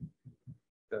to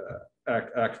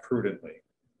act prudently.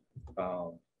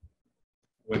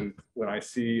 When I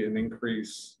see an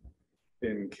increase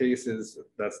in cases,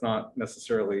 that's not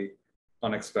necessarily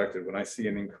unexpected. When I see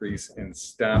an increase in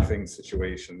staffing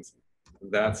situations,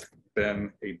 that's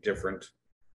been a different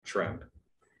trend.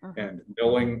 And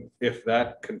knowing if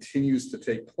that continues to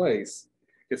take place,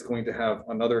 it's going to have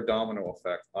another domino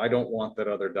effect. I don't want that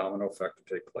other domino effect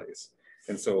to take place.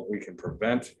 And so if we can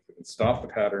stop the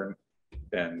pattern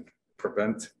and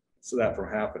prevent that from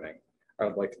happening, I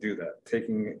would like to do that,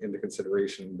 taking into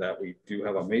consideration that we do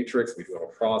have a matrix, we do have a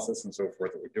process and so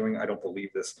forth that we're doing. I don't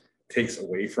believe this takes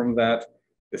away from that.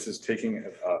 This is taking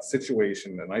a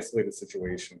situation, an isolated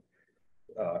situation,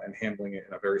 and handling it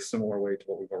in a very similar way to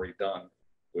what we've already done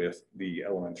with the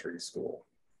elementary school.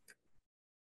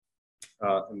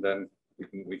 And then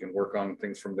we can work on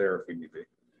things from there if we need be.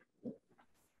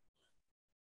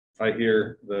 I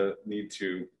hear the need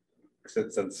to,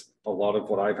 since a lot of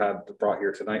what I've had brought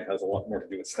here tonight has a lot more to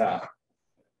do with staff.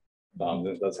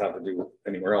 That does have to do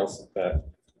anywhere else, that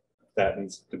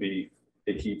needs to be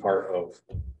a key part of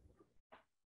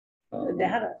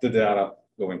the data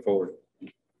going forward.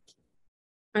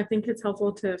 I think it's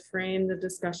helpful to frame the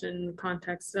discussion in the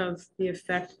context of the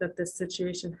effect that this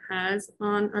situation has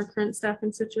on our current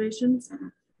staffing situations.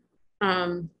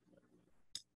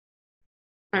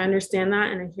 I understand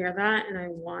that and I hear that, and I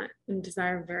want and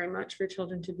desire very much for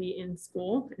children to be in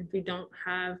school. If we don't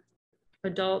have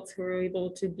adults who are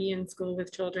able to be in school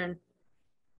with children,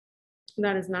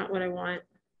 that is not what I want.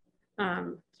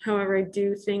 However, I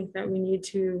do think that we need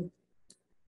to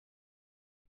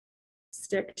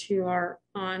stick to our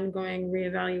ongoing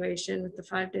reevaluation with the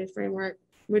 5-day framework,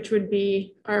 which would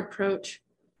be our approach,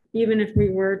 even if we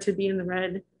were to be in the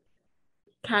red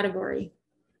category.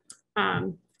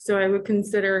 So I would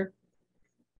consider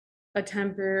a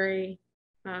temporary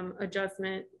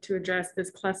adjustment to address this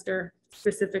cluster,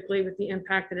 specifically with the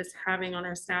impact that it's having on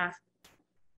our staff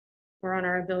or on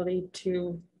our ability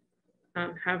to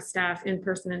have staff in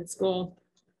person in school.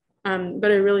 But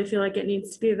I really feel like it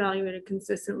needs to be evaluated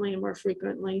consistently and more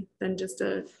frequently than just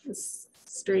a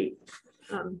straight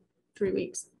 3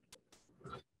 weeks.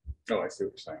 Oh, I see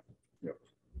what you're saying. Yep.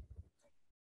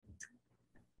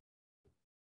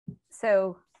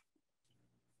 So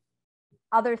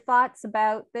other thoughts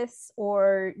about this,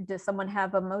 or does someone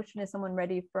have a motion? Is someone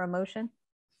ready for a motion?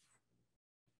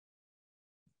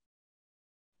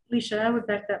 Alicia, I would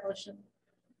back that motion.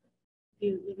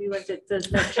 If you went to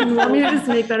the You want me to just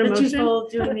make that a motion?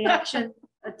 twofold doing the action,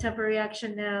 a temporary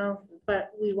action now,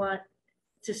 but we want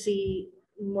to see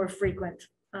more frequent.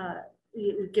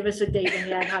 You give us a date when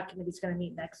the ad hoc committee is going to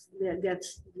meet next.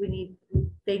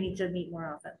 They need to meet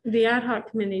more often. The ad hoc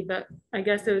committee, but I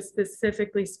guess it was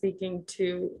specifically speaking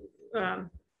to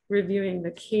reviewing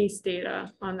the case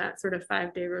data on that sort of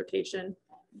 5-day rotation,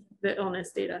 the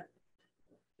illness data.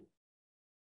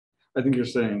 I think you're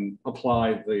saying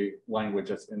apply the language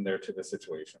that's in there to the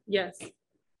situation. Yes.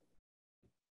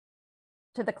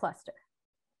 To the cluster.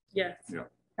 Yes. Yeah.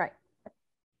 Right.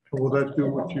 Will that do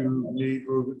what you need,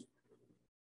 Ruben?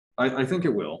 I think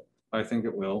it will. I think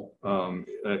it will.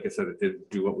 Like I said, it did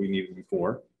do what we needed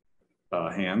before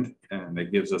hand, and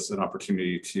it gives us an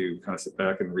opportunity to kind of sit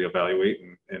back and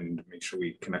reevaluate and make sure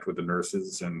we connect with the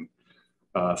nurses and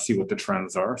see what the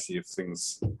trends are, see if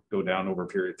things go down over a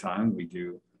period of time. We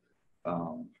do.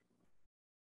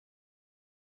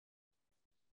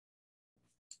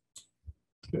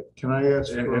 Can I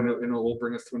ask? And it will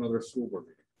bring us to another school board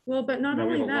meeting. Well, but not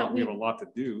only that, we have a lot to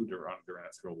do during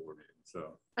that school board meeting.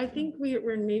 So I think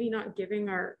we're maybe not giving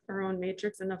our own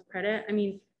matrix enough credit. I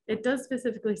mean, it does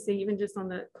specifically say, even just on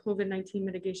the COVID-19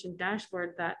 mitigation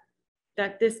dashboard, that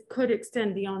this could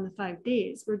extend beyond the 5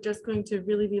 days. We're just going to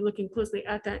really be looking closely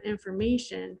at that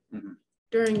information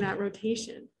during that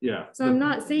rotation. Yeah. So I'm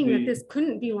not saying that this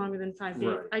couldn't be longer than 5 days.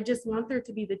 Right. I just want there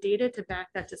to be the data to back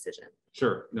that decision.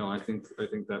 Sure. No, I think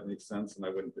that makes sense, and I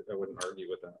wouldn't argue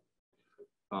with that.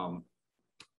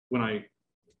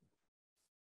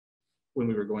 When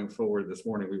we were going forward this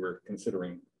morning, we were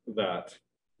considering that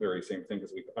very same thing,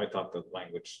 because I thought the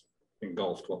language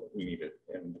engulfed what we needed,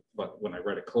 but when I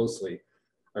read it closely,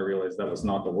 I realized that was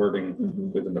not the wording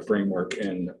within the framework,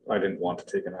 and I didn't want to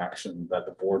take an action that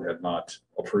the board had not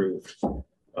approved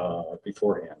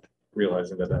beforehand,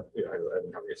 realizing that I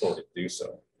didn't have the authority to do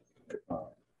so.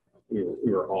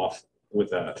 We were off with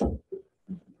that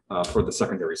for the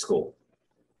secondary school.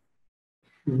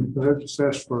 But I just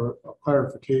asked for a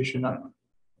clarification. I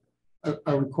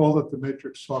recall that the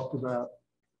matrix talked about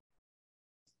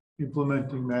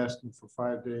implementing masking for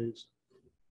 5 days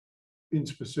in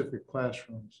specific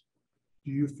classrooms.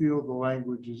 Do you feel the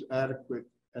language is adequate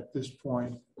at this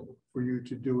point for you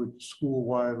to do it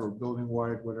school-wide or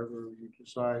building-wide, whatever you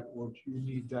decide, or do you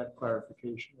need that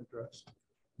clarification addressed?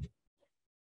 I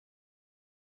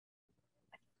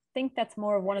think that's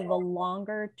more of one of the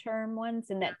longer term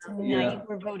ones, and that tonight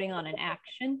we're voting on an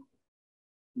action.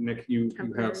 Nick, you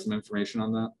have some information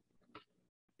on that?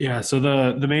 Yeah, so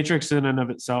the matrix in and of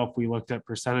itself, we looked at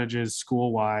percentages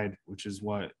school-wide, which is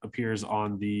what appears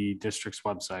on the district's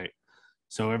website.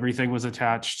 So everything was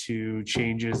attached to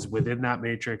changes within that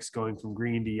matrix going from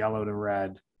green to yellow to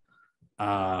red.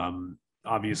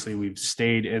 Obviously, we've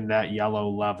stayed in that yellow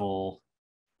level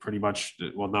pretty much,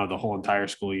 well, no, the whole entire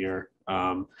school year.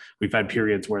 We've had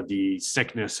periods where the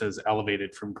sickness has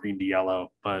elevated from green to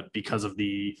yellow, but because of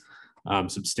the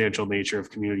substantial nature of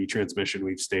community transmission,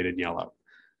 we've stayed in yellow.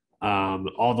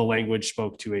 All the language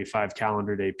spoke to a 5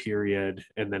 calendar day period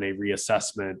and then a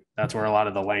reassessment. That's where a lot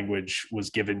of the language was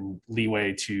given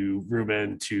leeway to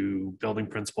Ruben, to building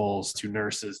principals, to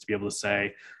nurses to be able to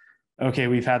say, okay,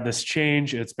 we've had this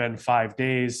change. It's been 5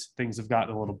 days. Things have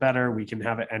gotten a little better. We can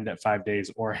have it end at 5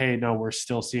 days. Or, hey, no, we're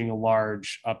still seeing a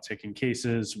large uptick in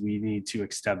cases. We need to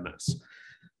extend this.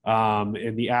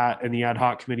 In the ad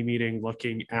hoc committee meeting,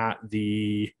 looking at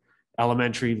the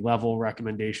elementary level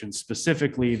recommendations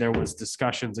specifically, there was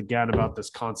discussions again about this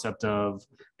concept of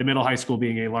the middle high school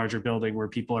being a larger building where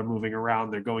people are moving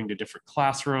around, they're going to different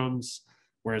classrooms,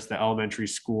 whereas the elementary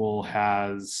school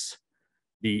has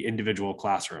the individual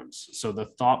classrooms. So the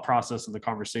thought process of the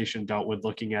conversation dealt with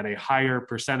looking at a higher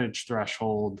percentage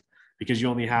threshold because you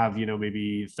only have,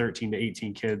 maybe 13 to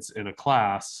 18 kids in a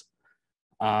class.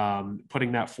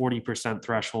 Putting that 40%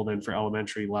 threshold in for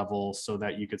elementary level so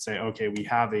that you could say, okay, we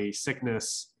have a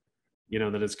sickness,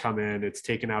 that has come in, it's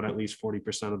taken out at least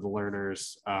 40% of the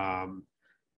learners.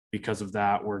 Because of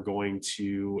that, we're going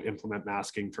to implement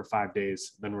masking for 5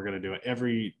 days. Then we're going to do it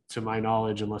to my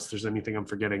knowledge, unless there's anything I'm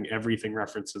forgetting, everything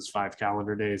references 5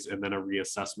 calendar days and then a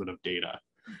reassessment of data.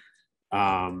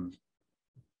 I'm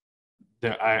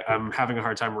having a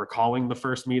hard time recalling the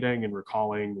first meeting and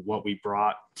recalling what we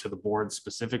brought to the board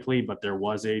specifically, but there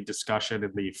was a discussion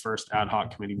in the first ad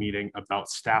hoc committee meeting about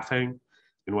staffing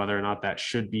and whether or not that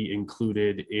should be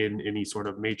included in any sort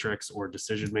of matrix or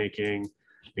decision-making.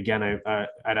 Again,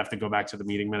 I'd have to go back to the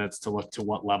meeting minutes to look to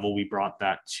what level we brought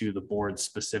that to the board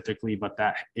specifically, but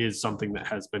that is something that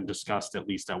has been discussed at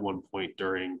least at one point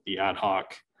during the ad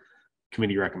hoc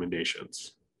committee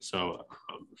recommendations. So,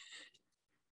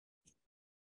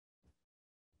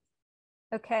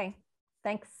 okay,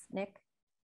 thanks, Nick.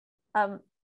 Does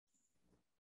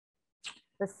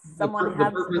someone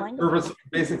have some language?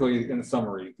 Basically, in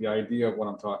summary, the idea of what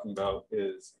I'm talking about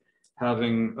is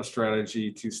having a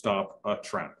strategy to stop a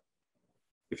trend.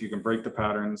 If you can break the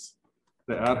patterns,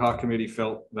 the ad hoc committee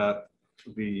felt that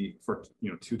for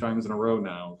 2 times in a row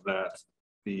now that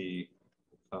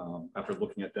after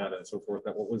looking at data and so forth,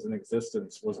 that what was in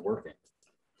existence was working.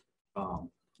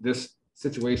 This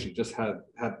situation just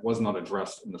was not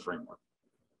addressed in the framework,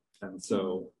 and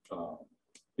so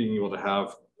being able to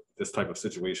have this type of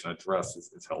situation addressed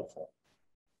is helpful.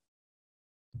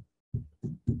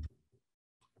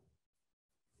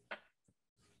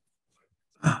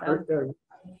 I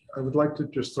would like to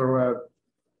just throw out,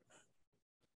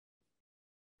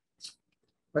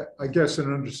 I guess,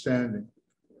 an understanding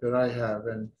that I have,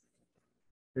 and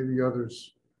maybe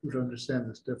others would understand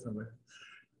this differently.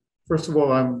 First of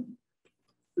all,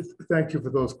 thank you for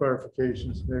those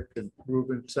clarifications, Nick and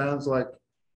Ruben. Sounds like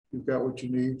you've got what you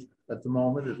need at the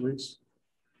moment, at least.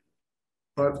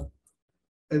 But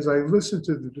as I listen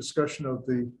to the discussion of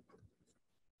the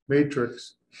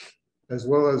matrix, as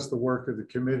well as the work of the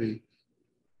committee,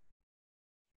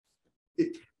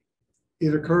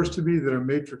 it occurs to me that a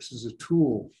matrix is a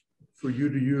tool for you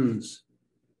to use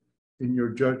in your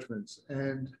judgments,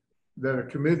 and that a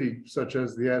committee such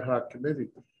as the ad hoc committee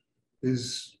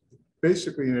is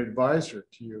basically an advisor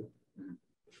to you,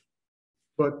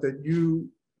 but that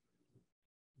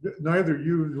neither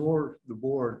you nor the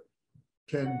board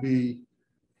can be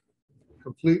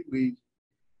completely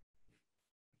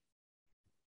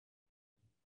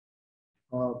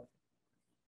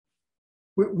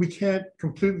we can't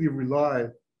completely rely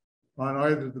on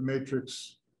either the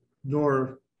matrix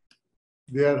nor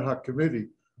the ad hoc committee,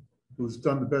 who's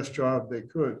done the best job they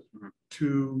could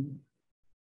to,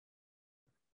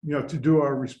 to do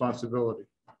our responsibility.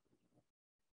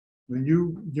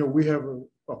 When we have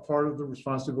a part of the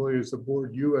responsibility as the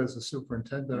board, you as the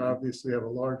superintendent obviously have a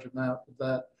large amount of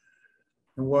that.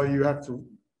 And while you have to,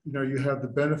 you have the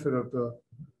benefit of the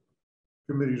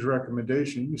committee's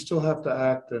recommendation, you still have to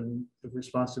act, and the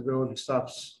responsibility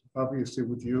stops obviously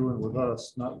with you and with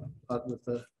us, not with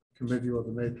the committee or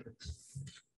the matrix.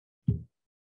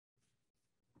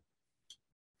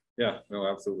 Yeah, no,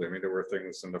 absolutely. I mean, there were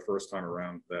things in the first time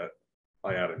around that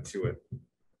I added to it,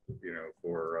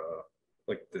 for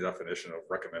like the definition of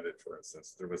recommended, for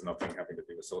instance. There was nothing having to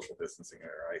do with social distancing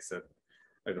there. I said,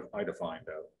 I defined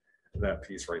that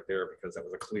piece right there because that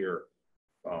was a clear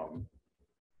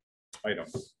item.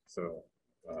 So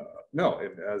no,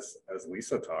 and as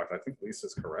Lisa talked, I think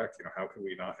Lisa's correct. How could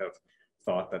we not have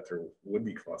thought that there would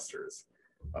be clusters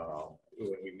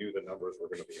when we knew the numbers were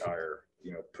going to be higher,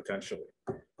 potentially.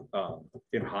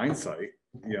 In hindsight,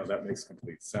 that makes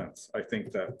complete sense. I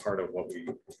think that part of what we,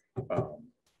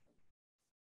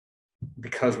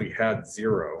 because we had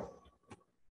zero,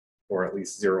 or at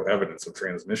least zero evidence of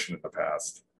transmission in the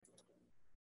past,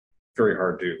 very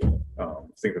hard to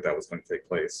think that was going to take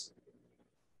place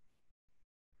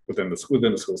within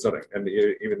the school setting, and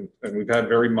we've had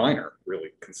very minor, really,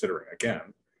 considering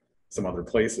again, some other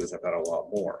places have had a lot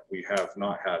more. We have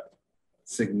not had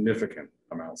significant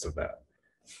amounts of that,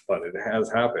 but it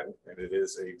has happened, and it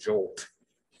is a jolt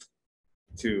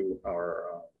to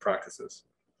our practices.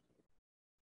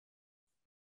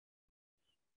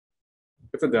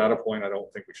 It's a data point I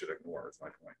don't think we should ignore, is my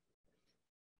point.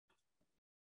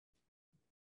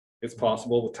 It's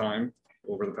possible the time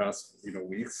over the past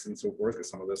weeks and so forth, because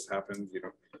some of this happened,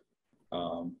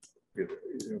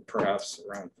 perhaps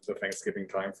around the Thanksgiving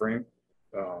timeframe,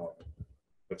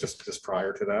 but just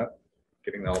prior to that,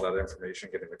 getting all that information,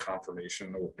 getting the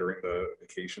confirmation during the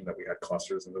vacation that we had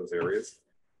clusters in those areas,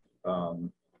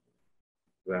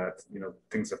 that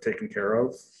things have taken care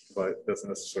of, but doesn't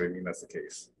necessarily mean that's the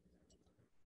case.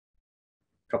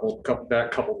 Coupled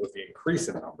with the increase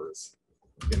in numbers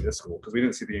in this school, because we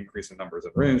didn't see the increase in numbers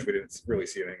at Ringe, we didn't really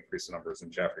see an increase in numbers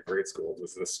in Jaffrey Grade School. It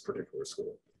was this particular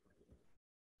school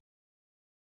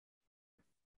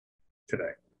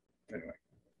today. Anyway.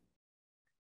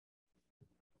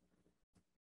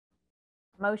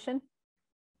 Motion?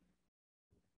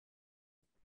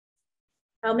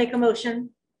 I'll make a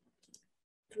motion.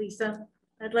 Lisa,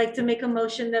 I'd like to make a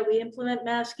motion that we implement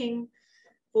masking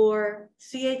for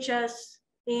CHS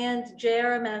and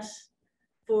JRMS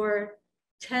for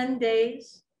 10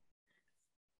 days.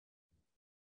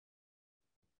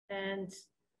 And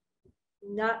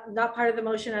not part of the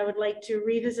motion, I would like to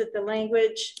revisit the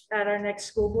language at our next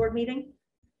school board meeting.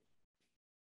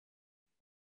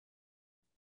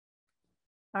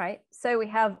 All right, so we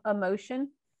have a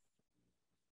motion.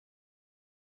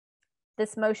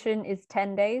 This motion is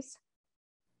 10 days.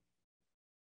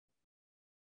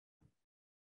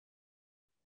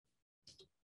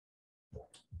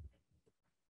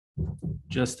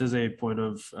 Just as a point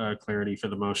of clarity for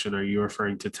the motion, are you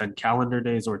referring to 10 calendar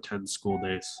days or 10 school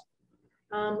days?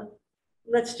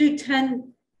 Let's do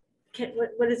 10.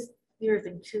 What is your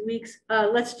thing? 2 weeks?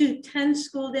 Let's do 10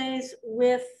 school days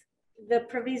with the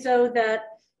proviso that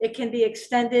it can be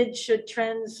extended should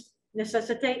trends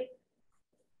necessitate,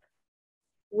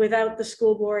 without the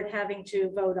school board having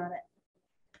to vote on it.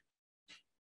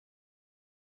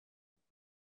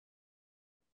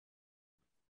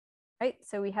 Right,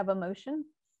 so we have a motion.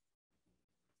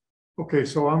 Okay,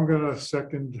 so I'm going to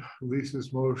second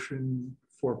Lisa's motion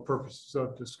for purposes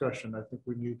of discussion. I think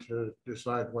we need to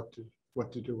decide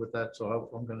what to do with that. So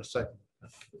I'm going to second.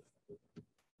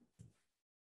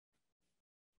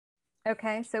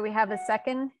 Okay, so we have a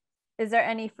second. Is there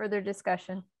any further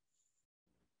discussion?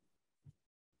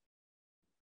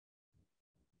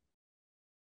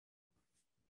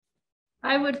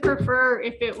 I would prefer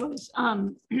if it was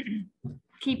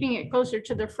keeping it closer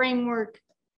to the framework,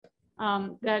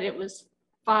 that it was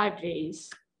 5 days,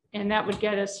 and that would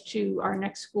get us to our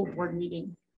next school board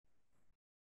meeting.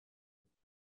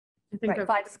 I think right,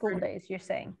 5 school days, you're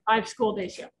saying? 5 school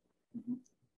days, yeah.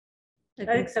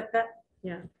 I accept that.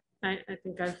 Yeah, I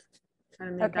think I've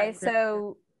kind of made okay,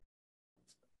 so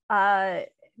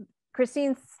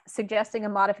Christine's suggesting a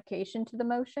modification to the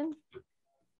motion?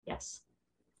 Yes.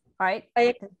 All right.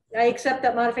 I accept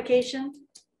that modification.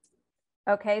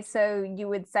 Okay, so you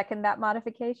would second that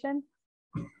modification?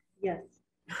 Yes.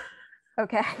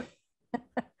 Okay.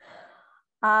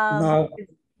 No. I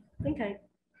think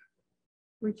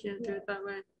we can't do it that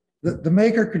way. The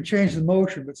maker can change the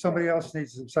motion, but somebody else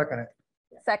needs to second it.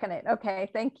 Second it. Okay,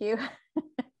 thank you.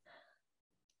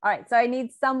 All right, so I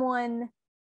need someone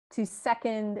to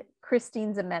second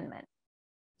Christine's amendment.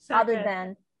 Other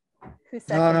than who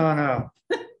seconded? No.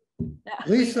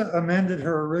 Lisa amended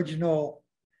her original.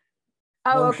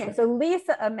 Oh, motion. okay. So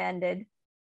Lisa amended.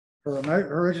 Her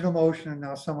original motion, and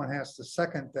now someone has to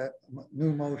second that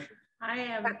new motion. I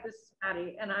am, this is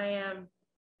Patty, and I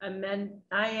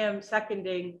am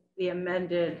seconding the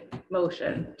amended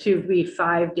motion to be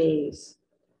 5 days,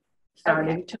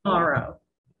 starting tomorrow.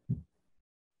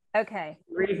 Okay.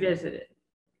 Revisit it.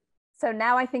 So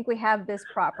now I think we have this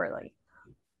properly.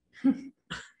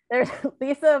 There's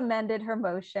Lisa amended her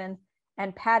motion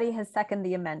and Patty has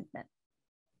seconded the amendment.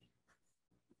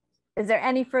 Is there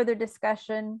any further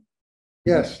discussion?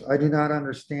 Yes, I do not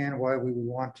understand why we would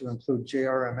want to include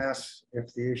JRMS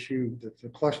if the issue that the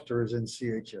cluster is in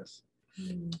CHS.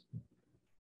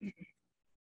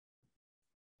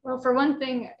 Well, for one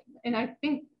thing, and I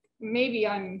think maybe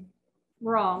I'm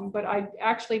wrong, but I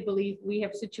actually believe we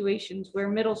have situations where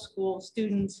middle school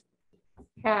students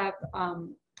have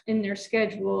in their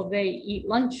schedule, they eat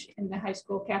lunch in the high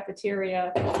school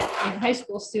cafeteria, and high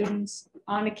school students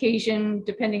on occasion,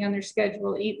 depending on their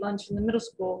schedule, eat lunch in the middle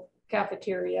school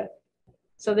cafeteria.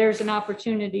 So there's an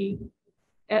opportunity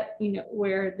at,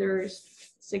 where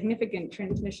there's significant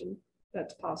transmission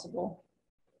that's possible.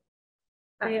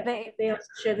 They also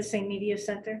share the same media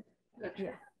center.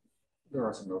 Yeah. There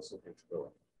are some notes looking to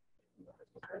go.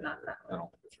 Not that I don't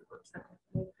think it's reversed.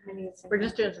 We're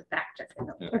just doing some fact checking.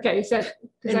 Okay, so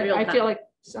In real I time. feel like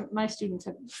my students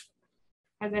have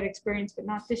had that experience, but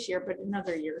not this year, but in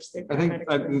other years. They've I had think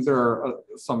that experience. there are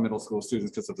some middle school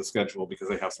students because of the schedule, because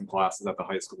they have some classes at the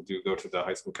high school, do go to the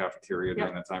high school cafeteria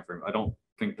during that time frame. I don't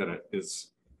think that it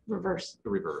is reverse. the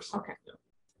reverse. Okay.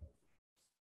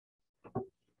 Yeah.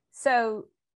 So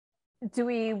do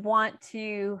we want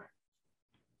to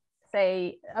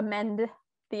say amend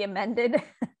the amended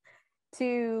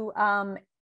to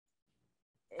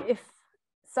if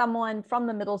someone from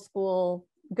the middle school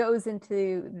goes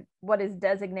into what is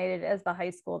designated as the high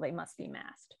school, they must be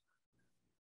masked?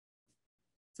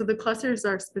 So the clusters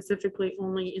are specifically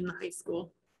only in the high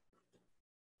school.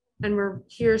 And we're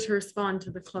here to respond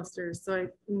to the clusters. So I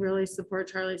really support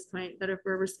Charlie's point that if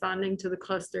we're responding to the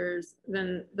clusters,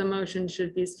 then the motion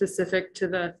should be specific to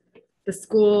the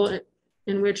school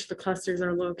in which the clusters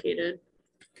are located.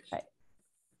 Right.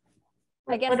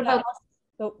 I guess I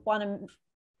also want to,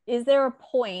 is there a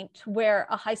point where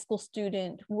a high school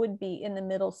student would be in the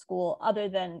middle school other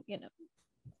than,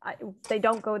 they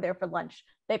don't go there for lunch.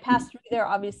 They pass through there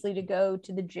obviously to go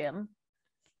to the gym.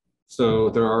 So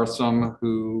there are some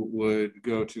who would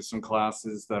go to some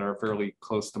classes that are fairly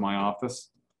close to my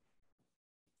office.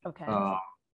 Okay.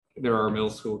 There are middle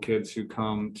school kids who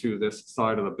come to this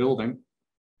side of the building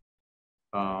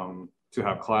to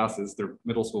have classes. They're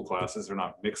middle school classes. They're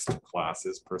not mixed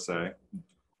classes per se.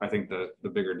 I think that the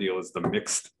bigger deal is the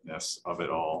mixedness of it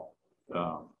all.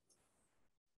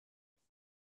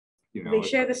 They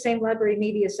share the same library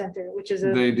media center, which is a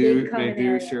they big do common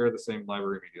area. share the same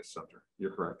library media center.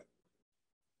 You're correct.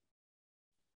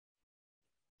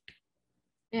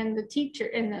 And the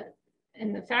teacher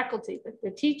and the faculty, but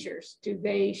the teachers, do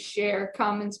they share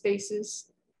common spaces?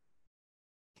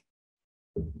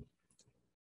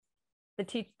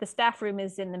 The staff room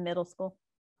is in the middle school.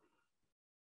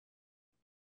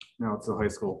 No, it's a high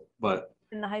school, but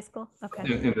In the high school?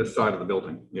 Okay. in this side of the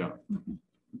building, yeah.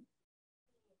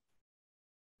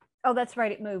 Oh, that's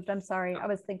right. It moved. I'm sorry. I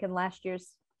was thinking last year's.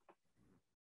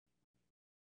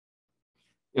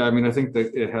 Yeah, I mean, I think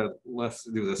that it had less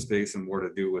to do with the space and more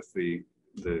to do with the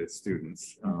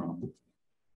students.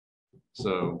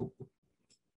 So.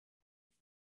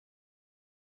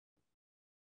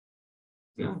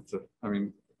 Yeah, I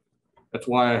mean, that's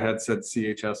why I had said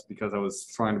CHS, because I was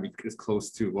trying to be as close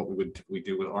to what we would typically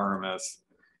do with RMS,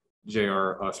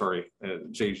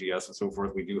 JGS and so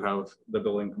forth. We do have the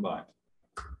building combined.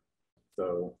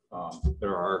 So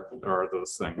there are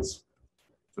those things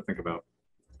to think about.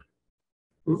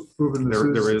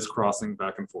 There is crossing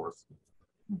back and forth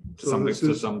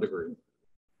to some degree.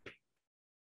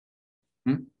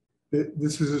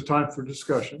 This is a time for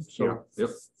discussion. So yeah, yep.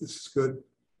 This is good.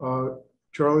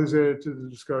 Charlie's added to the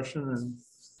discussion and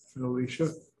Alicia.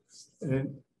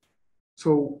 And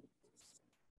so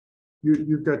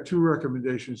you've got two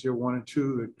recommendations here, 1 and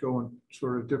 2, that go in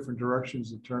sort of different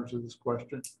directions in terms of this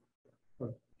question,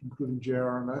 including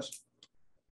JRMS.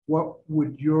 What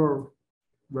would your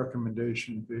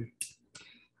recommendation be?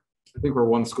 I think we're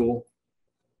one school.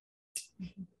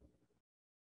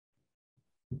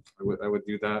 I would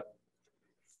do that.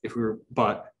 if we were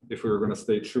going to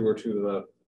stay truer to the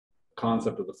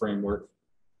concept of the framework,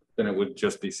 then it would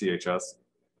just be CHS.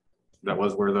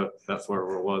 That's where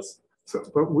it was. So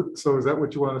is that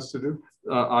what you want us to do?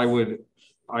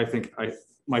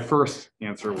 My first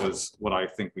answer was what I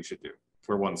think we should do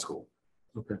for one school.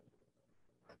 Okay.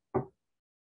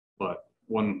 But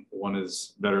one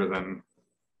is better than,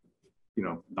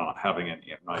 not having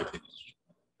any, in my opinion,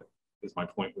 is my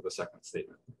point with the second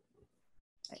statement.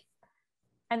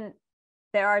 And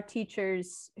there are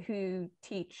teachers who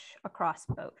teach across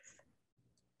both.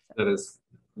 That is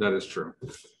true.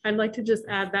 I'd like to just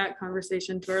add that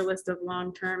conversation to our list of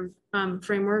long-term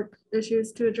framework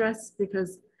issues to address,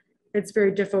 because it's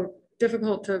very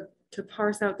difficult to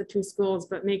parse out the two schools,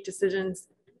 but make decisions.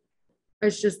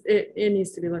 It's just, it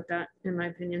needs to be looked at, in my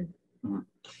opinion.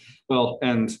 Well,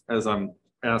 and as I'm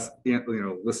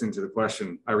listening to the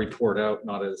question, I report out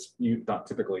not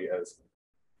typically as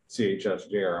CHS,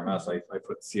 JRMS. I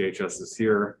put CHSs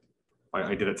here.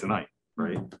 I did it tonight,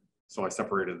 right? So I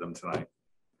separated them tonight.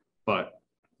 But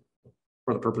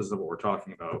for the purposes of what we're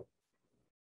talking about,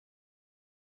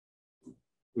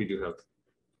 we do have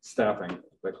staffing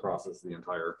that crosses the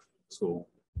entire school.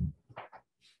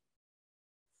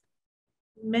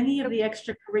 Many of the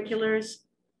extracurriculars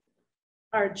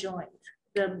are joined.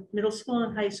 The middle school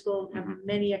and high school have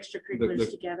many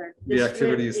extracurriculars together. The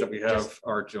activities that we have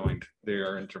are joined. They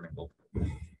are intermingled.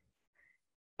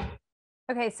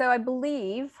 Okay, so I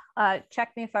believe,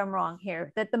 check me if I'm wrong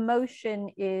here, that the motion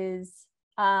is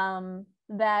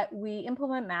that we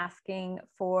implement masking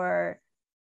for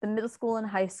the middle school and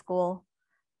high school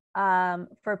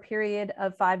for a period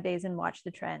of 5 days and watch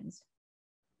the trends.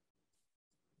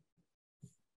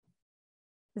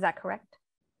 Is that correct?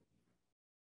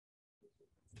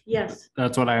 Yes.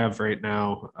 That's what I have right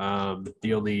now.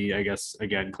 The only, I guess,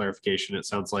 again, clarification, it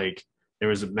sounds like there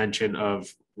was a mention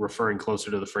of referring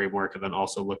closer to the framework and then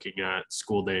also looking at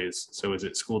school days. So is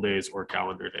it school days or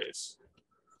calendar days?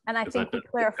 And I think we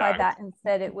clarified that and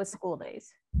said it was school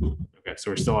days. Okay,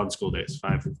 so we're still on school days,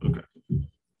 5, okay.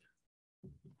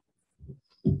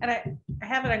 And I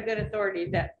have it on good authority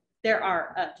that there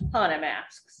are a ton of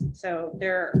masks. So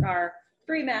there are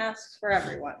 3 masks for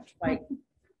everyone. Like,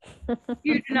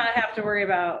 you do not have to worry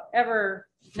about ever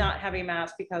not having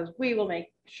masks, because we will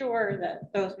make sure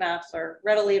that those masks are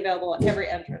readily available at every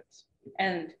entrance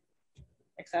and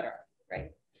et cetera,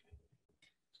 right?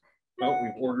 Well,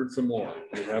 we've ordered some more.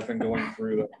 We have been going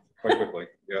through that quite quickly.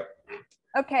 Yeah.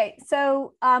 Okay,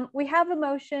 so we have a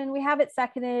motion, we have it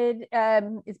seconded,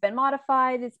 it's been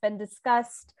modified, it's been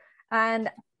discussed, and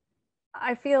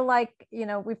I feel like,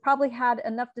 we've probably had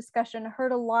enough discussion,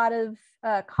 heard a lot of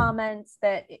comments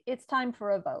that it's time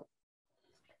for a vote.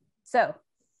 So,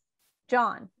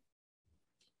 John.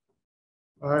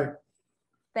 Aye.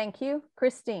 Thank you.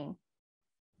 Christine.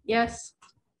 Yes.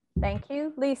 Thank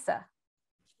you. Lisa.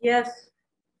 Yes.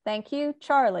 Thank you.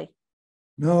 Charlie.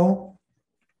 No.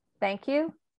 Thank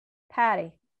you.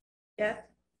 Patty. Yes.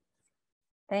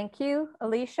 Thank you.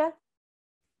 Alicia.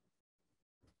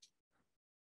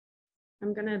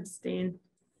 I'm going to abstain.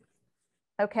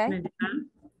 Okay. Can I do that?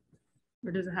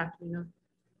 Or does it have to be no?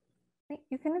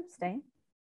 You can abstain.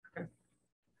 Okay.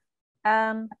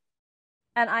 And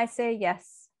I say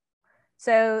yes.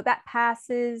 So that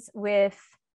passes with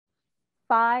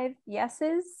 5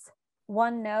 yeses,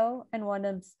 1 no, and 1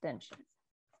 abstention.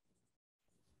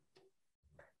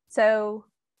 So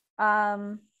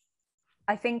I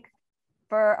think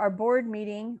for our board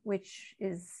meeting, which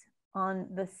is on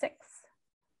the 6th,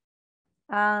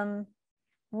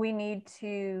 we need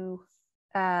to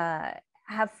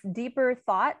have deeper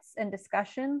thoughts and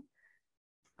discussion.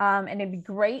 And it'd be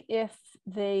great if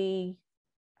the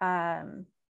ad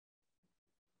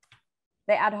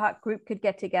hoc group could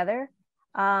get together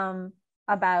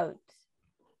about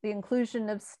the inclusion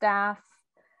of staff,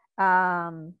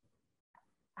 how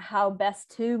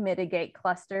best to mitigate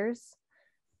clusters.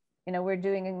 We're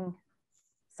doing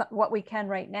what we can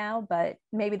right now, but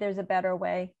maybe there's a better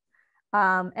way.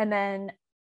 And then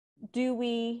do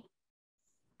we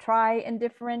try and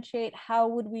differentiate? How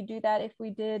would we do that if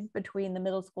we did between the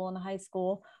middle school and the high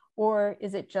school? Or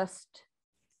is it just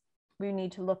we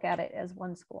need to look at it as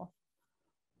one school?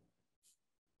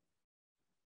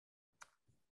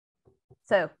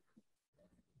 So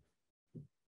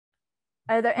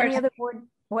are there any other board?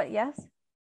 What? Yes.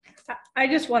 I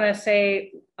just want to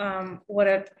say what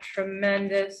a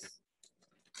tremendous,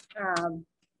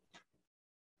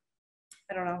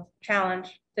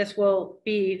 challenge this will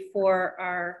be for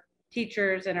our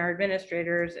teachers and our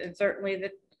administrators, and certainly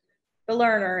the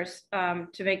learners,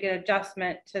 to make an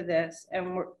adjustment to this.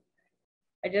 And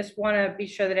I just want to be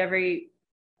sure that every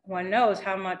everyone knows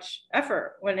how much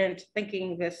effort went into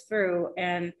thinking this through,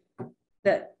 and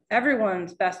that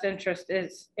everyone's best interest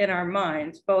is in our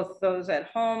minds, both those at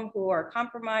home who are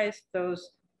compromised, the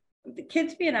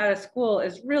kids being out of school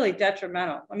is really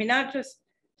detrimental. I mean, not just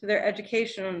to their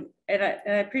education, and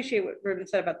I appreciate what Ruben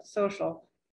said about the social,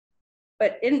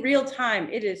 but in real time,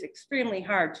 it is extremely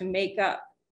hard to make up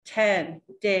 10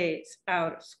 days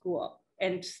out of school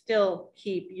and still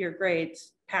keep your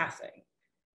grades passing.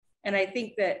 And I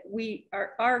think that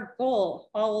our goal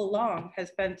all along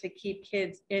has been to keep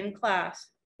kids in class,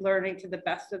 learning to the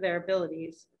best of their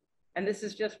abilities. And this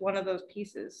is just one of those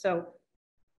pieces. So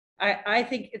I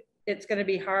think it's going to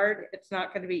be hard. It's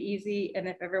not going to be easy. And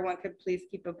if everyone could please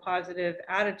keep a positive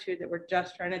attitude that we're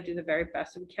just trying to do the very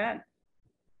best we can.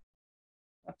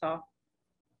 That's all.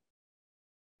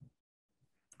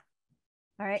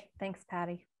 All right, thanks,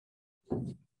 Patty.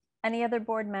 Any other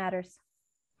board matters?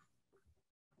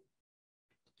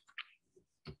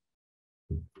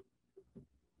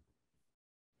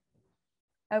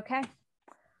 Okay.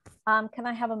 Can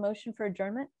I have a motion for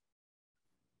adjournment?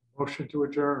 Motion to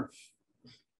adjourn.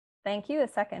 Thank you. A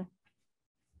second.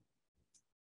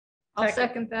 I'll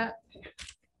second that.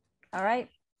 All right.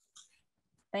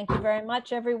 Thank you very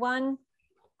much, everyone.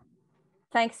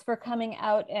 Thanks for coming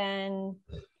out and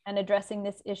addressing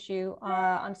this issue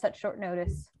on such short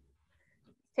notice.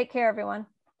 Take care, everyone.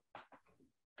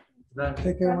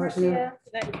 Take care, Marcia.